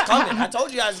 It's coming. I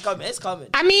told you guys it's coming. It's coming.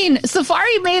 I mean,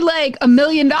 Safari made like $1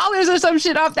 million or some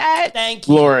shit off that. Thank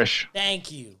you. Flourish.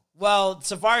 Thank you. Well,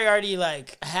 Safari already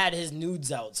like had his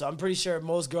nudes out, so I'm pretty sure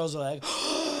most girls are like,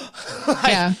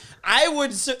 yeah. I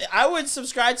would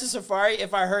subscribe to Safari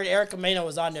if I heard Erica Mena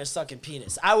was on there sucking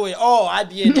penis. I'd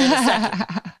be in there in a second.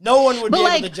 No one would be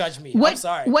able to judge me. I'm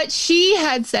sorry. What she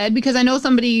had said, because I know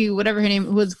somebody, whatever her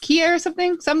name was, Kia or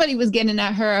something, somebody was getting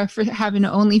at her for having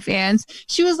an OnlyFans.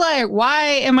 She was like, why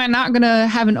am I not going to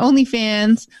have an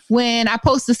OnlyFans when I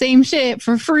post the same shit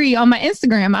for free on my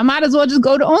Instagram? I might as well just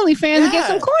go to OnlyFans and get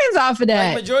some coins off of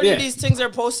that. Like, majority of these things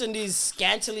are posting these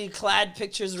scantily clad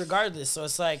pictures regardless. So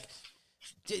it's like,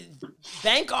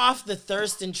 bank off the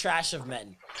thirst and trash of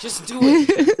men. Just do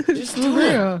it. Just do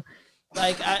it.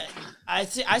 Like I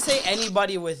say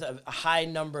anybody with a high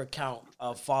number count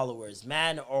of followers,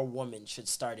 man or woman, should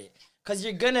start it, because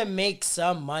you're gonna make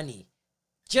some money,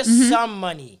 just some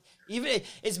money. Even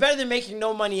it's better than making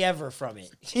no money ever from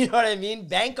it. You know what I mean?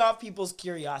 Bank off people's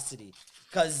curiosity,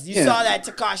 because you saw that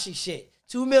Tekashi shit.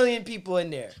 2 million people in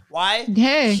there. Why?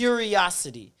 Hey.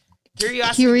 Curiosity.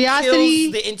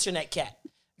 Curiosity kills the internet cat.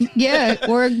 Yeah,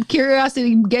 or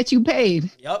curiosity gets you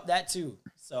paid. Yup, that too.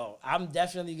 So I'm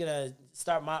definitely gonna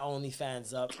start my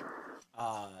OnlyFans up.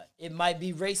 It might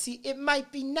be racy, it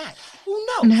might be not. Who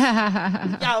knows?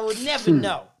 Y'all would never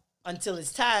know until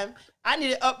it's time. I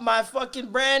need to up my fucking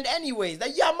brand anyways.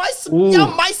 Like, y'all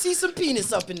might see some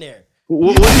penis up in there.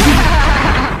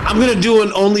 I'm gonna do an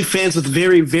OnlyFans with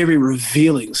very, very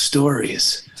revealing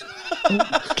stories.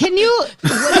 Can you?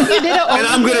 What if you did an and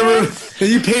I'm gonna.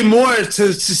 You pay more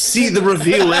to see the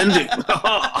reveal ending.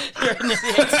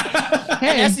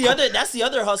 And that's the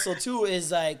other hustle too.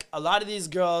 Is like a lot of these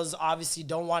girls obviously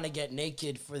don't want to get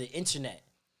naked for the internet,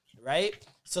 right?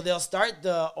 So they'll start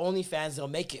the OnlyFans. They'll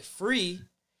make it free,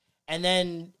 and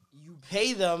then you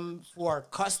pay them for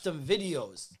custom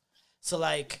videos. So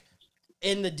like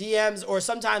in the DMs, or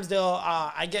sometimes they'll.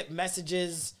 I get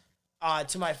messages.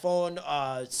 To my phone,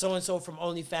 so-and-so from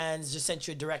OnlyFans just sent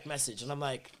you a direct message. And I'm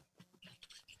like,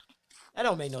 that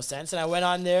don't make no sense. And I went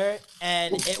on there,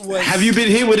 and it was... Have you been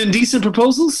hit with indecent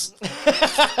proposals?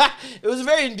 It was a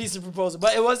very indecent proposal,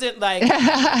 but it wasn't like...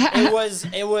 It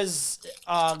was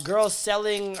a girl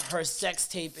selling her sex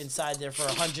tape inside there for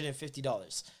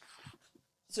 $150.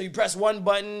 So you press one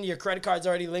button, your credit card's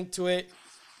already linked to it.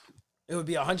 It would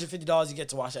be $150 you get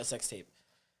to watch that sex tape.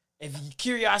 If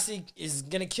curiosity is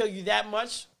going to kill you that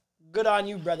much, good on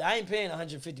you, brother. I ain't paying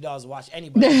 $150 to watch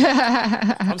anybody.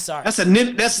 I'm sorry. That's a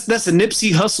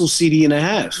Nipsey Hussle CD and a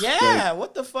half. Yeah, like,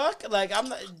 what the fuck? Like, I'm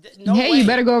not. No hey, way. you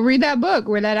better go read that book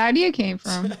where that idea came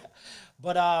from.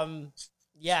 But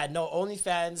yeah, no,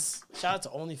 OnlyFans. Shout out to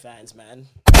OnlyFans, man.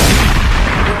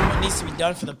 What needs to be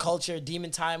done for the culture?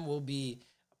 Demon Time will be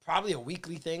probably a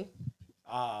weekly thing.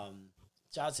 Shout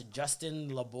out to Justin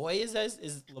LaBoy. Is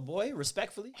LaBoy,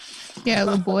 respectfully? Yeah,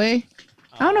 LaBoy.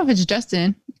 I don't know if it's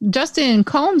Justin. Justin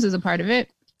Combs is a part of it.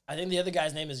 I think the other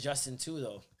guy's name is Justin too,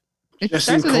 though. It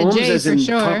Justin starts with Combs, a J as for in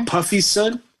sure. Puffy's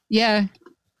son? Yeah.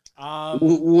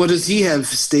 What does he have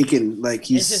stake in? Like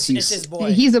it's his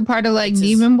boy. He's a part of like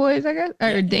Demon Boys, I guess,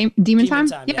 or Demon Time.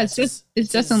 Yeah, it's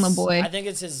Justin LaBoy. I think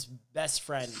it's his best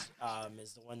friend.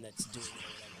 Is the one that's doing it.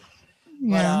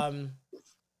 Yeah. But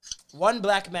one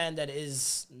black man that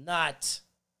is not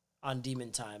on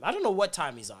Demon Time. I don't know what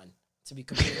time he's on, to be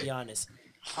completely honest.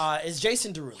 Is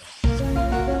Jason Derulo.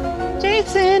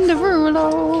 Jason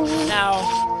Derulo.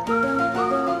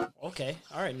 Now, okay,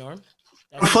 all right, Norm.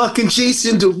 Fucking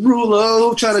Jason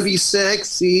Derulo trying to be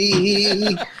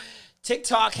sexy.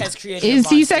 TikTok has created. Is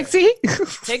he sexy?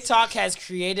 TikTok has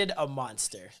created a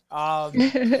monster.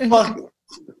 Fuck.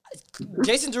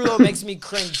 Jason Derulo makes me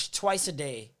cringe twice a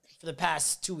day for the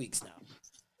past 2 weeks now,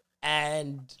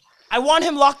 and I want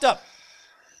him locked up.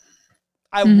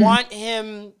 I want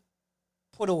him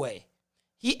put away.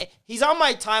 He's on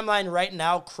my timeline right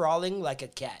now, crawling like a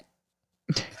cat.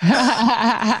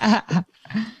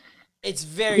 It's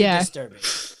very disturbing.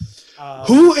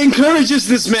 Who encourages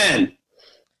this man?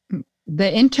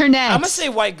 The internet. I'm gonna say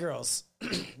white girls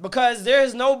because there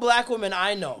is no black woman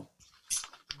I know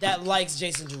that likes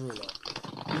Jason Derulo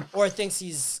or thinks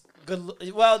he's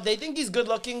good. Well, they think he's good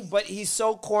looking, but he's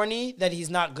so corny that he's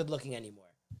not good looking anymore.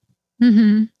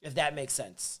 Mm-hmm. If that makes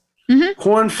sense. Mm-hmm.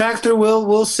 Corn Factor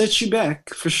will set you back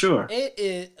for sure. It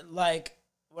is like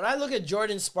when I look at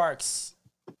Jordan Sparks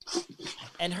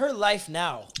and her life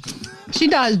now. She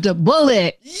dodged a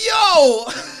bullet. Yo!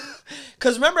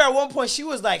 Because remember at one point she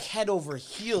was like head over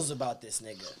heels about this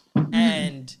nigga.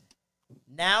 And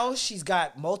now she's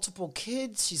got multiple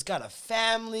kids. She's got a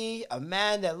family, a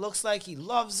man that looks like he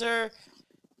loves her.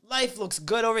 Life looks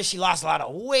good over. She lost a lot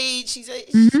of weight.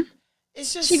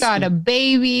 It's just, she got a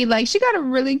baby. Like, she got a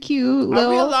really cute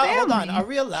little family. Hold on. Are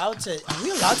we allowed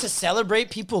to celebrate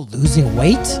people losing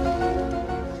weight?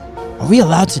 Are we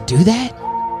allowed to do that?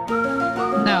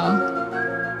 No.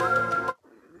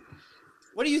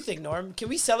 What do you think, Norm? Can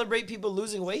we celebrate people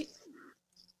losing weight?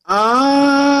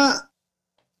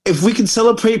 If we can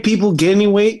celebrate people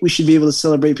gaining weight, we should be able to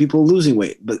celebrate people losing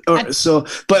weight. But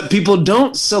people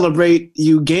don't celebrate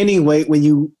you gaining weight when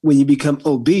you become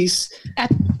obese.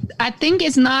 I think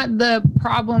it's not the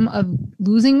problem of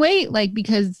losing weight, like,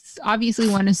 because obviously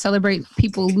we want to celebrate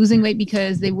people losing weight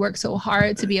because they work so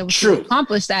hard to be able to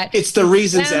accomplish that. It's the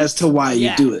reasons as to why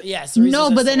you do it. Yes.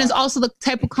 No, but then it's also the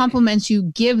type of compliments you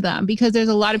give them, because there's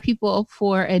a lot of people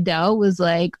for Adele was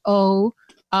like,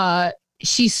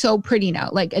 she's so pretty now.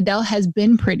 Like, Adele has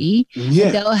been pretty. Yeah.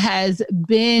 Adele has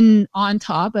been on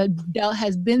top. Adele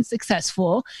has been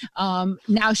successful.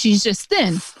 Now she's just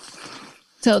thin.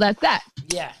 So that's that.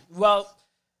 Yeah. Well,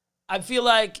 I feel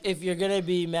like if you're going to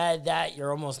be mad that you're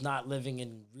almost not living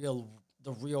in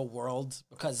the real world,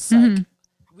 because it's like,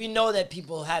 we know that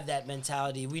people have that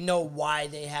mentality. We know why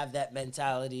they have that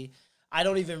mentality. I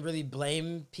don't even really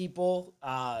blame people.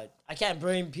 I can't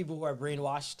blame people who are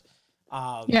brainwashed.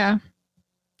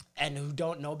 And who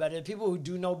don't know better. People who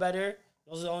do know better,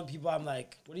 those are the only people I'm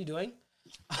like, what are you doing?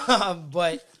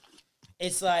 But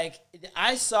it's like,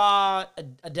 I saw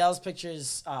Adele's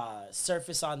pictures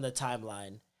surface on the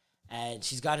timeline, and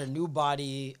she's got her new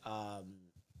body.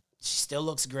 She still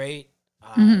looks great.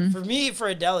 For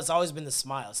Adele, it's always been the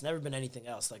smile. It's never been anything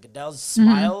else. Like, Adele's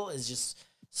smile is just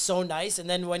so nice. And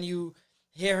then when you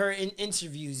hear her in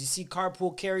interviews, you see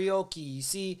Carpool Karaoke, you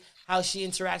see how she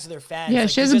interacts with her fans. Yeah, like,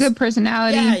 she has a good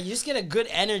personality. Yeah, you just get a good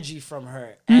energy from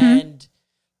her. And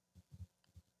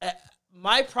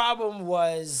my problem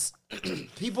was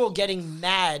people getting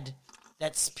mad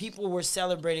that people were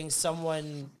celebrating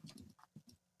someone,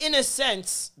 in a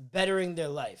sense, bettering their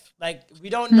life. Like, we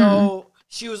don't know.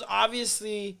 She was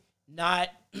obviously not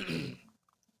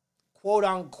quote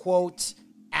unquote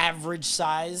average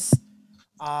size.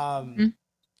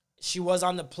 She was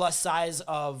on the plus size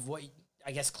of what,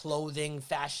 I guess, clothing,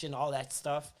 fashion, all that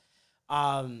stuff.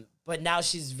 But now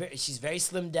she's very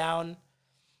slimmed down.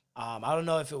 I don't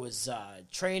know if it was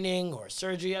training or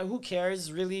surgery. Who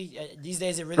cares, really? These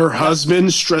days, it really. Her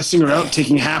husband stressing her out,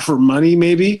 taking half her money,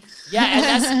 maybe. Yeah,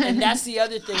 and that's the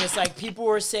other thing. It's like people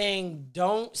were saying,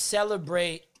 don't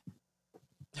celebrate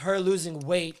her losing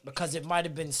weight because it might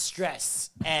have been stress,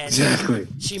 and exactly.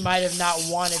 she might have not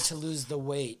wanted to lose the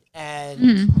weight,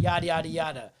 and yada yada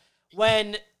yada.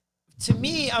 When to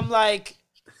me, I'm like,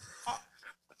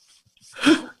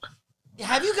 do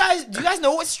you guys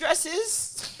know what stress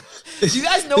is? Do you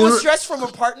guys know what stress from a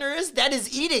partner is? That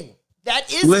is eating.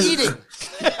 That is eating.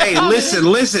 Hey,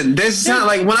 listen. This is not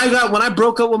like when I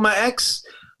broke up with my ex,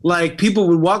 like people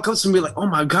would walk up to me like, "Oh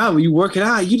my God, when you working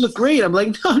out, you look great." I'm like,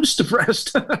 "No, I'm just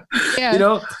depressed." Yeah. You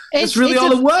know, that's really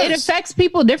all it was. It affects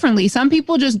people differently. Some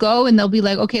people just go and they'll be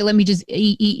like, "Okay, let me just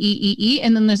eat,"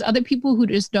 and then there's other people who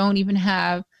just don't even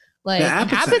have like an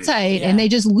appetite and they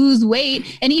just lose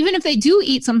weight. And even if they do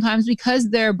eat sometimes because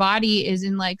their body is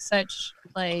in like such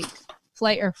like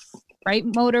flight or fright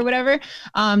mode or whatever,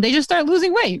 they just start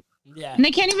losing weight. Yeah. And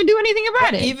they can't even do anything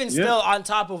about it. Even still, on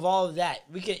top of all of that,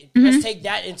 we could let's take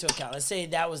that into account. Let's say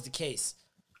that was the case.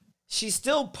 She's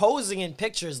still posing in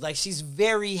pictures like she's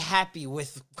very happy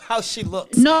with how she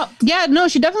looks. No,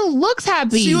 she definitely looks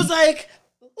happy. She was like,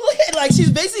 she's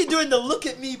basically doing the look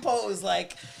at me pose,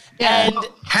 like. Yeah. And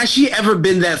has she ever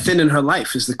been that thin in her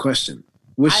life? Is the question.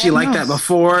 Was she like that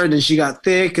before, and then she got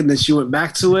thick, and then she went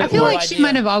back to it? I feel like she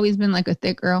might have always been like a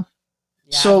thick girl.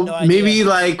 Yeah, so maybe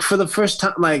like for the first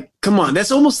time, like, come on,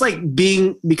 that's almost like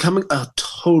becoming a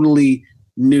totally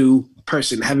new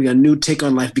person, having a new take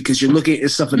on life because you're looking at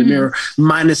yourself in the mirror,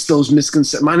 minus those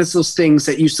misconceptions, minus those things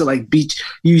that you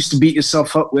used to beat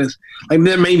yourself up with. Like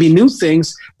there may be new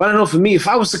things, but I don't know. For me, if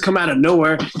I was to come out of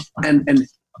nowhere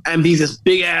and be this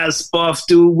big ass buff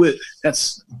dude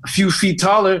that's a few feet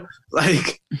taller,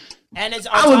 like, and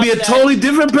I would be a totally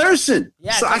different person.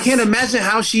 Yeah, so I can't imagine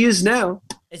how she is now.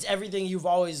 It's everything you've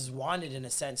always wanted in a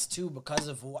sense too, because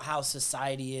of how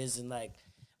society is and like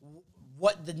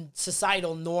what the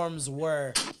societal norms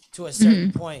were to a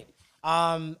certain point.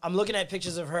 I'm looking at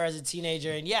pictures of her as a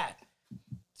teenager, and yeah,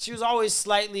 she was always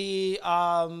slightly,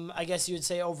 I guess you would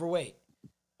say, overweight.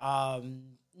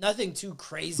 Nothing too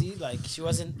crazy. Like she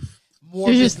wasn't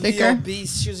morbidly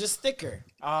obese. She was just thicker.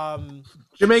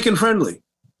 Jamaican friendly.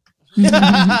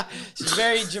 She's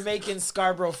very Jamaican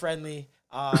Scarborough friendly.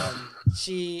 I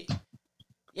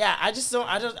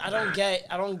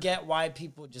don't get why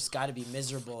people just got to be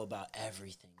miserable about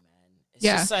everything.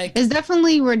 Just like,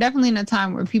 we're definitely in a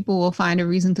time where people will find a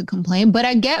reason to complain, but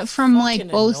I get from like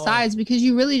both sides because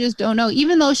you really just don't know.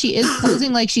 Even though she is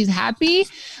posing like she's happy,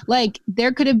 like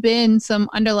there could have been some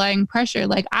underlying pressure.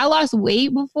 Like I lost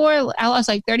weight before. I lost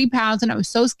like 30 pounds and I was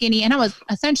so skinny and I was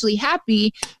essentially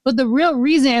happy. But the real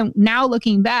reason now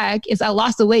looking back is I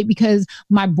lost the weight because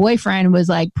my boyfriend was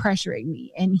like pressuring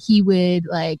me and he would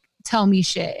like tell me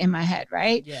shit in my head.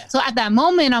 Right. Yeah. So at that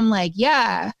moment, I'm like,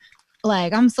 yeah,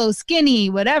 like I'm so skinny,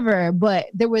 whatever. But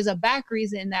there was a back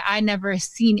reason that I never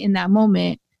seen in that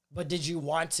moment. But did you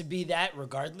want to be that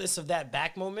regardless of that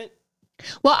back moment?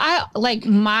 Well, I like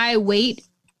my weight,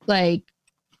 like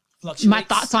my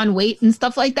thoughts on weight and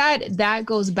stuff like that. That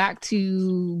goes back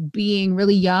to being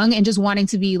really young and just wanting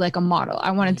to be like a model. I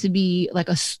wanted to be like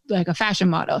a fashion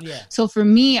model. Yeah. So for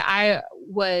me, I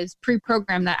was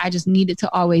pre-programmed that I just needed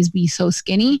to always be so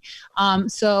skinny.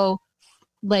 So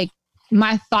like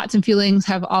my thoughts and feelings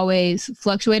have always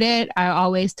fluctuated. I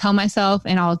always tell myself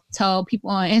and I'll tell people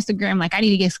on Instagram, like, I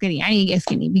need to get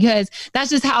skinny because that's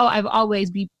just how I've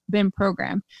always been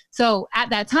programmed. So at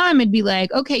that time, it'd be like,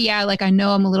 okay, yeah, like I know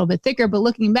I'm a little bit thicker, but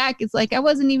looking back, it's like, I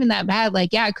wasn't even that bad.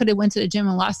 Like, yeah, I could have went to the gym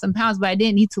and lost some pounds, but I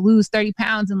didn't need to lose 30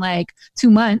 pounds in like 2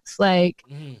 months. Like,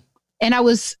 and I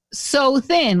was so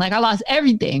thin, like I lost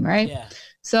everything. Right. Yeah.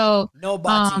 So no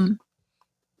body.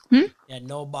 Yeah.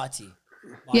 No body.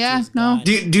 Yeah, no.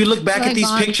 Do you look back at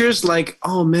these pictures like,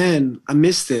 oh man, I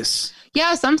missed this?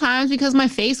 Yeah, sometimes because my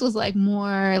face was like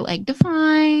more like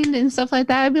defined and stuff like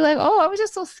that. I'd be like, oh, I was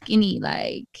just so skinny,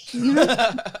 like, you know.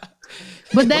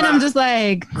 But then I'm just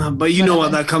like. But you know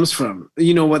what that comes from.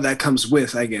 You know what that comes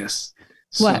with, I guess.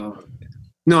 What? So,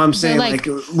 no, I'm saying like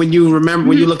when you remember,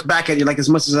 when you look back at it, like as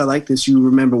much as I like this, you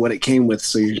remember what it came with.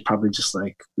 So you're probably just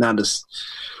like, not just.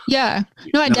 Yeah.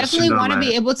 No, I definitely want to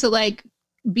be able to like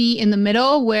be in the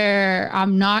middle where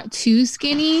I'm not too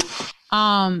skinny,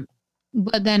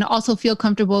 but then also feel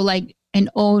comfortable like and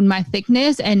own my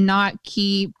thickness and not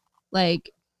keep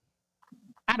like,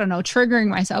 I don't know, triggering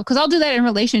myself. Cause I'll do that in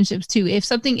relationships too. If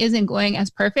something isn't going as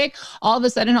perfect, all of a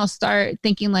sudden I'll start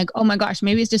thinking like, oh my gosh,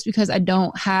 maybe it's just because I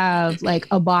don't have like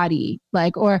a body,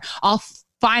 like, or I'll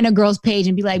find a girl's page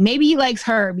and be like, maybe he likes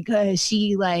her because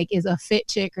she like is a fit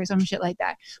chick or some shit like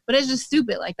that. But it's just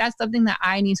stupid. Like that's something that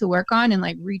I need to work on and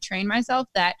like retrain myself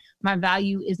that my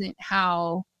value isn't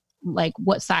how like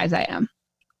what size I am.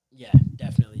 Yeah,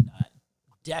 definitely not.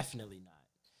 Definitely not.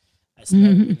 That's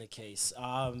never been the case.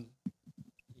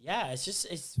 Yeah,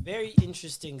 it's very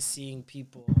interesting seeing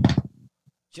people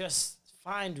just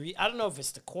find. I don't know if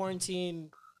it's the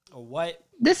quarantine or what.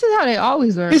 This is how they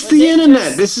always were. It's the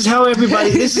internet. This is how everybody.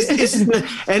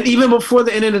 And even before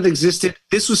the internet existed,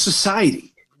 this was society.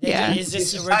 Yeah,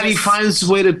 society finds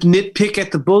a way to nitpick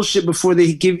at the bullshit before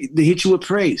they hit you with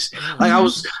praise. Like I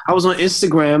was on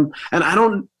Instagram,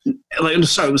 and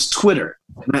it was Twitter,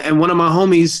 and one of my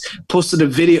homies posted a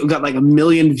video, got like 1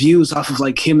 million views off of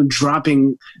like him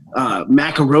dropping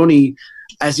macaroni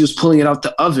as he was pulling it out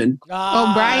the oven.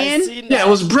 Brian? Yeah, it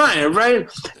was Brian, right?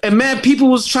 And man, people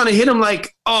was trying to hit him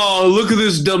like, oh, look at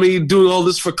this dummy doing all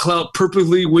this for clout,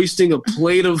 purposely wasting a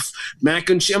plate of mac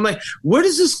and cheese. I'm like, where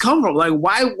does this come from? Like,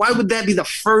 why would that be the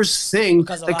first thing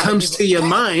that comes to your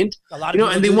mind?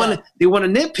 And they want to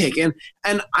nitpick.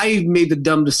 And I made the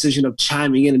dumb decision of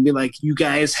chiming in and be like, you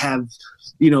guys have,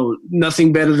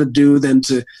 nothing better to do than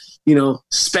to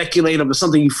speculate about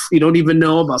something you don't even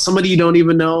know, about somebody you don't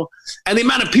even know. And the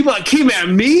amount of people that came at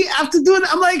me after doing it,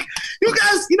 I'm like, you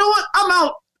guys, you know what? I'm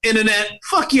out, internet.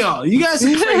 Fuck y'all. You guys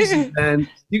are crazy, man.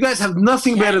 You guys have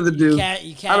nothing better to do.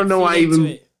 You can't I don't know why I even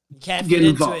you can't get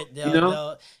involved.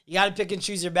 You got to pick and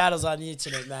choose your battles on the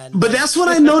internet, man. But that's what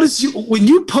I noticed. When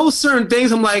you post certain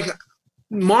things, I'm like,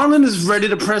 Marlon is ready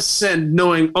to press send,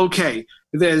 knowing, okay,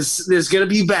 there's going to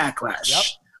be backlash. Yep.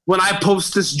 When I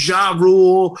post this Ja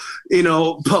Rule,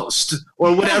 post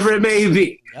or whatever it may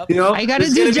be, I gotta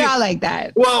do Ja like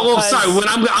that. Well, sorry. When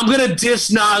I'm gonna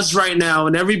diss Nas right now,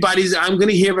 and I'm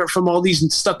gonna hear it from all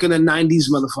these stuck in the '90s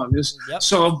motherfuckers. Yep.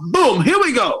 So boom, here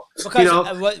we go. Because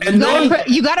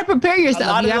you gotta prepare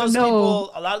yourself. A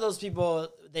lot of those people,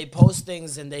 they post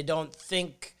things and they don't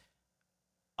think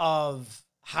of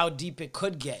how deep it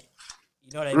could get.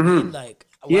 You know what I mean? Like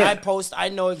when I post, I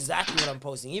know exactly what I'm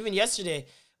posting. Even yesterday,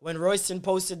 when Royston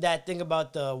posted that thing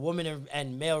about the woman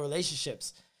and male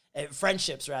relationships,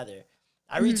 friendships rather,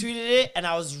 I retweeted it and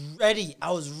I was ready. I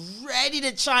was ready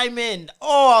to chime in.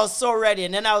 Oh, I was so ready.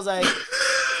 And then I was like,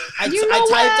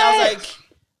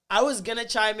 I was going to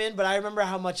chime in, but I remember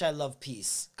how much I love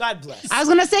peace. God bless. I was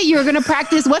going to say you were going to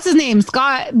practice, what's his name?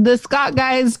 The Scott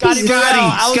guy's Scotty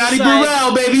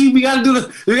Burrell, baby. We got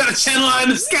to channel out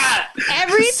into Scott.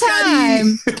 Every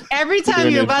time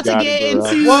you're about to get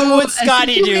into what would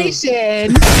Scotty do? You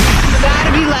got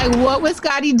to be like, what would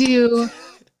Scotty do?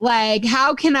 Like,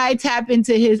 how can I tap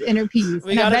into his inner peace?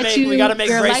 We gotta make your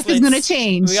bracelets. Life is going to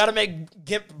change. We got to make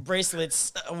GIMP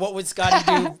bracelets. What would Scotty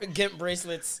do? GIMP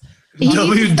bracelets.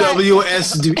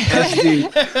 WWSD.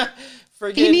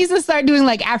 He needs to start doing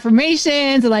like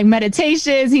affirmations and like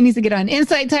meditations. He needs to get on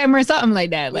Insight Timer or something like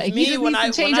that. Like he needs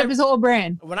to change up his whole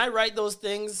brand. When I write those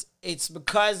things, it's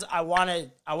because I want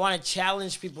to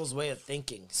challenge people's way of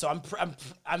thinking. So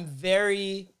I'm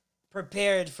very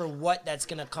prepared for what that's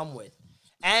gonna come with.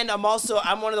 And I'm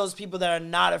one of those people that are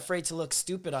not afraid to look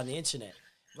stupid on the internet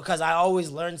because I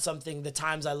always learn something the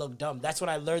times I look dumb. That's when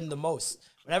I learn the most.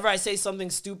 Whenever I say something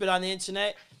stupid on the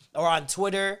internet or on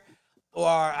Twitter or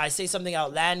I say something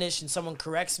outlandish and someone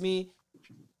corrects me,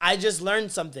 I just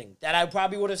learned something that I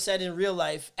probably would have said in real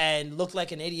life and looked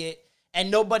like an idiot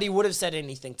and nobody would have said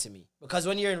anything to me. Because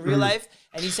when you're in real life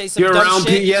and you say some you're dumb around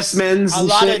shit, yes men, a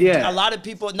lot of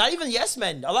people, not even yes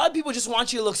men, a lot of people just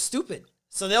want you to look stupid.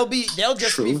 So they'll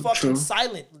just be fucking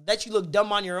silent, let you look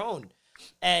dumb on your own.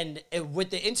 And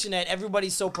with the internet,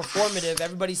 everybody's so performative.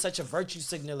 Everybody's such a virtue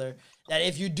signaler that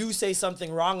if you do say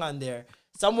something wrong on there,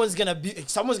 someone's gonna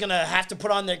have to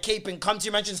put on their cape and come to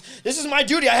your mentions. This is my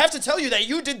duty. I have to tell you that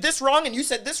you did this wrong and you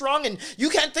said this wrong and you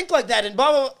can't think like that and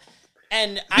blah blah. Blah.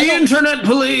 And the internet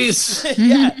police.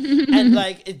 Yeah, and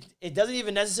like it doesn't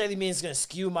even necessarily mean it's gonna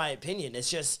skew my opinion. It's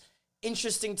just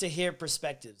interesting to hear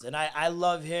perspectives, and I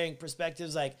love hearing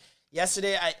perspectives. Like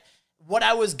yesterday, what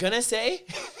I was gonna say.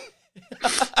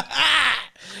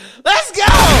 Let's go.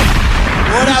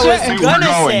 What I was gonna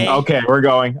say. Okay, we're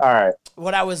going. All right.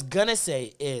 What I was gonna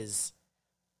say is,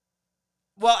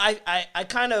 well, I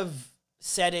kind of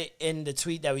said it in the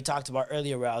tweet that we talked about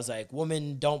earlier, where I was like,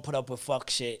 women don't put up with fuck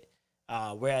shit,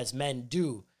 whereas men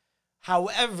do.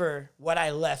 However, what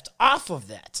I left off of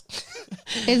that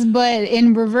is, but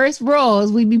in reverse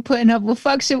roles, we be putting up with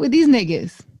fuck shit with these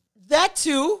niggas. That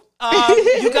too.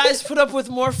 You guys put up with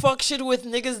more fuck shit with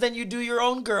niggas than you do your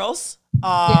own girls.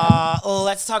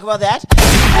 Let's talk about that.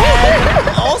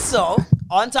 And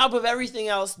On top of everything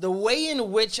else, the way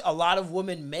in which a lot of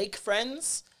women make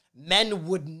friends, men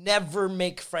would never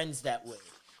make friends that way.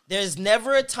 There's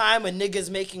never a time a nigga's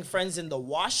making friends in the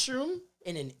washroom,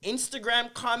 in an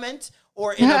Instagram comment,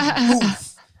 or in a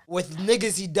booth with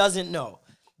niggas he doesn't know.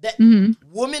 That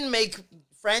women make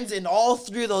friends in all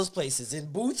three of those places.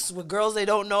 In booths with girls they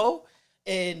don't know,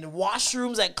 in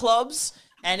washrooms at clubs,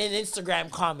 and in Instagram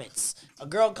comments. A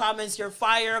girl comments you're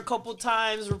fire a couple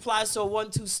times, replies to a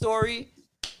 1-2 story.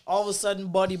 All of a sudden,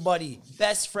 buddy,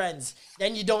 best friends.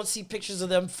 Then you don't see pictures of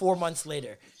them 4 months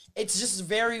later. It's just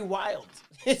very wild.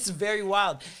 It's very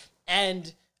wild.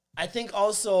 And I think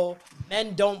also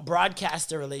men don't broadcast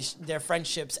their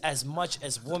friendships as much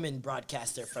as women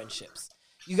broadcast their friendships.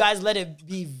 You guys let it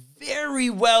be very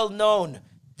well known.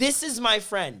 This is my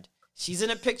friend. She's in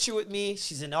a picture with me.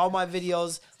 She's in all my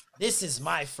videos. This is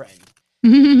my friend.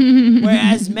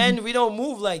 Whereas men, we don't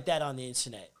move like that on the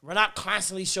internet. We're not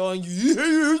constantly showing you, hey,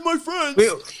 here's my friend.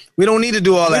 We don't need to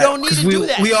do all that. We don't need to do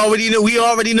that. We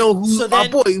already know who's our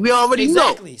boy. We already know.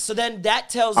 Exactly. So then that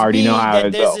tells me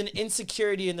that there's an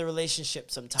insecurity in the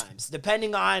relationship sometimes.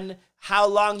 Depending on how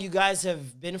long you guys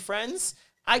have been friends,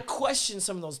 I question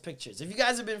some of those pictures. If you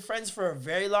guys have been friends for a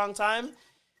very long time,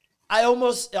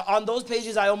 on those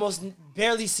pages, I almost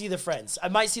barely see the friends. I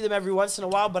might see them every once in a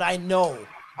while, but I know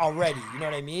already. You know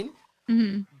what I mean?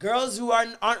 Mm-hmm. Girls who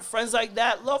aren't friends like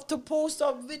that love to post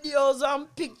up videos on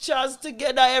pictures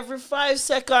together every 5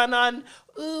 seconds on,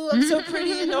 ooh, I'm so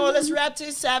pretty, let's rap to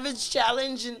a Savage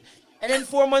challenge. And then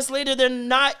 4 months later, they're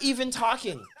not even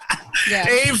talking. Yeah.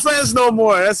 They ain't friends no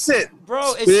more. That's it.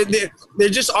 Bro, they're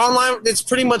just online. It's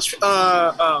pretty much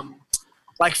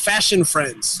like fashion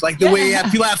friends. Like the way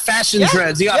people have fashion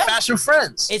trends. You got fashion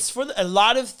friends. It's for a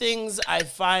lot of things I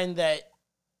find that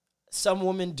some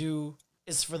women do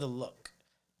is for the look.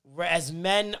 Whereas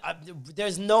men,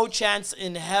 there's no chance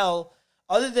in hell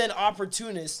other than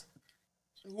opportunists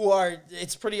who are,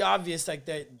 it's pretty obvious like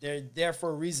they're there for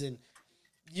a reason.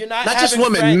 You're not just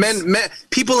women, men,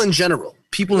 people in general.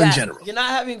 In general. You're not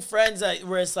having friends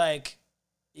where it's like,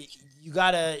 you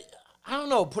gotta, I don't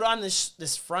know, put on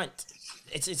this front.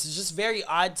 It's just very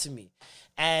odd to me.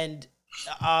 And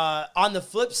on the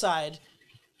flip side,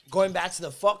 going back to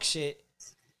the fuck shit,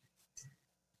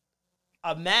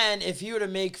 a man, if he were to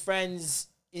make friends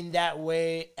in that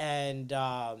way and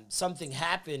something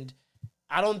happened,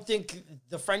 I don't think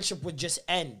the friendship would just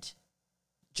end.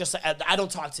 Just I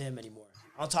don't talk to him anymore.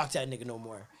 I don't talk to that nigga no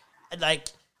more. Like,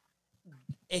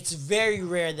 it's very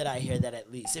rare that I hear that at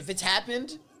least. If it's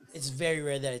happened, it's very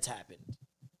rare that it's happened.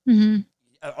 Mm-hmm.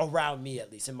 Around me,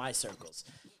 at least, in my circles.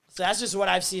 So that's just what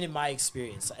I've seen in my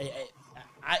experience.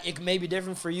 It may be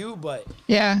different for you, but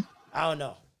I don't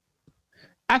know.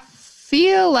 I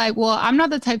feel like, I'm not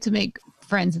the type to make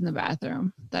friends in the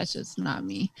bathroom. That's just not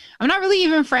me. I'm not really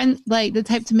even the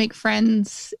type to make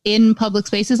friends in public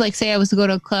spaces. Like, say I was to go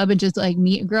to a club and just like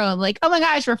meet a girl, and like, oh my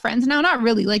gosh, we're friends now. Not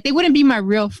really. Like, they wouldn't be my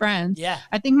real friends. Yeah.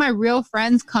 I think my real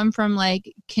friends come from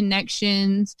like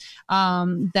connections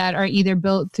that are either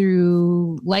built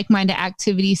through like-minded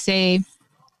activities, say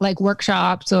like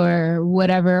workshops or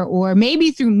whatever, or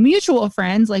maybe through mutual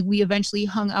friends. Like, we eventually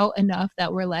hung out enough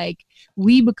that we're like,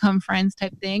 we become friends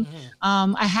type thing.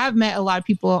 Mm-hmm. I have met a lot of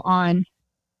people on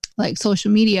like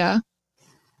social media,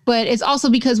 but it's also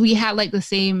because we had like the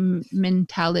same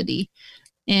mentality.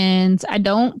 And I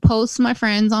don't post my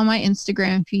friends on my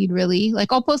Instagram feed really.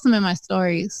 Like, I'll post them in my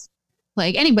stories.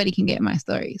 Like, anybody can get my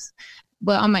stories,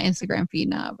 but on my Instagram feed,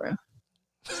 nah, bro.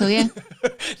 So yeah.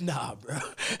 Nah, bro.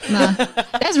 Nah.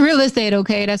 That's real estate,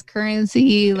 okay? That's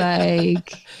currency.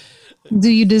 Like, do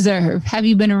you deserve? Have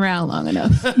you been around long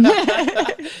enough?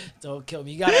 Don't kill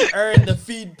me. You gotta earn the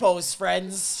feed post,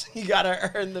 friends. You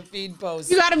gotta earn the feed post.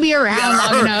 You gotta be around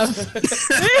long enough.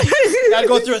 You gotta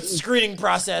go through a screening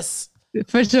process.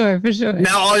 For sure.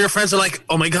 Now all your friends are like,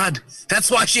 oh my God, that's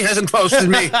why she hasn't posted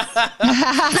me.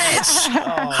 Bitch,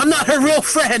 I'm not her real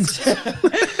friend.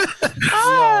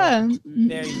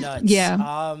 Very nuts.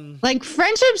 Yeah. Like,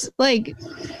 friendships, like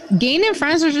gaining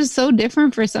friends are just so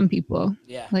different for some people.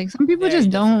 Yeah. Like, some people just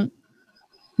don't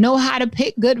know how to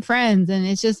pick good friends, and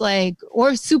it's just like,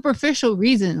 or superficial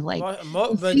reasons. Like,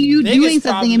 see you doing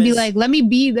something and be like, let me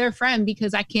be their friend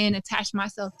because I can attach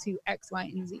myself to X, Y,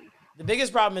 and Z. The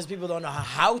biggest problem is people don't know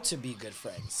how to be good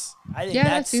friends.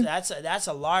 I think that's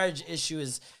a large issue,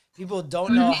 is people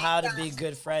don't know how to be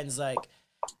good friends. Like,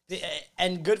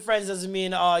 and good friends doesn't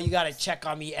mean, you got to check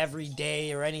on me every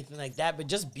day or anything like that, but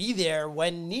just be there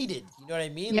when needed. You know what I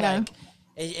mean? Yeah.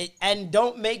 Like, and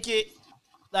don't make it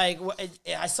like,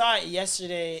 I saw it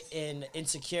yesterday in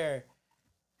Insecure.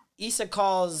 Issa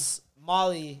calls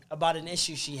Molly about an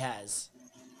issue she has.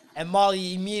 And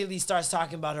Molly immediately starts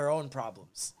talking about her own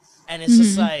problems. And it's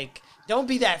just like, don't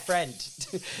be that friend.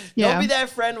 Don't be that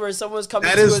friend where someone's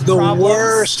coming to his problems. That is the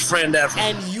worst friend ever.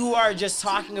 And you are just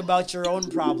talking about your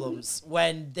own problems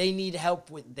when they need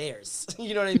help with theirs.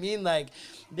 You know what I mean? Like,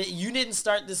 you didn't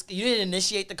start this, you didn't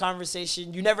initiate the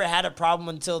conversation. You never had a problem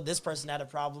until this person had a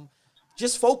problem.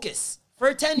 Just focus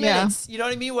for 10 minutes. You know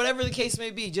what I mean? Whatever the case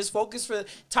may be. Just focus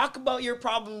talk about your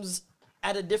problems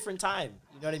at a different time.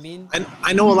 You know what I mean? And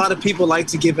I know a lot of people like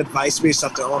to give advice based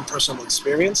off their own personal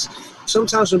experience.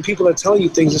 Sometimes when people are telling you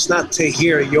things, it's not to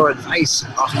hear your advice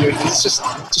off your. It's just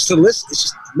to listen. It's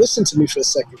just listen to me for a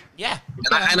second. Yeah.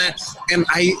 And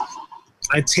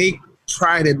I take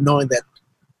pride in knowing that,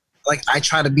 like, I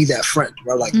try to be that friend.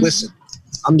 Where like, listen,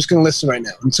 I'm just gonna listen right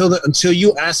now until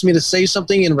you ask me to say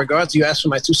something in regards. You ask for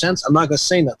my 2 cents. I'm not gonna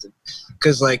say nothing,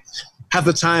 because like half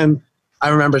the time. I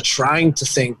remember trying to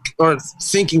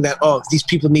thinking that, these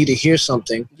people need to hear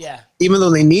something. Yeah. Even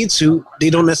though they need to, they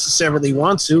don't necessarily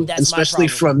want to, especially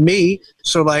from me.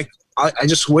 So, like, I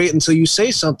just wait until you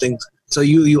say something, so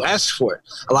you ask for it.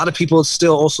 A lot of people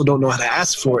still also don't know how to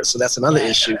ask for it, so that's another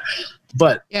issue.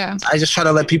 But I just try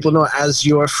to let people know, as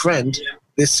your friend,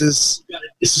 this is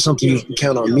something you can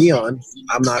count on me on.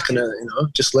 I'm not going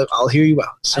to, I'll hear you out.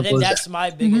 Simple. I think that's my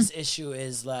biggest issue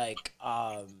is, like,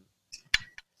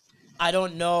 I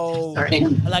don't know.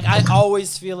 Like, I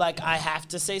always feel like I have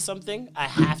to say something. I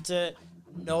have to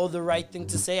know the right thing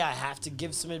to say. I have to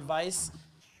give some advice.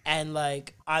 And,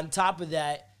 like, on top of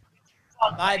that,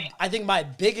 I think my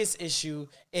biggest issue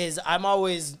is I'm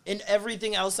always, in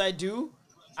everything else I do,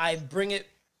 I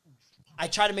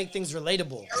try to make things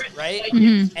relatable, right?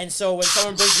 And so when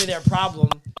someone brings me their problem,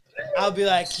 I'll be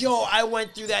like, yo, I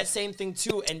went through that same thing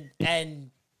too,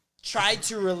 and try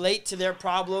to relate to their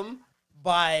problem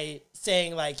by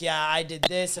saying, like, yeah, I did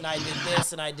this and I did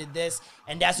this and I did this,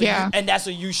 and that's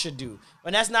what you should do.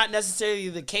 When that's not necessarily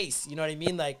the case, you know what I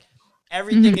mean? Like,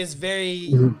 everything is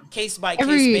very case by case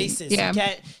basis. You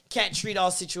can't treat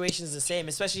all situations the same,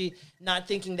 especially not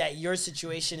thinking that your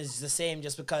situation is the same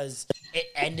just because it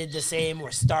ended the same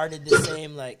or started the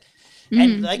same. Like,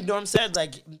 and like Norm said,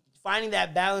 like, finding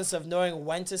that balance of knowing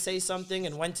when to say something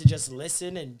and when to just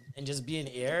listen and just be an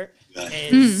ear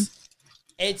is.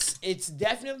 It's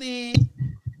definitely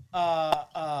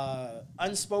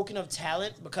unspoken of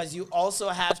talent, because you also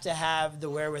have to have the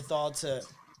wherewithal to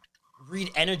read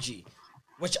energy,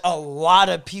 which a lot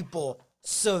of people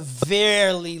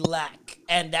severely lack.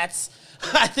 And I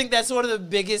think that's one of the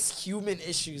biggest human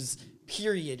issues,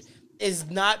 period, is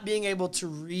not being able to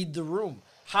read the room.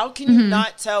 How can you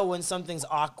not tell when something's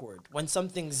awkward, when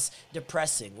something's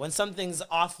depressing, when something's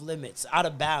off limits, out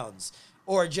of bounds?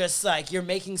 Or just like you're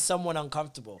making someone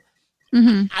uncomfortable.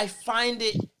 I find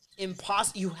it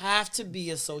impossible. You have to be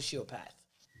a sociopath.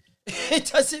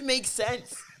 It doesn't make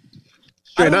sense.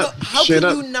 How can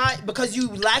you not? Because you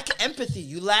lack empathy.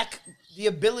 You lack the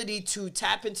ability to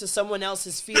tap into someone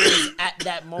else's feelings at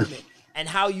that moment and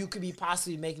how you could be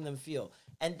possibly making them feel.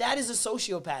 And that is a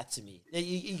sociopath to me.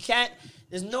 You can't.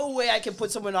 There's no way I can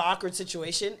put someone in an awkward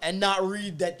situation and not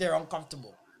read that they're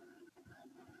uncomfortable.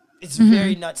 It's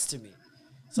very nuts to me.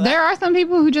 So there are some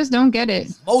people who just don't get it.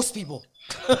 Most people.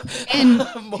 And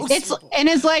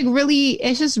it's like really,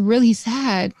 it's just really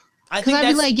sad. Because I'd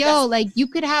be like, yo, like, you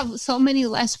could have so many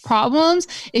less problems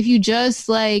if you just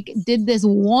like did this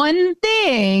one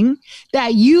thing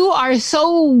that you are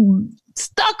so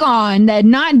stuck on that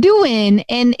not doing,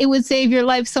 and it would save your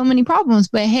life so many problems.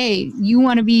 But hey, you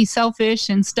want to be selfish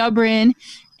and stubborn,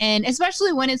 and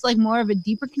especially when it's like more of a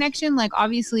deeper connection. Like,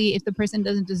 obviously, if the person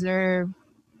doesn't deserve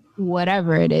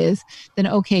whatever it is, then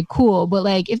okay, cool. But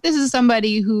like, if this is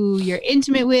somebody who you're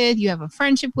intimate with, you have a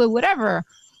friendship with, whatever,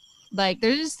 like,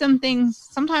 there's just some things,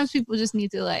 sometimes people just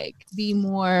need to like be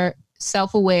more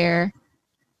self-aware,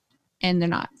 and they're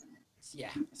not.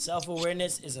 Yeah,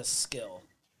 self-awareness is a skill.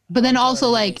 But then also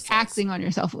like acting on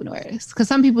your self-awareness, because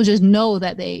some people just know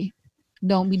that they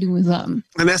don't be doing something.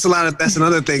 And that's another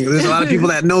thing. There's a lot of people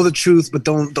that know the truth but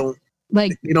don't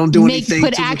like, you don't do anything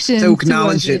to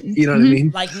acknowledge it. You know what I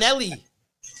mean? Like Nelly.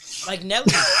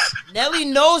 Nelly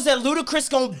knows that Ludacris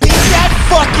gonna beat that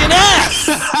fucking ass.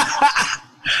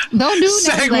 Don't do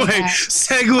that.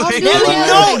 Segue.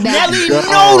 Nelly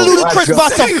know Ludacris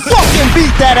about to fucking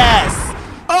beat that ass.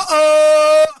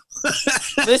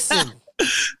 Listen,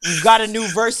 we've got a new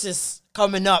versus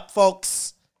coming up, folks.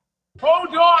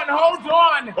 Hold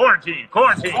on. Quarantine.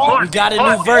 We got a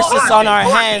new versus on our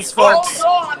hands, folks.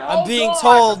 I'm being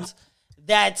told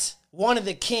that one of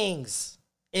the kings,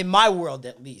 in my world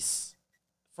at least,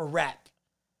 for rap,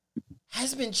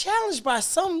 has been challenged by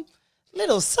some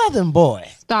Little Southern boy.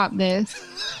 Stop this.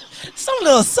 Some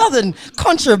little Southern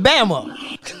contrabama.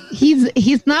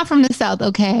 He's not from the South,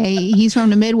 okay? He's from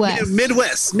the Midwest.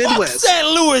 Midwest. Fuck St.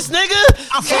 Louis, nigga.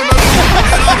 I'm from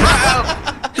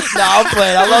I'm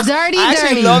playing. I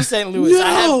actually love St. Louis.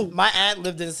 No. My aunt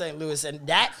lived in St. Louis, and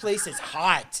that place is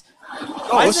hot.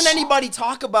 Why doesn't anybody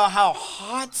talk about how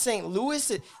hot St.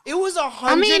 Louis is? It was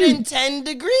 110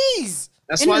 degrees.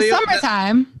 That's in the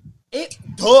summertime.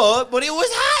 But it was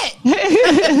hot.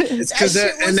 It's because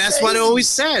that's why they always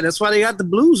sad. That's why they got the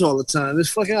blues all the time. It's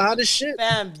fucking hot as shit.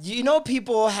 Fam, you know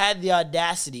people had the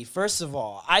audacity. First of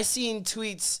all, I seen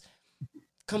tweets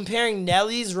comparing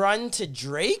Nelly's run to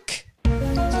Drake.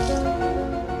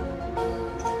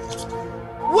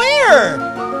 Where?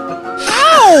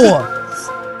 How?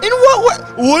 In what way?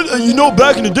 What? You know,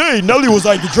 back in the day, Nelly was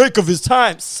like the Drake of his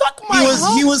time. Suck my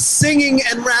He was singing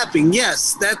and rapping.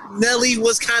 Yes, that Nelly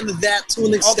was kind of that to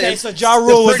an extent. Okay, so Ja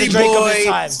Rule was the Drake of his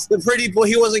time. The pretty boy,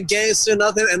 he wasn't gangster,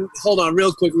 nothing. And hold on,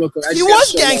 real quick. He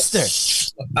was gangster.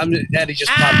 Eddie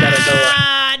just popped out of nowhere.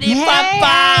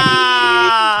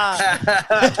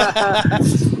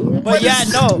 But yeah,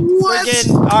 no. Freaking,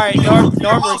 all right, Norm,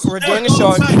 we're doing a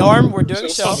show. Norm, we're doing a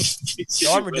show.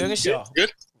 Norm, we're doing a show.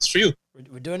 Good. It's for you.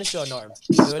 We're doing a show, Norm.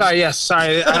 Sorry.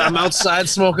 I'm outside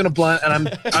smoking a blunt, and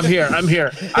I'm here,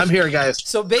 guys.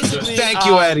 So basically, thank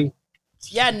you, Eddie.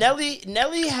 Yeah,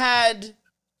 Nelly had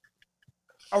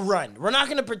a run. We're not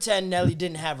gonna pretend Nelly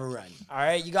didn't have a run. All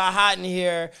right, you got Hot in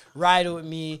Here, Ride With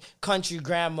Me, Country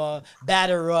Grandma,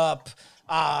 Batter Up,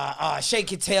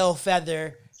 Shake Your Tail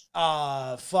Feather,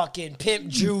 fucking Pimp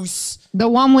Juice. The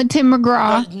one with Tim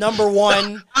McGraw. Number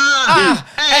one. I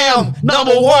am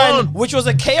number one. Which was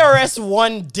a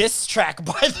KRS-One diss track,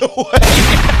 by the way.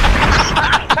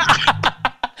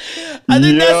 I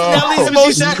think that's Nelly's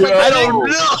most...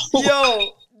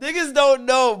 Yo, niggas don't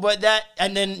know, but that...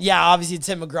 And then, yeah, obviously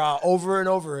Tim McGraw over and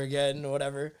over again, or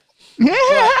whatever. You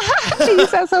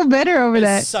sound so bitter over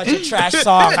that. It's such a trash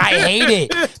song. I hate it.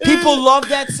 People love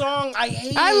that song. I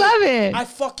hate it. I love it. I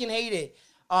fucking hate it.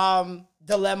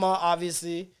 Dilemma,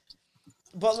 obviously.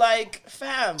 But like,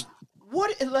 fam, what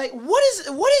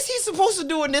is he supposed to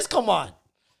do in this? Come on.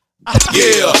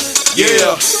 Yeah. Give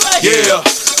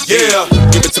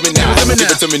it to me now. Give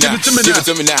it to me now. Give it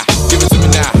to me now. Give it to me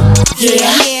now.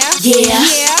 Yeah. Give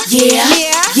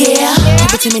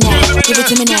it to me now. Give it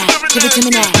to me now. Give it to me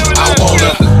now. I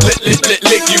wanna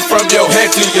lick you from your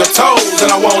head to your toes, and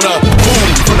I wanna boom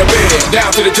from the bed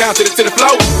down to the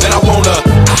floor, and I wanna.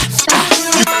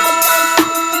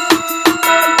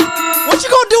 What you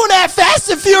gonna do in that Fast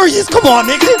and Furious? Come on,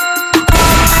 nigga.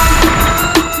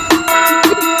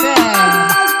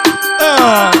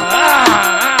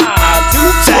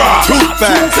 Too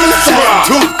fast,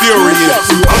 too furious.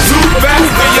 I'm too fast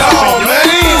for y'all, man.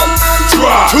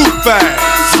 Too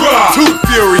fast, too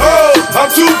furious. Oh, I'm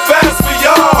too fast for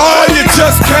y'all. Oh, you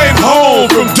just came home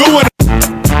from doing.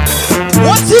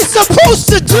 What's he supposed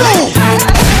to do?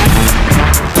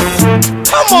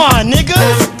 Come on, nigga.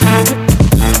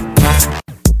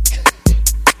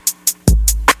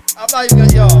 I'm not even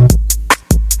gonna, y'all.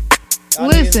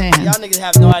 Listen. Y'all niggas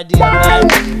have no idea, man.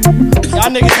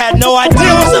 Y'all niggas had no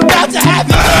idea what's about to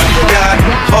happen.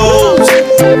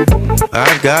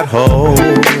 I've got holes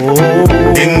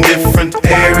in different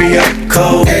area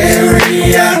codes.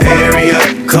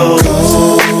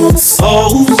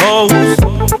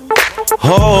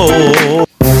 Holes.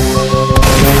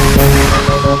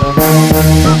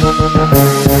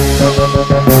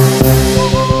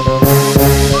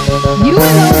 You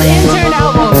and those intern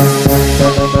elbows.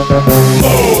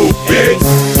 Move, bitch,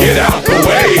 get out the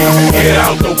way. Get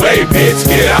out the way, bitch,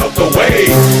 get out the way.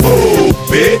 Move,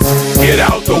 bitch, get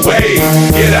out the way.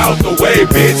 Get out the way,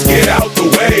 bitch, get out the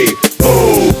way.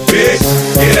 Move, bitch,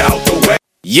 get out the way.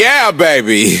 Yeah,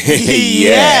 baby.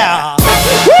 Yeah.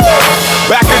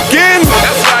 Back again.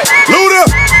 That's right. Luda.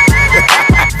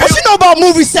 What you know about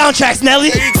movie soundtracks, Nelly?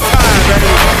 Each time, baby.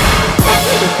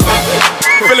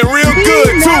 Feeling real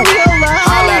good, too.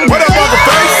 What up, motherfucker?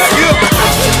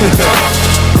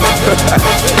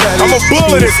 I'm a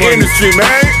bull in this industry,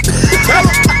 man.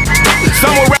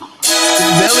 Somewhere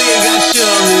Nelly ain't got shit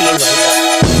on Luda right now.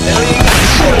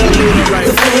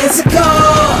 The fancy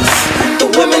cars, the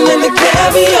women and the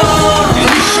caviar.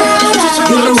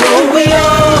 You know who we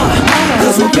are,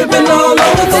 'cause we're pimping all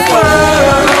over the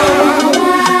world.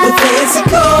 The fancy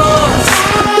cars,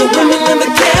 the women and the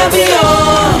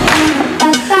caviar.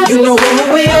 You know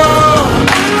who we are,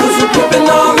 'cause we're pimping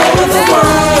all over the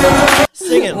world.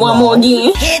 Sing it. One more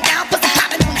again.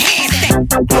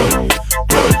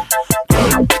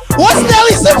 What's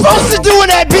Nelly supposed to do in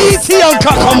that BET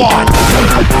uncut? Come on.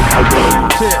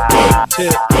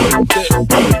 Get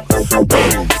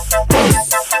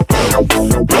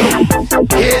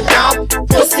down,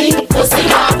 pussy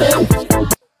hopping.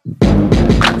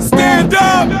 Stand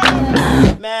up.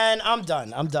 Man, I'm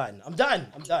done. I'm done.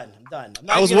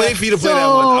 I was waiting for you to play that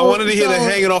one. I wanted to hear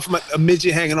a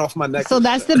midget hanging off my neck. So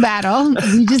that's the battle.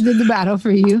 We just did the battle for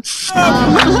you.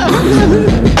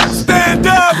 Stand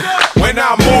up. When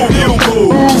I move, you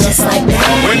move. Just like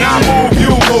that. When I move, you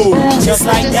move. Just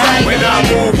like that. When I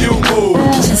move, you move.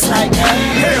 Just like that.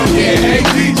 Hell yeah, hey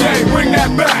DJ, bring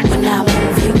that back. When I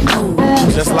move, you move.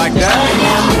 Just like that. When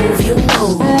I move, you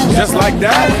move. Just like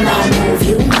that. When I move,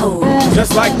 you move.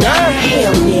 Just like that.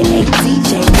 Hell yeah, hey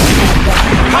DJ.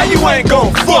 How you ain't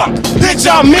gon' fuck? Bitch,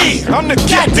 I'm me. I'm the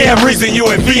goddamn reason you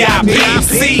in VIP.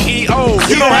 CEO.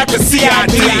 You don't have to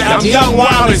CID. I'm young,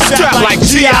 wild, and strapped like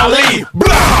G.I.Lee.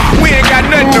 Blah. We ain't got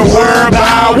nothing to worry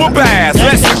about. Whoop ass.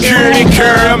 Let security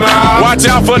carry 'em out. Watch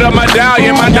out for the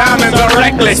medallion. My diamonds are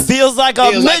reckless. Feels like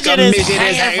a midget is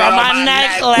hanging from my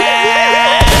necklace.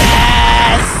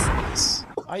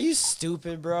 Are you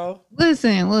stupid, bro?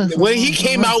 Listen. When he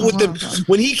came out with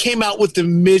the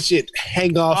midget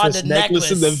hang off On his the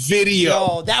necklace in the video.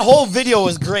 Yo, that whole video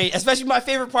was great. Especially my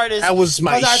favorite part is that was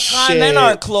my our time shit. and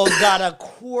our clothes gotta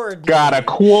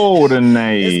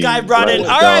coordinate. This guy brought in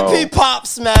R.I.P.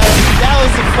 Pops, man.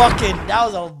 That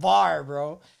was a bar,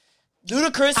 bro.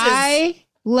 Ludacris is. I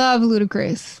love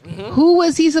Ludacris. Mm-hmm. Who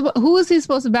was he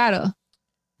supposed to battle?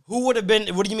 Who would have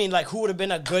been? What do you mean? Like, who would have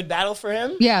been a good battle for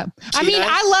him? Yeah, I mean,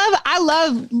 I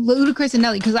love Ludacris and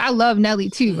Nelly because I love Nelly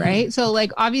too, right? So,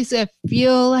 like, obviously, I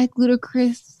feel like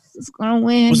Ludacris is gonna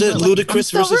win. Was it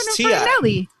Ludacris versus T.I.?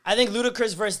 Nelly. I think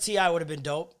Ludacris versus T.I. would have been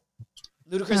dope.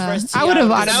 Ludacris versus T.I. I would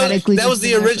have automatically. That was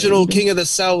the original King of the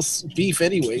South beef,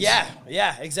 anyways.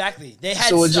 Yeah, exactly. They had.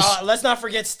 So let's not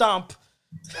forget Stomp,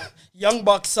 Young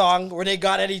Buck song where they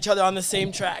got at each other on the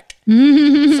same track.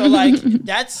 So, like,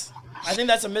 I think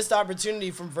that's a missed opportunity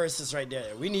from Versus right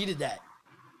there. We needed that.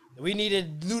 We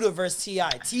needed Luda versus T.I.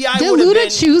 T.I. Did would have been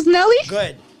Luda choose Nelly?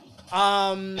 Good.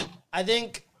 I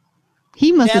think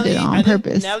he must have did it on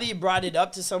purpose. Nelly brought it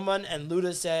up to someone, and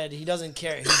Luda said he doesn't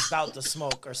care. He's about to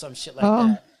smoke or some shit like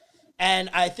that. And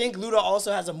I think Luda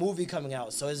also has a movie coming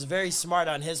out, so it's very smart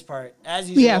on his part. As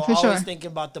usual, always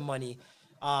thinking about the money.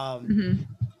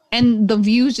 And the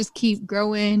views just keep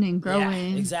growing and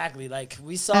growing. Yeah, exactly. Like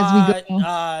we saw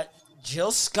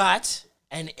Jill Scott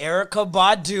and Erykah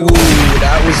Badu. Ooh,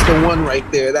 that was the one right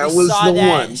there. That was the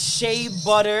one. Shea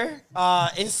Butter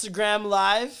Instagram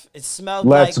Live. It smelled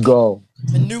Let's like go.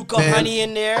 Manuka honey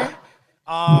in there.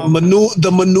 The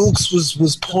Manooks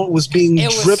was being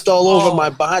dripped all over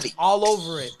my body. All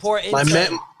over it. Poor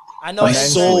intern. I know my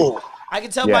soul. I can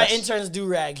tell by intern's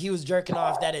do-rag. He was jerking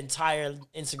off that entire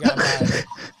Instagram live.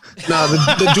 No,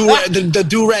 the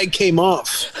do-rag came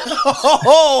off.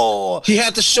 Oh, he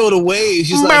had to show the waves.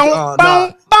 He's like, oh, no.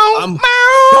 Nah,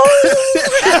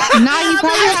 he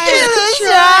probably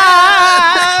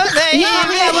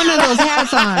had one of those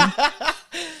hats on.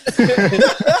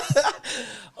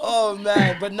 Oh,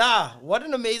 man. But nah, what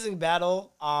an amazing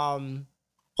battle. Hold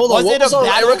on, what was on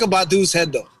Erykah Badu's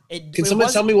head, though? Can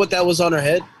somebody tell me what that was on her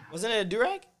head? Wasn't it a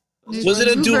do-rag? Was it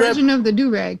a do-rag? Version of the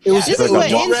do-rag. This is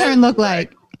what intern looked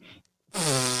like. I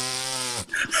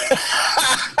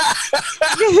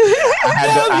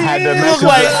had the messenger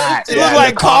hat. It looked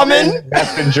like Common.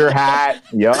 Messenger hat.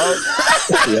 Yup.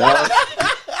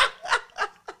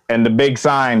 And the big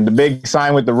sign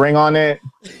with the ring on it.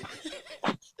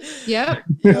 Yep.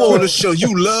 You want to show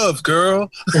you love,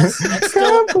 girl. That's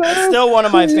still one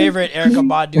of my favorite Erykah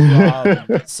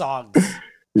Badu songs.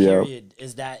 Period.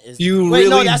 Is you wait, really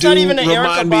no, that's do not even an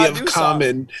remind Erykah me Badu of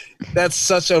Common. That's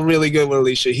such a really good one,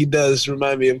 Alicia. He does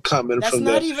remind me of Common. That's from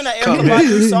not even an Erykah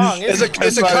Badu song. It's a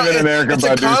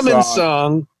Common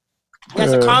song.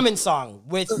 That's a Common song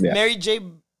with Mary J.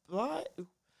 Blige.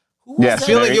 I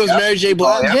feel like it was Mary J.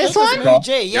 Blige. This one? Mary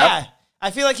J. Yeah. Yep.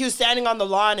 I feel like he was standing on the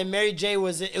lawn and Mary J. it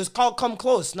was called Come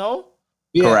Close, no?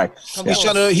 Yeah. Correct.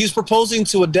 He's proposing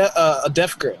to a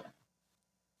deaf girl.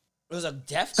 It was a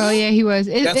deaf girl? Oh yeah, he was.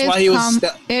 It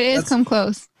is Come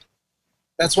Close.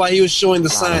 That's why he was showing the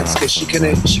signs, because she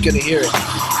couldn't hear it.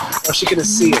 Or she couldn't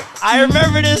see it. I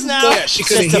remember this now. Yeah, she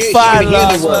couldn't hear it.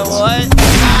 What?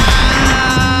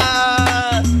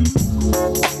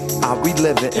 We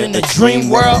living in the dream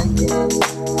world.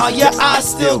 Are your eyes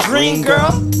still green,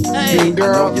 girl? Hey,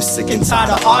 girl, you're sick and tired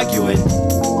of arguing,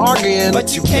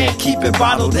 but you can't keep it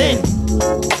bottled in.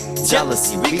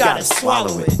 Jealousy, we gotta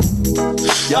swallow it.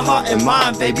 Your heart and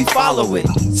mind, baby, follow it.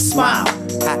 Smile,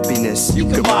 happiness, you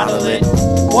can bottle it.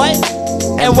 What?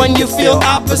 And when you feel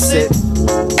opposite,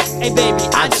 Hey baby,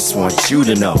 I just want you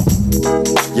to know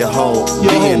your whole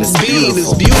being is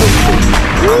beautiful.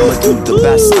 I'ma do the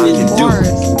best I can do,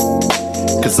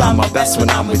 'cause I'm my best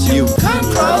when I'm with you. Come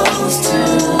close to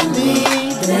me,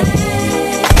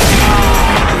 baby.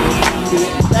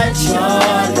 Let your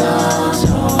love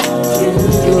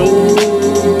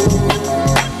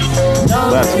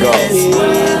Let's go.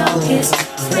 It's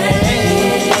crazy.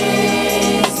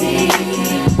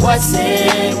 What's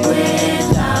it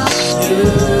without you?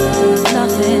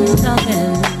 Nothing.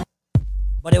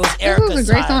 But it was Erica's This was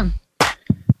a great time. song.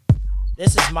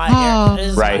 This is my This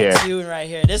is Right my here. tune right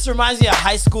here. This reminds me of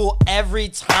high school every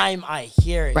time I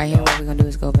hear it. Right here, what we're gonna do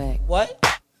is go back. What?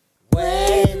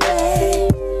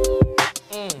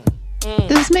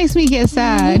 This makes me get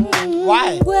sad.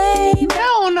 Why?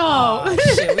 No. Oh,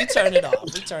 shit, we turned it off.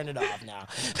 We turned it off now.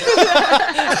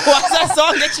 Why's that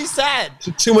song get you sad?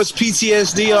 Too much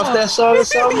PTSD off that song or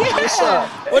something? What's up?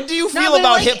 What do you feel but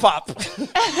about like- hip hop?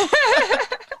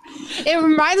 It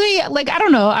reminds me, like, I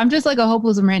don't know. I'm just like a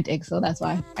hopeless romantic, so that's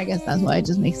why. I guess that's why it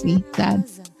just makes me sad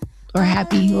or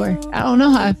happy, or I don't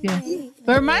know how I feel.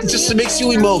 But it reminds Just me. it makes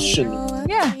you emotional.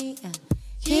 Yeah.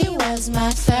 He was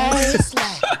my first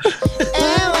love.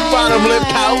 Bottom lip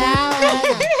pout.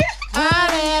 A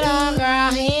little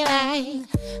girl he liked.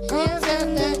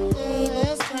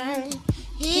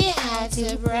 He had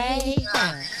to break.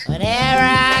 Whenever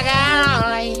I got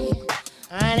on it,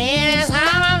 I needed some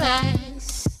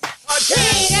advice.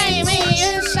 He gave me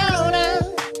his shoulder.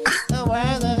 The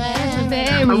world of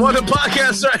I'm on the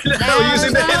podcast right now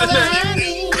using the internet.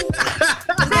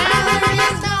 There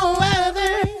is no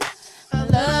other.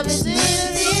 Love is in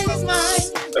mine.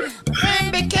 Friend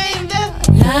became the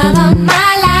love of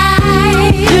my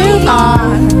life. You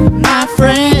are my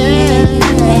friend.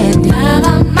 Love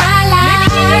of my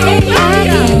life.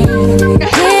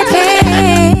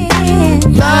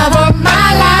 Love of my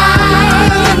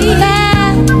life.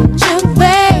 You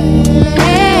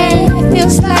baby.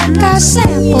 Feels like I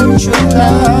sampled true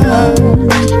love.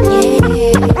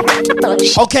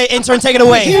 Okay, intern, take it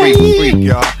away. Freak,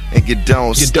 y'all, and you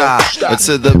don't stop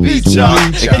until the beat, y'all,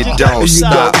 and you don't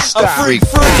stop. A freak.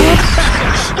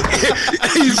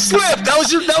 You slipped. That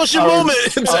was your moment.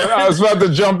 I was about to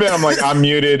jump in. I'm like, I'm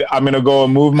muted. I'm gonna go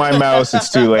and move my mouse. It's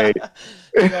too late.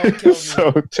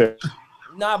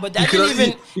 Nah, but that You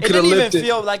didn't could've even lived it.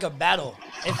 feel like a battle.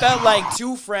 It felt like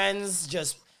two friends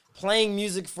just playing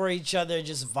music for each other,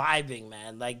 just vibing,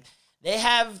 man. Like they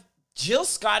have Jill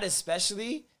Scott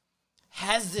especially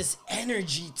has this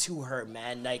energy to her,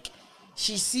 man. Like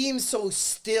she seems so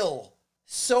still,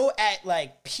 so at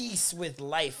like peace with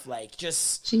life, like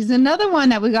just She's another one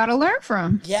that we got to learn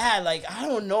from. yeah, like I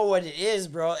don't know what it is,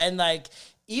 bro. And like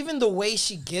even the way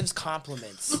she gives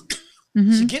compliments.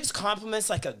 She gives compliments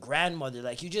like a grandmother.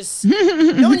 Like you just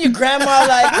you know when your grandma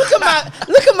like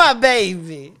look at my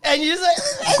baby. And you're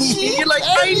just like You're like,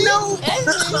 I know.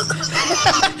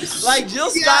 like Jill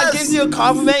Scott gives you a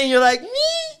compliment and you're like, me?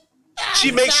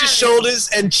 She makes your shoulders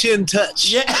and chin touch.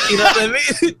 Yeah. You know what I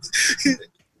mean?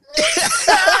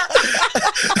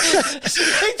 She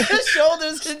makes her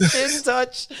shoulders and chin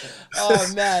touch.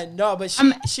 Oh man, no, but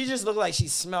she just looked like she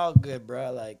smelled good,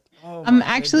 bro. Like, oh, I'm my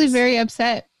actually goodness. very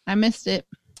upset. I missed it.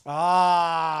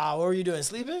 What were you doing?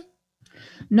 Sleeping?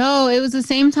 No, it was the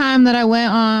same time that I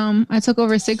went. I took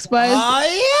over Six Buzz. Oh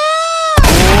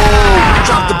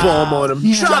Drop the bomb on him.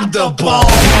 Yeah. Drop the bomb.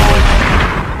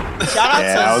 Shout out to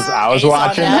I was Ace on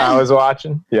watching. that. I was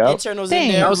watching. Yep. Intern was in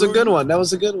Thanks. there. That was a good one. That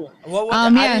was a good one. What, I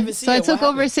didn't Yeah. even see So I it. took What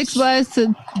over happened? Six Buzz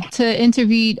to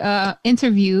interview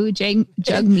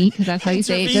Jugmeat, because that's how you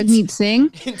say it. Intervene. Jugmeat Singh.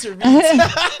 Intervene.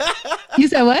 You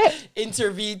said what?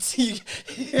 Intervene.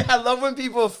 I love when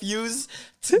people fuse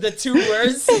the two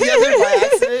words together by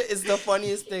accident. It's the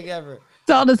funniest thing ever. It's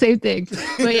all the same thing.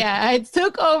 But yeah, I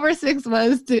took over 6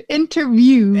 months to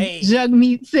interview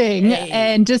Jagmeet Singh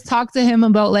and just talk to him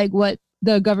about like what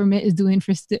the government is doing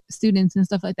for students and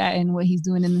stuff like that, and what he's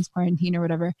doing in this quarantine or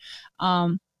whatever.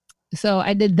 So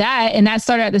I did that, and that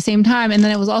started at the same time. And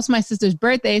then it was also my sister's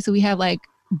birthday, so we had like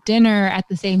dinner at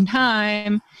the same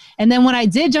time. And then when I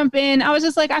did jump in, I was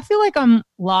just like, I feel like I'm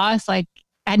lost. Like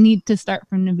I need to start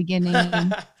from the beginning.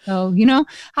 So, you know,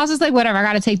 I was just like, whatever, I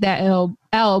got to take that L.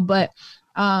 But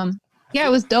yeah, it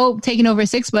was dope taking over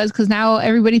 6 Buzz, because now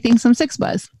everybody thinks I'm 6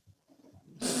 Buzz.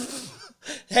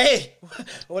 Hey,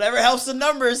 whatever helps the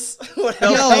numbers.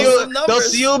 They'll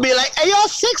see you be like, hey, yo,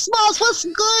 6 Buzz, what's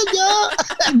good, yo?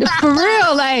 For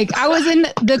real, like I was in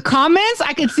the comments.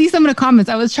 I could see some of the comments.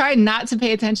 I was trying not to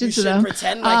pay attention to them.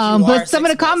 Pretend like you but are some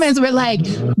of the comments were like,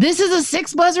 this is a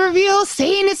 6 Buzz reveal,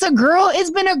 saying it's a girl. It's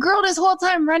been a girl this whole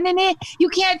time running it. You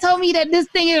can't tell me that this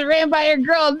thing is ran by a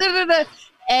girl. Da, da, da.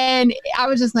 And I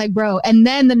was just like, bro. And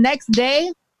then the next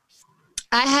day,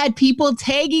 I had people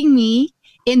tagging me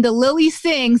in the Lily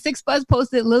Singh. Six Buzz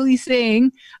posted Lily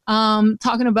Singh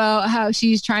talking about how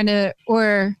she's trying to,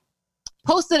 or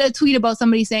posted a tweet about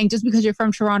somebody saying just because you're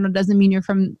from Toronto doesn't mean you're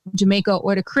from Jamaica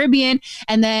or the Caribbean.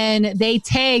 And then they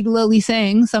tagged Lily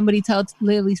Singh. Somebody tells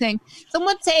Lily Singh.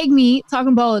 Someone tagged me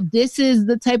talking about this is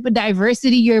the type of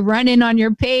diversity you're running on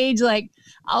your page. Like,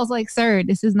 I was like, sir,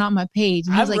 this is not my page.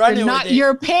 And he was like, you're not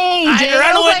your page. I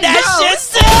run with that shit,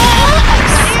 sir.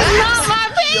 It's not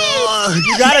my page.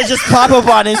 You gotta just pop up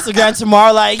on Instagram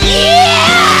tomorrow like,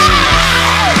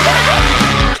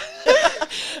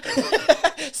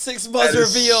 Six Buzz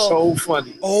reveal. So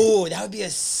funny. Oh, that would be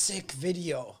a sick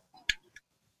video.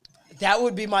 That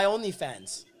would be my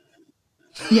OnlyFans.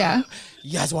 Yeah.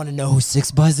 You guys want to know who Six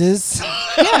Buzz is?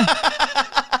 Yeah.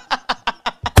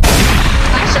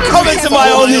 Come into my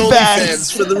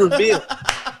OnlyFans for the reveal.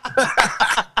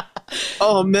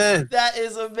 Oh man, that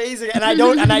is amazing. And I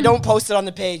don't post it on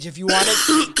the page. If you want it,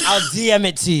 I'll DM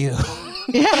it to you.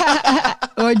 Yeah.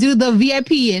 Or do the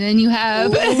VIP and then you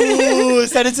have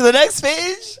send it to the next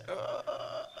page. Oh,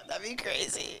 that'd be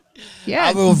crazy. Yeah.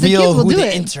 I will reveal who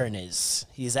the intern is.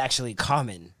 He's actually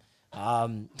common. This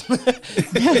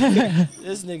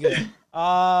nigga.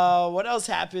 What else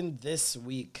happened this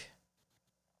week?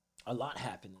 A lot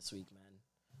happened this week, man.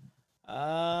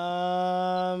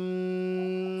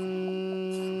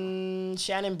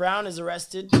 Shannon Brown is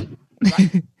arrested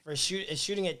for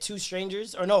shooting at two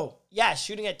strangers.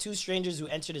 Shooting at two strangers who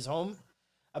entered his home.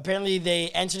 Apparently, they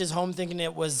entered his home thinking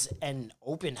it was an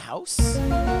open house.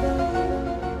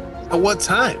 At what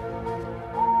time?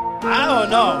 I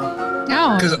don't know.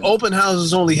 No. Because open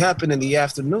houses only happen in the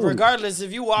afternoon. Regardless,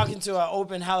 if you walk into an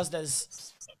open house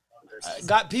that's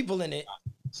got people in it,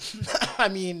 I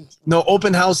mean, no,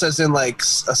 open house as in like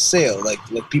a sale, like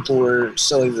people were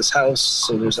selling this house,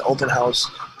 so there's an open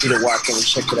house. You to walk in and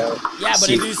check it out. Yeah, but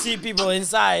if you see people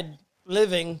inside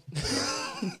living,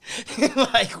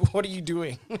 like, what are you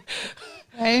doing?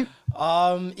 Right.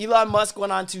 Elon Musk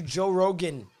went on to Joe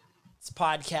Rogan's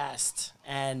podcast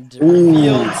and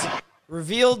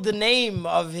revealed the name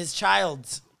of his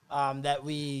child. That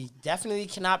we definitely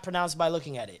cannot pronounce by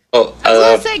looking at it. Oh, I was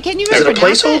gonna say, can you? Is it a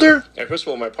placeholder? Yeah, first of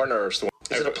all, my partner is the one.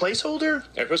 Is it a placeholder?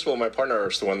 Yeah, first of all, my partner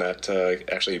is the one that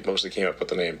actually mostly came up with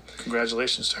the name.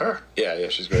 Congratulations to her. Yeah,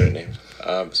 she's great at names.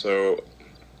 So,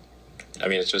 I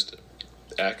mean, it's just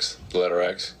X, the letter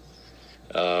X,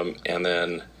 and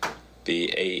then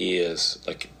the AE is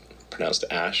like pronounced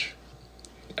Ash.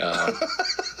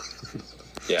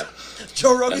 Yeah.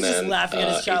 Joe Rogan's just laughing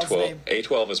at his child's A12, name.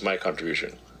 A12 is my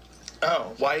contribution.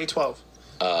 Oh, why A12?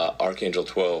 Archangel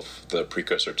 12, the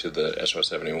precursor to the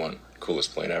SR-71.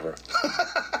 Coolest plane ever.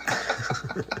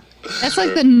 That's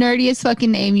like the nerdiest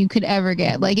fucking name you could ever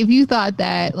get. Like, if you thought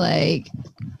that, like,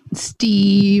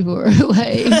 Steve or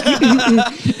like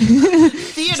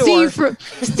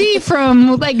Steve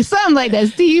from like something like that.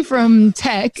 Steve from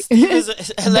Tech.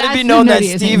 Let it be known that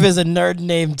Steve is a nerd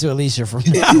name to Alicia from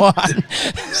now on.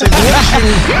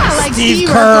 Yeah, like Steve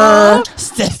Kerr,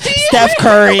 Steph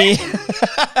Curry.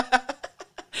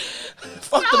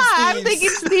 I'm thinking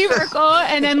Steve Urkel,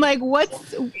 and then like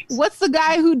what's the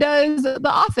guy who does The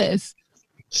Office?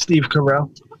 Steve Carell.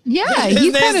 Yeah,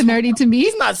 he's kind of nerdy to me.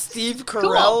 He's not Steve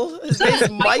Carell. His name's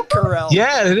Mike Carell.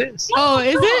 Yeah, it is. Oh,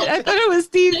 is it? I thought it was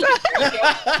Steve.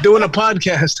 Doing a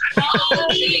podcast.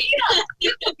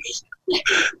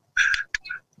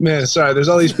 Man, sorry, there's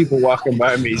all these people walking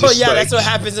by me. Oh, yeah, that's what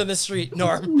happens in the street,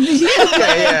 Norm.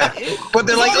 Yeah. But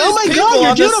they're like, oh my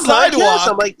God, you're doing a podcast?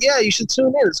 I'm like, yeah, you should tune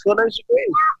in. It's going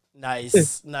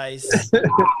nice and Nice.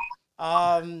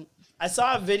 I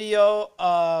saw a video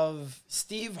of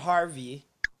Steve Harvey,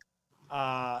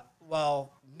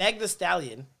 Meg Thee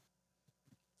Stallion,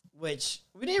 which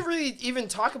we didn't really even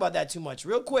talk about that too much.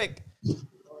 Real quick,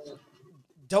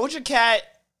 Doja Cat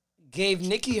gave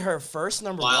Nicki her first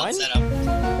number one.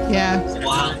 Yeah.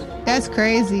 Wow. That's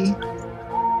crazy.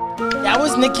 That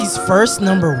was Nicki's first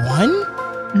number one?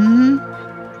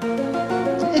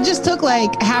 Mm-hmm. It just took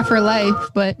like half her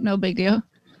life, but no big deal.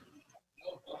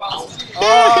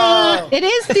 Oh. It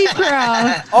is Steve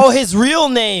Carell. Oh, his real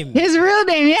name. His real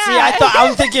name, yeah. See, I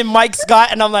was thinking Mike Scott,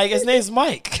 and I'm like, his name's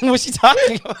Mike. What's she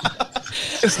talking about?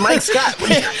 It's Mike Scott.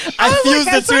 I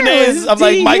fused the two names. I'm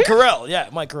like, Mike Carell. Yeah,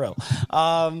 Mike Carell.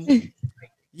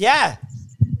 Yeah,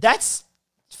 that's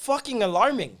fucking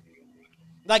alarming.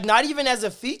 Like, not even as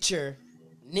a feature,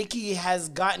 Nicki has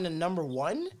gotten a number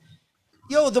one.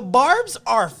 Yo, the Barbs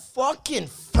are fucking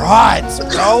frauds,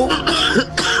 bro.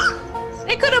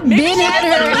 They could have been had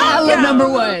her hella number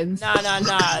ones.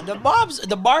 Nah. The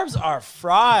Barbs are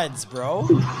frauds, bro.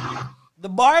 The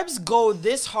Barbs go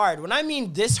this hard. When I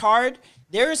mean this hard,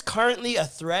 there is currently a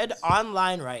thread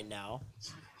online right now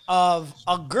of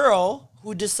a girl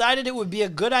who decided it would be a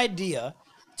good idea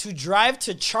to drive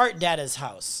to Chart Data's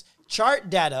house. Chart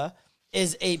Data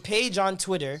is a page on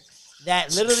Twitter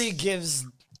that literally gives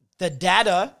the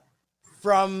data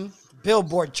from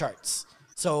Billboard charts.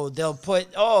 So they'll put,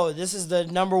 oh, this is the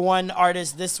number one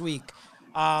artist this week.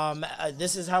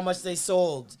 This is how much they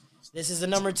sold. This is the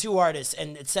number 2 artist,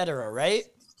 and etc., right?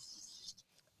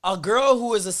 A girl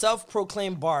who is a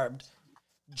self-proclaimed Barb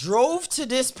drove to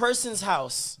this person's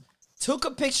house, took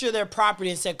a picture of their property,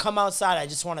 and said, come outside, I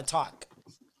just want to talk.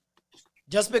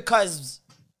 Just because,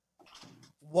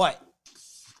 what?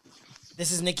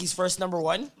 This is Nicki's first number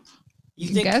one? You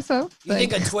think, guess so. You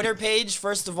think a Twitter page,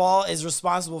 first of all, is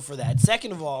responsible for that?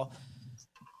 Second of all,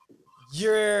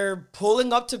 you're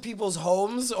pulling up to people's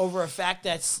homes over a fact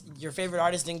that your favorite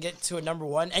artist didn't get to a number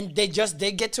one, and they just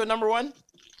did get to a number one?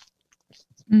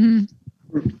 Mm-hmm.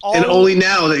 And only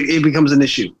now that it becomes an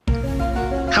issue.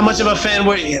 How much of a fan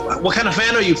were you? What kind of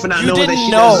fan are you for not knowing that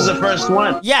she was the first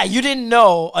one? Yeah, you didn't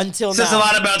know until now. Says a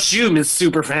lot about you, Miss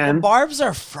Superfan. Barbs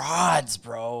are frauds,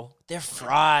 bro. They're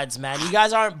frauds, man. You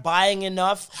guys aren't buying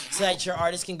enough so that your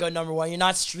artist can go number one. You're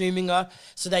not streaming up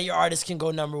so that your artist can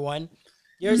go number one.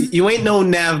 You ain't no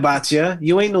Nav Batya.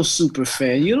 You ain't no super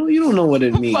fan. You don't know what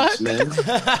it means, man.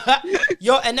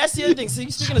 Yo, and that's the other thing. So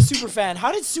you speaking of super fan,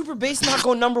 how did Super Bass not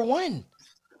go number one?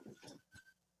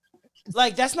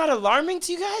 Like, that's not alarming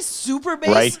to you guys? Super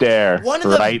Bass? Right there. One of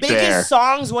the biggest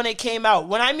songs when it came out.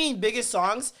 When I mean biggest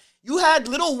songs, you had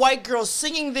little white girls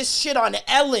singing this shit on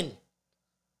Ellen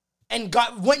and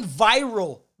went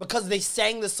viral because they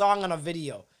sang the song on a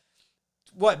video.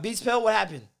 What, Beats Pill? What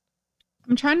happened?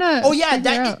 I'm trying to. Oh yeah,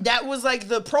 that was like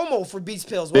the promo for Beats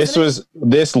Pills.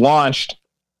 This launched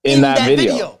in that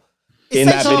video. In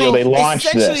that video, they launched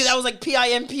essentially, this. That was like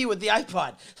PIMP with the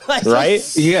iPod. Like, right?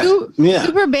 Yeah.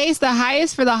 Super Bass, the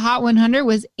highest for the Hot 100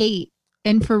 was 8.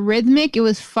 And for Rhythmic, it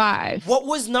was 5. What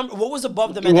was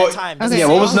above them at that time? Okay. Yeah,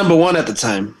 what was number 1 at the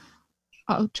time?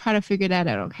 I'll try to figure that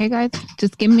out. Okay, guys?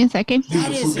 Just give me a second.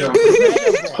 That is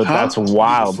incredible. But that's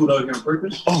wild.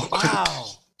 Oh, wow.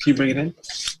 Can you bring it in?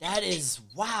 That is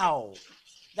wow.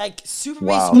 Like Super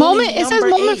Wow. Bass. Moment. It says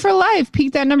Moment 8. for Life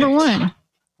peaked at number 1.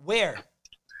 Where?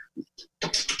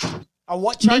 On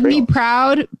what chart? Make Me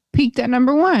Proud peaked at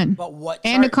number 1. But what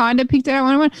chart? Anaconda peaked at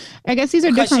number 1. I guess these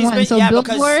are different ones. So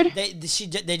Billboard.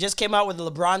 They just came out with the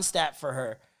LeBron stat for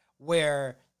her,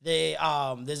 where they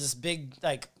there's this big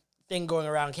like thing going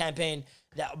around campaign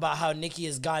about how Nicki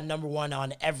has gone number 1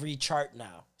 on every chart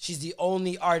now. She's the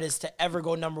only artist to ever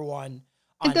go number 1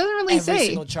 on it doesn't really every say.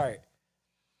 single chart.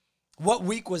 What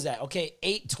week was that? Okay,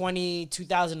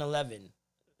 8/20/2011.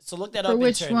 So look that For up.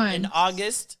 which intern. one? In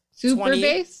August. Super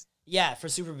Bass? Yeah, for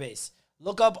Super Bass.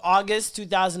 Look up August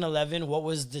 2011. What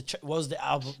was the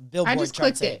album Billboard I just chart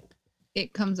clicked saying? it.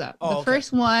 It comes up. Oh, the okay.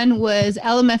 first one was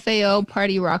LMFAO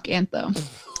Party Rock Anthem.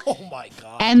 Oh my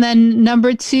god. And then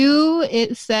number 2,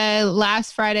 it said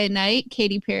Last Friday Night,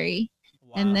 Katy Perry.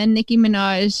 Wow. And then Nicki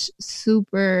Minaj,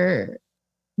 Super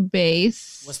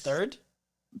Bass. Was third?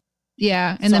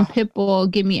 Yeah. And then Pitbull,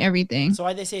 Give Me Everything. So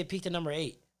why'd they say it peaked at number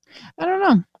 8? I don't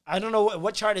know. I don't know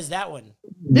what chart is that one.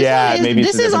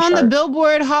 This is on the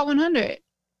Billboard Hot 100.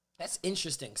 That's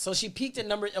interesting. So she peaked at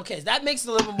number. Okay, that makes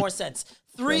a little bit more sense.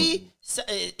 3,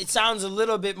 it sounds a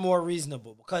little bit more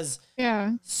reasonable because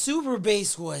Super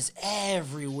Bass was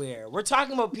everywhere. We're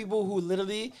talking about people who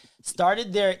literally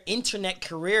started their internet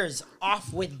careers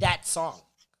off with that song.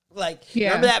 Like,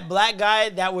 remember that black guy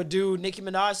that would do Nicki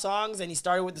Minaj songs and he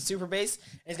started with the Super Bass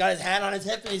and he's got his hand on his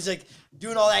hip and he's like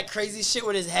doing all that crazy shit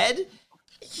with his head?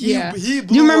 He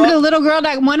Do you remember the little girl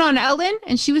that went on Ellen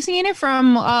and she was singing it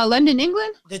from London,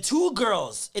 England? The 2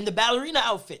 girls in the ballerina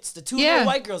outfits, the 2 little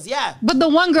white girls, But the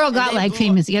one girl got like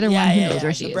famous. The other one, who knows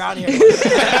where she the is. brown hair.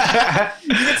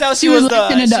 You can tell she was the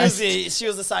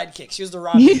sidekick. She was the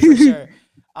Robbie for sure.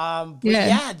 But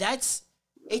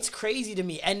it's crazy to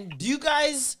me. And do you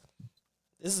guys?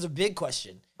 This is a big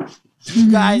question. Do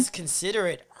you guys consider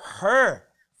it her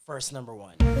first number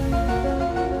 1?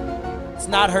 It's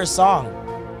not her song.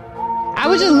 I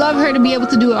would just love her to be able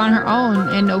to do it on her own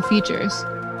and no features.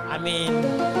 I mean,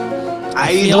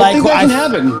 I don't think that can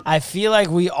happen. I feel like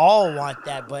we all want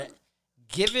that, but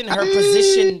given her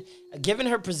position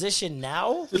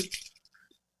now, she's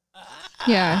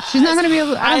not going to be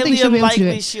able. I don't think she'll be able to do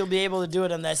it. She'll be able to do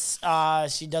it unless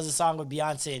she does a song with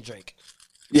Beyonce and Drake.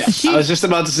 Yeah, I was just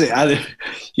about to say,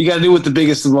 you got to do with the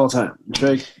biggest of all time,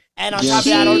 Drake. And on top of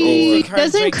that, I don't think her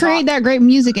doesn't Drake create that great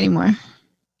music anymore.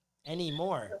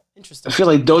 Interesting. I feel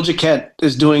like Doja Cat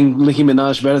is doing Nicki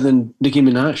Minaj better than Nicki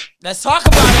Minaj. Let's talk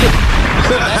about it.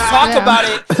 Let's talk about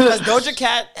it, because Doja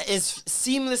Cat is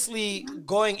seamlessly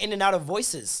going in and out of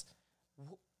voices,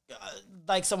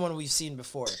 like someone we've seen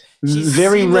before. She's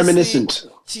very reminiscent.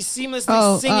 She's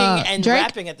seamlessly singing and Drake?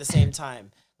 rapping at the same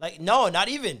time. Like, no, not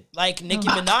even. Like Nicki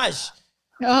Minaj.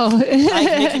 Oh. Like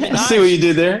Nicki Minaj. I see what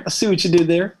you did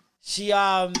there. She,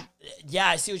 yeah,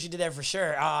 I see what you did there for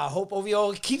sure. Hope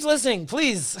OVO keeps listening,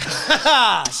 please.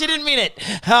 She didn't mean it.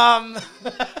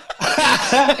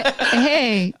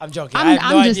 Hey, I'm joking. I have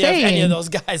no I'm just idea if any saying. of those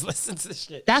guys listen to this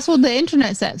shit. That's what the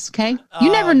internet says, okay?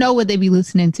 You never know what they be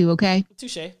listening to, okay?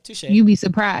 Touche. You be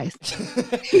surprised.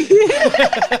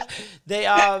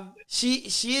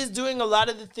 She is doing a lot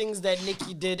of the things that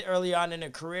Nicki did early on in her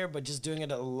career, but just doing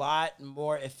it a lot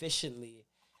more efficiently.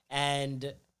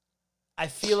 And I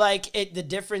feel like the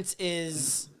difference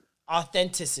is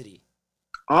authenticity.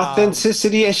 And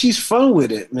she's fun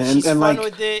with it, man. She's and fun like,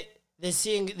 with it. I've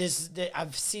seen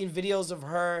videos of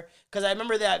her, because I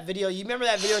remember that video. You remember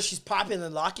that video? She's popping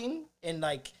and locking in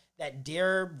like that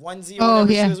Dare onesie or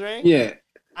whatever she was wearing. Yeah.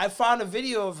 I found a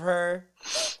video of her,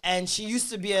 and she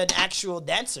used to be an actual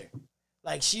dancer.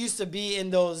 Like, she used to be in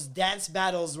those dance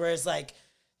battles where it's like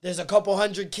there's a couple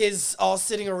hundred kids all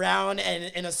sitting around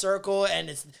and in a circle, and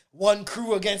it's one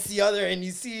crew against the other, and you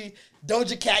see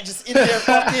Doja Cat just in there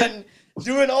fucking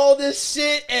doing all this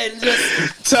shit and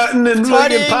just tutting and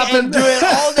popping and doing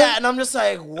all that. And I'm just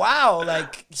like, wow,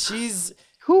 like,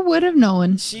 who would have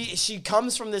known? She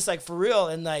comes from this, like, for real.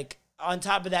 And like, on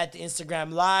top of that, the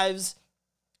Instagram lives,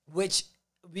 which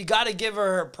we got to give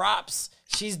her props.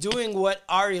 She's doing what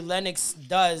Ari Lennox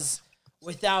does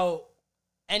without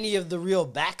any of the real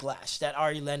backlash that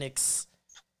Ari Lennox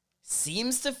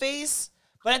seems to face.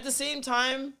 But at the same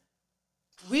time,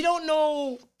 we don't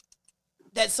know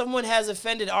that someone has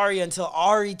offended Ari until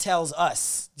Ari tells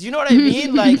us. Do you know what I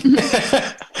mean? Like,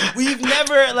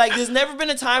 there's never been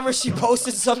a time where she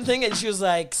posted something and she was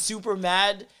like super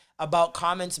mad about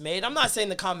comments made. I'm not saying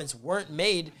the comments weren't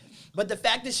made, but the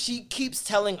fact that she keeps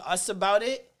telling us about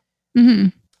it,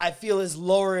 I feel is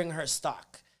lowering her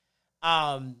stock.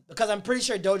 Because I'm pretty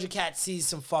sure Doja Cat sees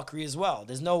some fuckery as well.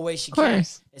 There's no way she can.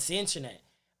 It's the internet.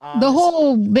 The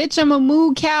whole bitch, I'm a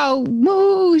moo cow,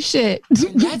 moo shit.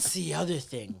 And that's the other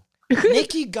thing.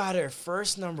 Nicki got her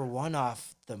first #1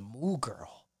 off the Moo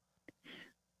Girl.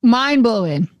 Mind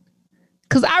blowing.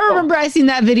 Because I remember I seen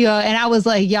that video and I was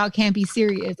like, y'all can't be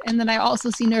serious. And then I also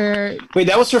seen her. Wait,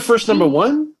 that was her first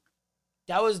 #1?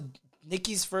 That was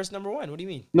Nicki's first #1. What do you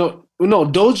mean? No,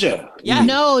 Doja. Yeah.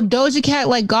 No, Doja Cat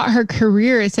like got her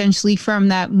career essentially from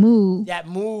that moo. That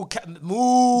moo,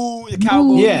 the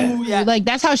cowboy. Yeah. Like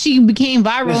that's how she became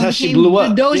viral. That's and how she became blew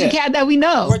up. The Doja Cat that we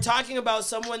know. We're talking about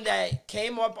someone that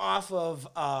came up off of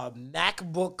a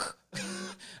MacBook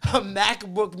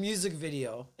music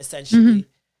video, essentially,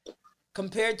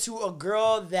 compared to a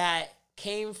girl that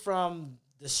came from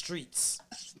the streets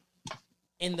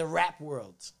in the rap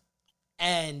world.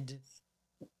 And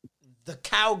the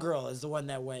cowgirl is the one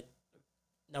that went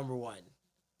 #1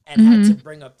 and had to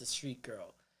bring up the street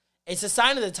girl. It's a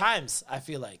sign of the times, I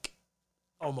feel like.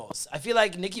 Almost. I feel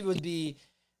like Nicki would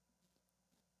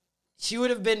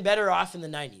have been better off in the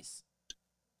 90s.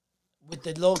 With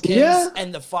the Lil Kims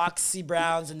and the Foxy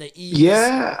Browns and the E's.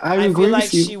 Yeah, I agree feel like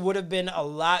with you. she would have been a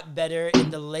lot better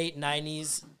in the late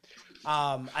 90s.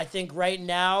 I think right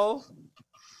now,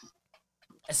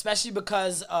 especially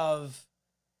because of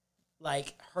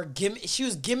like her she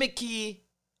was gimmicky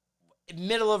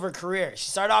middle of her career.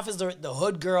 She started off as the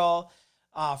hood girl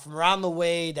from around the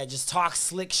way that just talks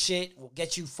slick shit, will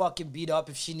get you fucking beat up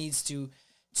if she needs to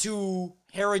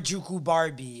Harajuku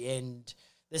Barbie and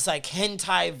this like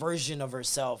hentai version of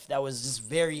herself that was just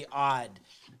very odd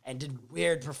and did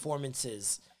weird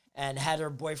performances and had her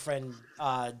boyfriend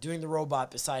doing the robot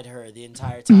beside her the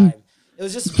entire time. It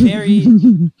was just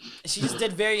she just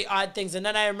did very odd things. And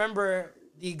then I remember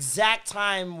the exact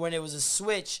time when it was a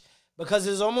switch, because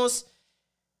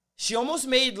she almost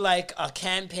made like a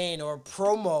campaign or a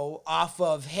promo off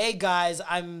of, hey guys,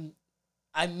 I'm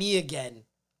me again.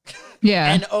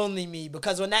 Yeah. And only me.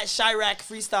 Because when that Chirac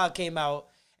freestyle came out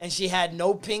and she had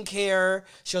no pink hair,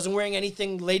 she wasn't wearing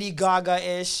anything Lady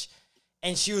Gaga-ish,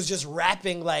 and she was just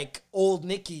rapping like old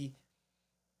Nicki,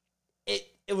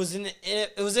 it was in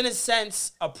a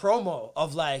sense a promo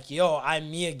of like, yo,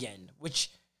 I'm me again, which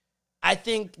I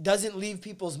think doesn't leave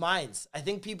people's minds. I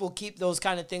think people keep those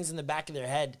kind of things in the back of their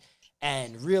head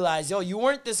and realize, yo, you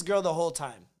weren't this girl the whole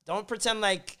time. Don't pretend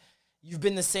like you've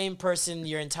been the same person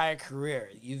your entire career.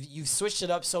 You've switched it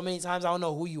up so many times. I don't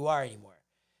know who you are anymore.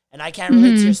 And I can't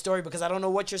relate to your story because I don't know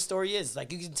what your story is. Like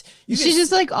she's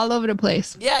just like all over the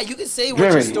place. Yeah, you can say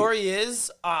what your story is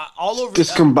all over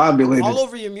discombobulated all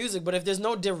over your music, but if there's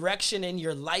no direction in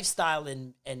your lifestyle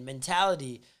and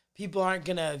mentality, people aren't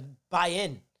gonna buy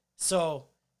in. So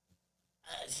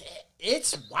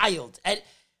it's wild. And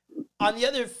on the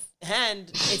other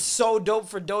hand, it's so dope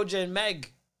for Doja and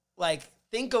Meg. Like,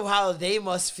 think of how they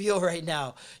must feel right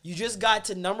now. You just got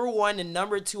to number 1 and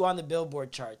number 2 on the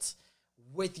Billboard charts,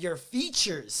 with your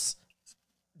features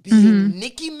being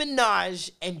Nicki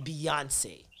Minaj and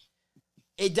Beyonce.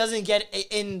 It doesn't get,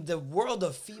 in the world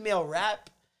of female rap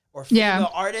or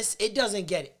female artists, it doesn't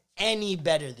get any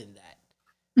better than that.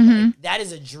 Like, that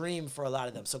is a dream for a lot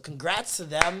of them. So congrats to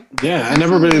them. Yeah, I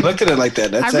never really looked at it like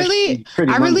that. That's I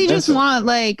really just want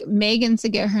like Megan to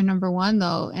get her number 1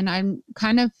 though, and I'm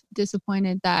kind of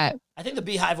disappointed that I think the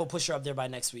Beehive will push her up there by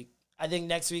next week. I think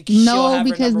next week she'll have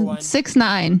because her number 1.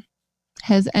 6ix9ine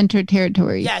has entered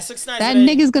territory. Yeah, 6ix9ine. That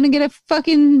nigga's gonna get a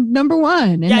fucking number 1.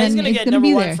 And yeah, he's gonna get number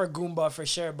 1 there. for Goomba for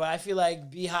sure. But I feel like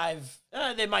Beehive,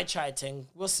 they might try a thing.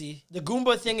 We'll see. The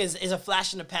Goomba thing is a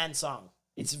flash in the pan song.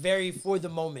 It's very for the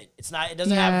moment. It's not. It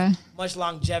doesn't have much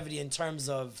longevity in terms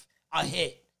of a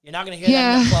hit. You're not gonna hear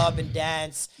that in the club and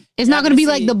dance. It's not gonna be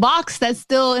like The Box that's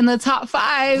still in the top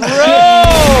 5. Bro,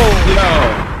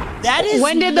 that is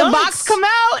when did nuts. The Box come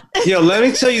out? Yo, let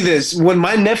me tell you this. When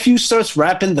my nephew starts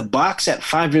rapping The Box at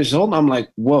 5 years old, I'm like,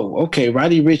 whoa, okay,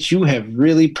 Roddy Ricch, you have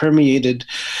really permeated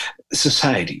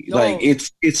society. Yo, like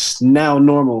it's now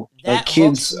normal. Like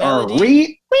kids are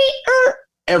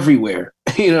everywhere.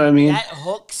 You know what I mean?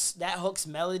 That hooks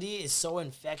melody is so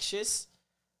infectious.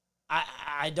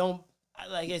 I don't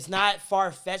like, it's not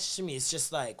far fetched to me. It's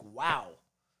just like, wow,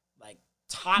 like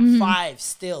top 5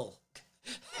 still.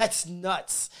 That's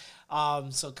nuts.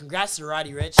 So congrats to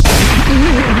Roddy Ricch.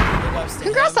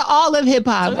 Congrats to all of hip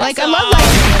hop. Like I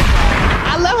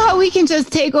love how we can just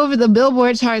take over the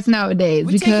Billboard charts nowadays,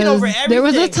 because there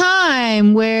was a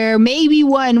time where maybe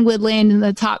one would land in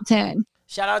the top 10.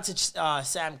 Shout out to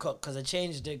Sam Cooke, because a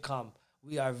change did come.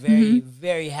 We are very,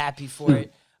 very happy for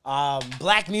it.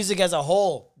 Black music as a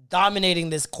whole dominating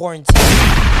this quarantine.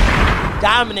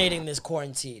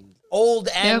 Old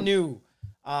and new.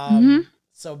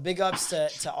 So big ups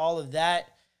to all of that.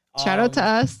 Shout out to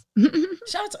us.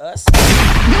 Shout out to us.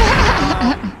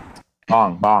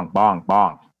 Bong, bong, bong,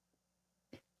 bong.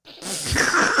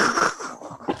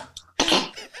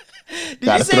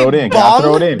 Did you say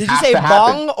bong? Did you say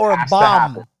bong or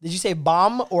bomb? Did you say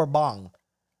bomb or bong?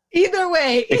 Either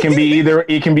way. It can be either.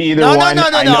 It can be either one. No.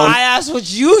 I asked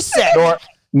what you said.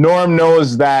 Norm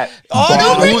knows that. Oh,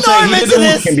 don't bring Norm into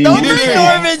this. Don't bring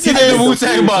Norm into this. He did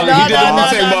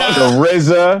the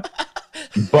RZA,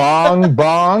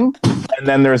 bong, and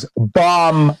then there's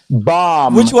bomb.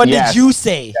 Which one did you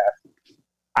say? Yes.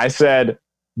 I said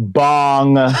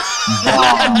bong. Bong.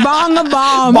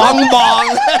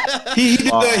 He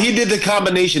did the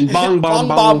combination. Bong.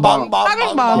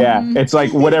 Yeah, it's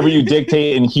like whatever you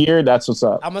dictate in here, that's what's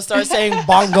up. I'm gonna start saying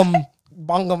bongum.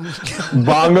 Bongum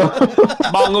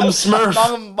Smurf.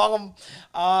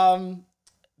 Bongum.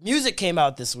 Music came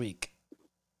out this week.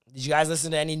 Did you guys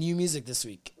listen to any new music this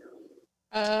week?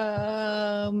 Did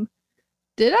I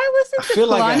listen to feel Kalani?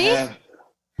 like I have.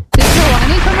 Did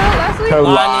Kalani come out last week?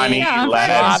 Kalani,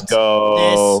 let's go.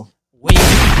 This week.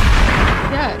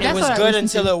 Yeah, it was good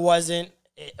until it wasn't.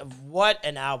 What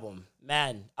an album,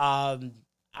 man.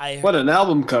 What an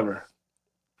album cover.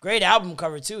 Great album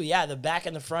cover too. Yeah, the back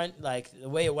and the front, like the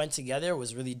way it went together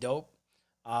was really dope.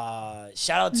 Shout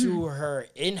out to her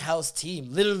in-house team,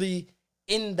 literally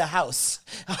in the house.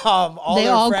 They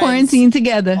all quarantined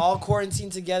together. All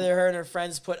quarantined together. Her and her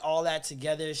friends put all that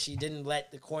together. She didn't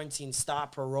let the quarantine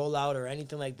stop her rollout or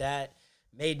anything like that.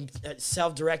 Made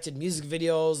self-directed music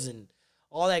videos and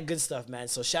all that good stuff, man.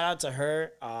 So shout out to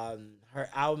her. Her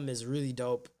album is really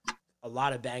dope. A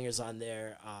lot of bangers on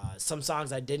there. Some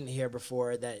songs I didn't hear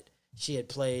before that she had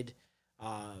played.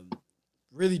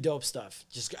 Really dope stuff.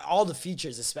 Just all the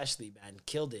features, especially, man,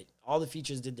 killed it. All the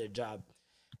features did their job.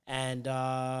 And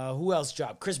who else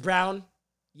dropped? Chris Brown,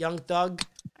 Young Thug.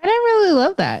 I didn't really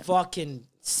love that. Fucking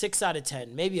 6 out of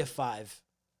 10, maybe a 5.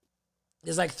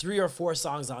 There's like 3 or 4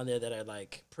 songs on there that are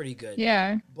like pretty good.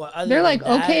 Yeah, but they're like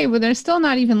that, okay, but they're still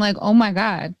not even like, oh my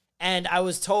god. And I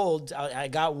was told, I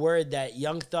got word that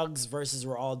Young Thug's verses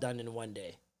were all done in one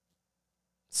day.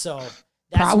 So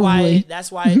that's why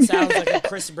it sounds like a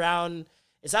Chris Brown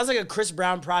It sounds like a Chris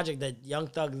Brown project that Young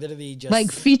Thug literally just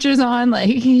like features on, like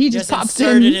he just pops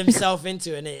inserted in. himself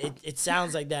into, and it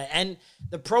sounds like that. And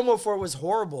the promo for it was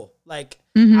horrible. Like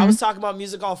Mm-hmm. I was talking about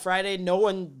Music All Friday, no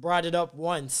one brought it up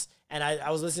once, and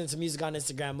I was listening to music on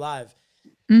Instagram Live.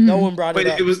 Mm-hmm. No one brought it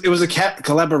up. It was a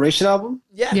collaboration album.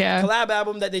 Yeah, collab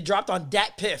album that they dropped on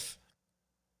Dat Piff.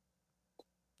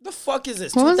 The fuck is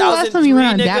this? When was the last time you went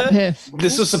on Dat Piff?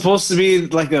 This was supposed to be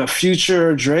like a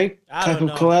future Drake type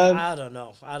of collab. I don't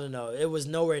know. It was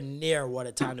nowhere near What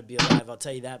a Time to Be Alive. I'll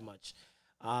tell you that much.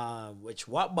 Which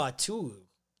What Ba 2?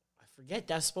 I forget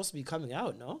that's supposed to be coming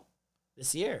out. No,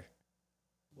 this year.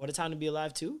 What a Time to Be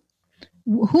Alive 2?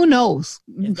 Who knows?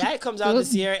 If that comes out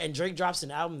this year and Drake drops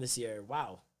an album this year,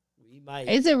 wow, we might.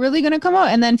 Is it really gonna come out?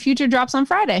 And then Future drops on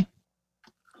Friday.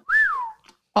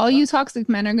 All you toxic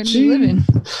men are gonna be living.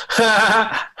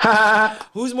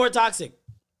 Who's more toxic,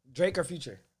 Drake or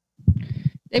Future?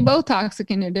 They both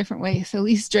toxic in their different ways. So at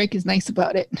least Drake is nice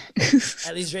about it.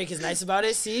 At least Drake is nice about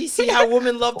it. See how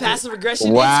women love passive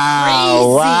aggression?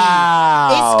 Wow.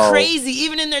 It's crazy.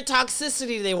 Even in their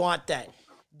toxicity, they want that.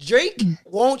 Drake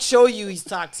won't show you he's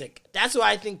toxic. That's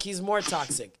why I think he's more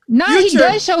toxic. No, he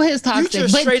does show his toxic. Future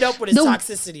but straight up with his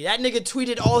toxicity. That nigga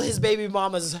tweeted all his baby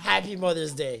mamas Happy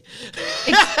Mother's Day.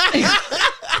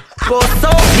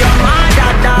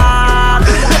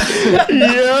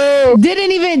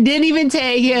 Didn't even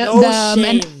take him. No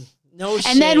shame. No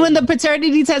shame. And then when the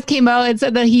paternity test came out and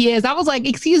said that he is, I was like,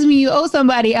 excuse me, you owe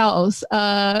somebody else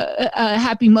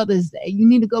Happy Mother's Day. You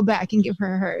need to go back and give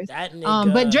her hers. That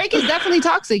nigga. But Drake is definitely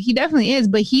toxic. He definitely is,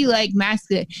 but he like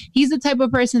masks it. He's the type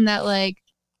of person that like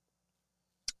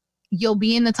you'll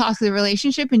be in the toxic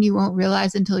relationship and you won't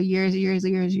realize until years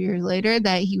later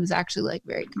that he was actually like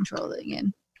very controlling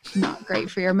and not great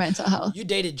for your mental health. You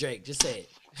dated Drake, just say it.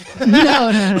 No.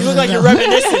 You look like you're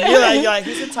reminiscing. You're like,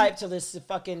 he's the type to this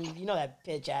fucking, you know, that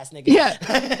bitch ass nigga. Yeah.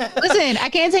 Listen, I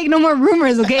can't take no more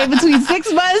rumors, okay? Between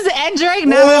 6 Buzz and Drake.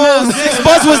 No. 6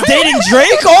 Buzz was dating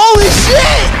Drake? Holy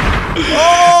shit!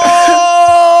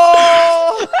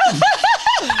 Oh!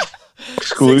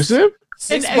 Exclusive?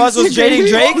 6 Buzz was dating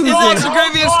Drake? This is Extra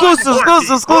Gravy exclusive.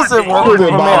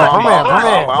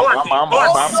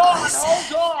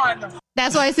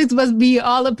 That's why 6 Buzz be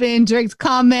all up in Drake's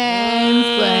comments,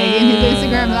 like in his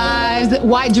Instagram lives.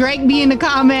 Why Drake be in the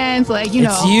comments, like, you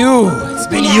know. It's you. It's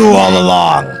been you all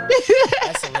along.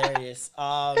 That's hilarious.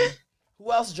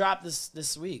 Who else dropped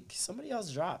this week? Somebody else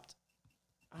dropped.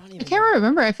 I can't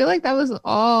remember. I feel like that was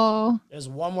all. There's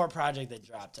one more project that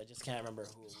dropped. I just can't remember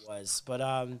who it was. But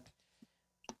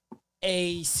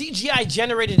a CGI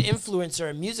generated influencer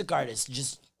and music artist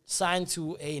just signed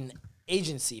to an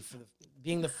agency for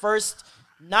being the first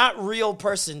not real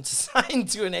person to sign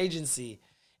to an agency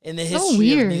in the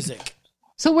history of music.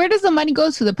 So where does the money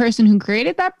go to? The person who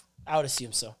created that? I would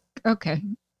assume so. Okay.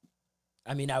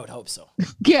 I mean, I would hope so.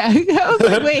 Yeah. I was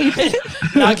like, wait.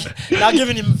 not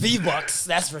giving him V-Bucks,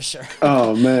 that's for sure.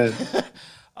 Oh, man.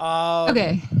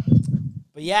 Okay.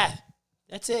 But yeah,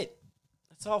 that's it.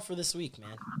 That's all for this week,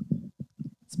 man.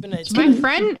 My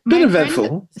friend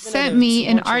sent me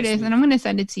an artist, week. and I'm going to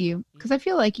send it to you because I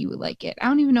feel like you would like it. I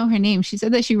don't even know her name. She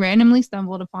said that she randomly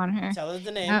stumbled upon her. Tell her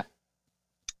the name.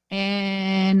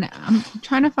 And I'm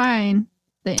trying to find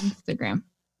the Instagram.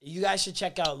 You guys should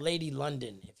check out Lady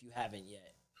London if you haven't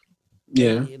yet.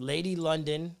 Yeah. Lady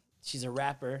London. She's a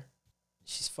rapper.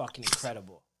 She's fucking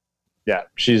incredible. Yeah,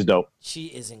 she's dope. She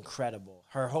is incredible.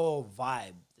 Her whole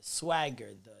vibe, the swagger,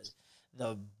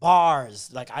 the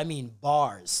bars, like I mean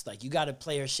bars. Like you got to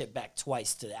play her shit back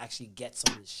twice to actually get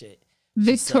some of this shit.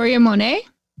 Victoria Monet?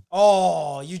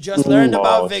 Oh, you just learned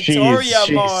about Victoria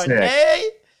Monet?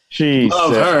 She's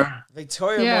love her.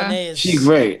 Victoria Monet is she's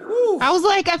great. Woo. I was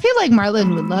like, I feel like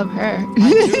Marlon would love her.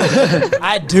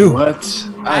 I do. What?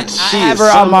 I have her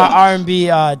on my R&B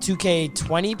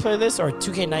 2K20 playlist or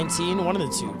 2K19, one of the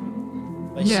two.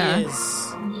 But she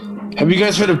is. Have you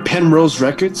guys heard of Penrose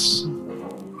Records?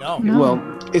 No. Well,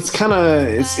 it's kind of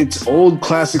it's old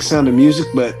classic sound of music,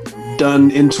 but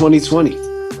done in 2020.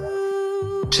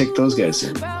 Check those guys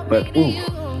in. But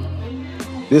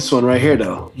this one right here,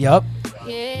 though. Yep.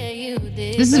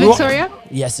 This is Victoria?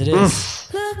 Yes, it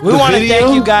is. We want to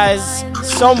thank you guys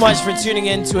so much for tuning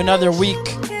in to another week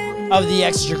of the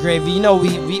Extra Gravy. You know,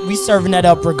 we serving that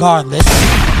up regardless.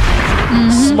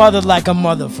 Smothered like a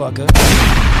motherfucker.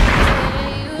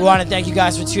 We want to thank you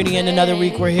guys for tuning in another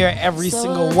week. We're here every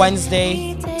single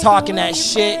Wednesday talking that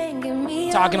shit,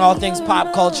 talking all things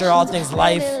pop culture, all things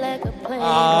life.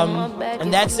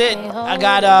 And that's it. I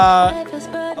got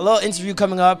a little interview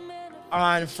coming up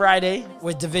on Friday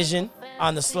with Division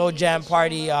on the Slow Jam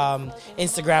Party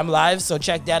Instagram Live. So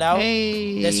check that out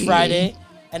this Friday.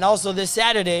 And also this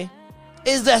Saturday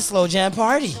is that Slow Jam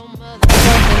party.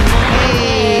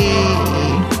 Hey.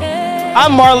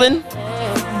 I'm Marlon.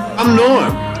 I'm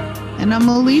Norm. And I'm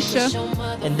Alicia.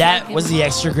 And that was the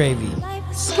Extra Gravy.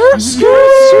 Bam,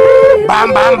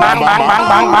 bam, bam, bam, bam,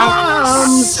 bam, bam.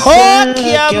 Fuck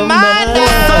your mother.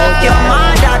 Fuck your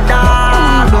mother,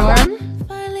 dog.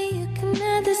 Finally, you can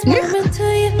add this moment to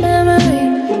your memory.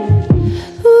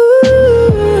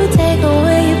 Ooh, take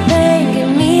away your pain, give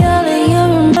me all of your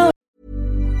emotions.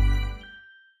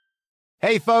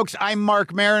 Hey, folks, I'm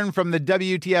Mark Maron from the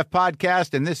WTF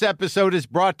Podcast, and this episode is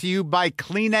brought to you by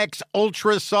Kleenex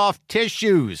Ultra Soft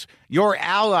Tissues, your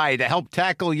ally to help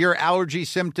tackle your allergy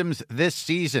symptoms this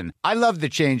season. I love the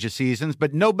change of seasons,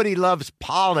 but nobody loves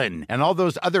pollen and all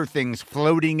those other things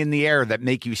floating in the air that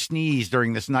make you sneeze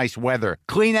during this nice weather.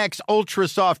 Kleenex Ultra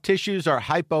Soft Tissues are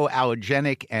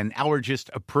hypoallergenic and allergist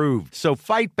approved, so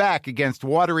fight back against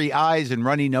watery eyes and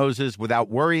runny noses without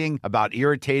worrying about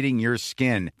irritating your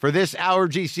skin. For this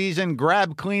allergy season,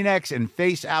 grab Kleenex and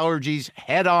face allergies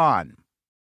head on.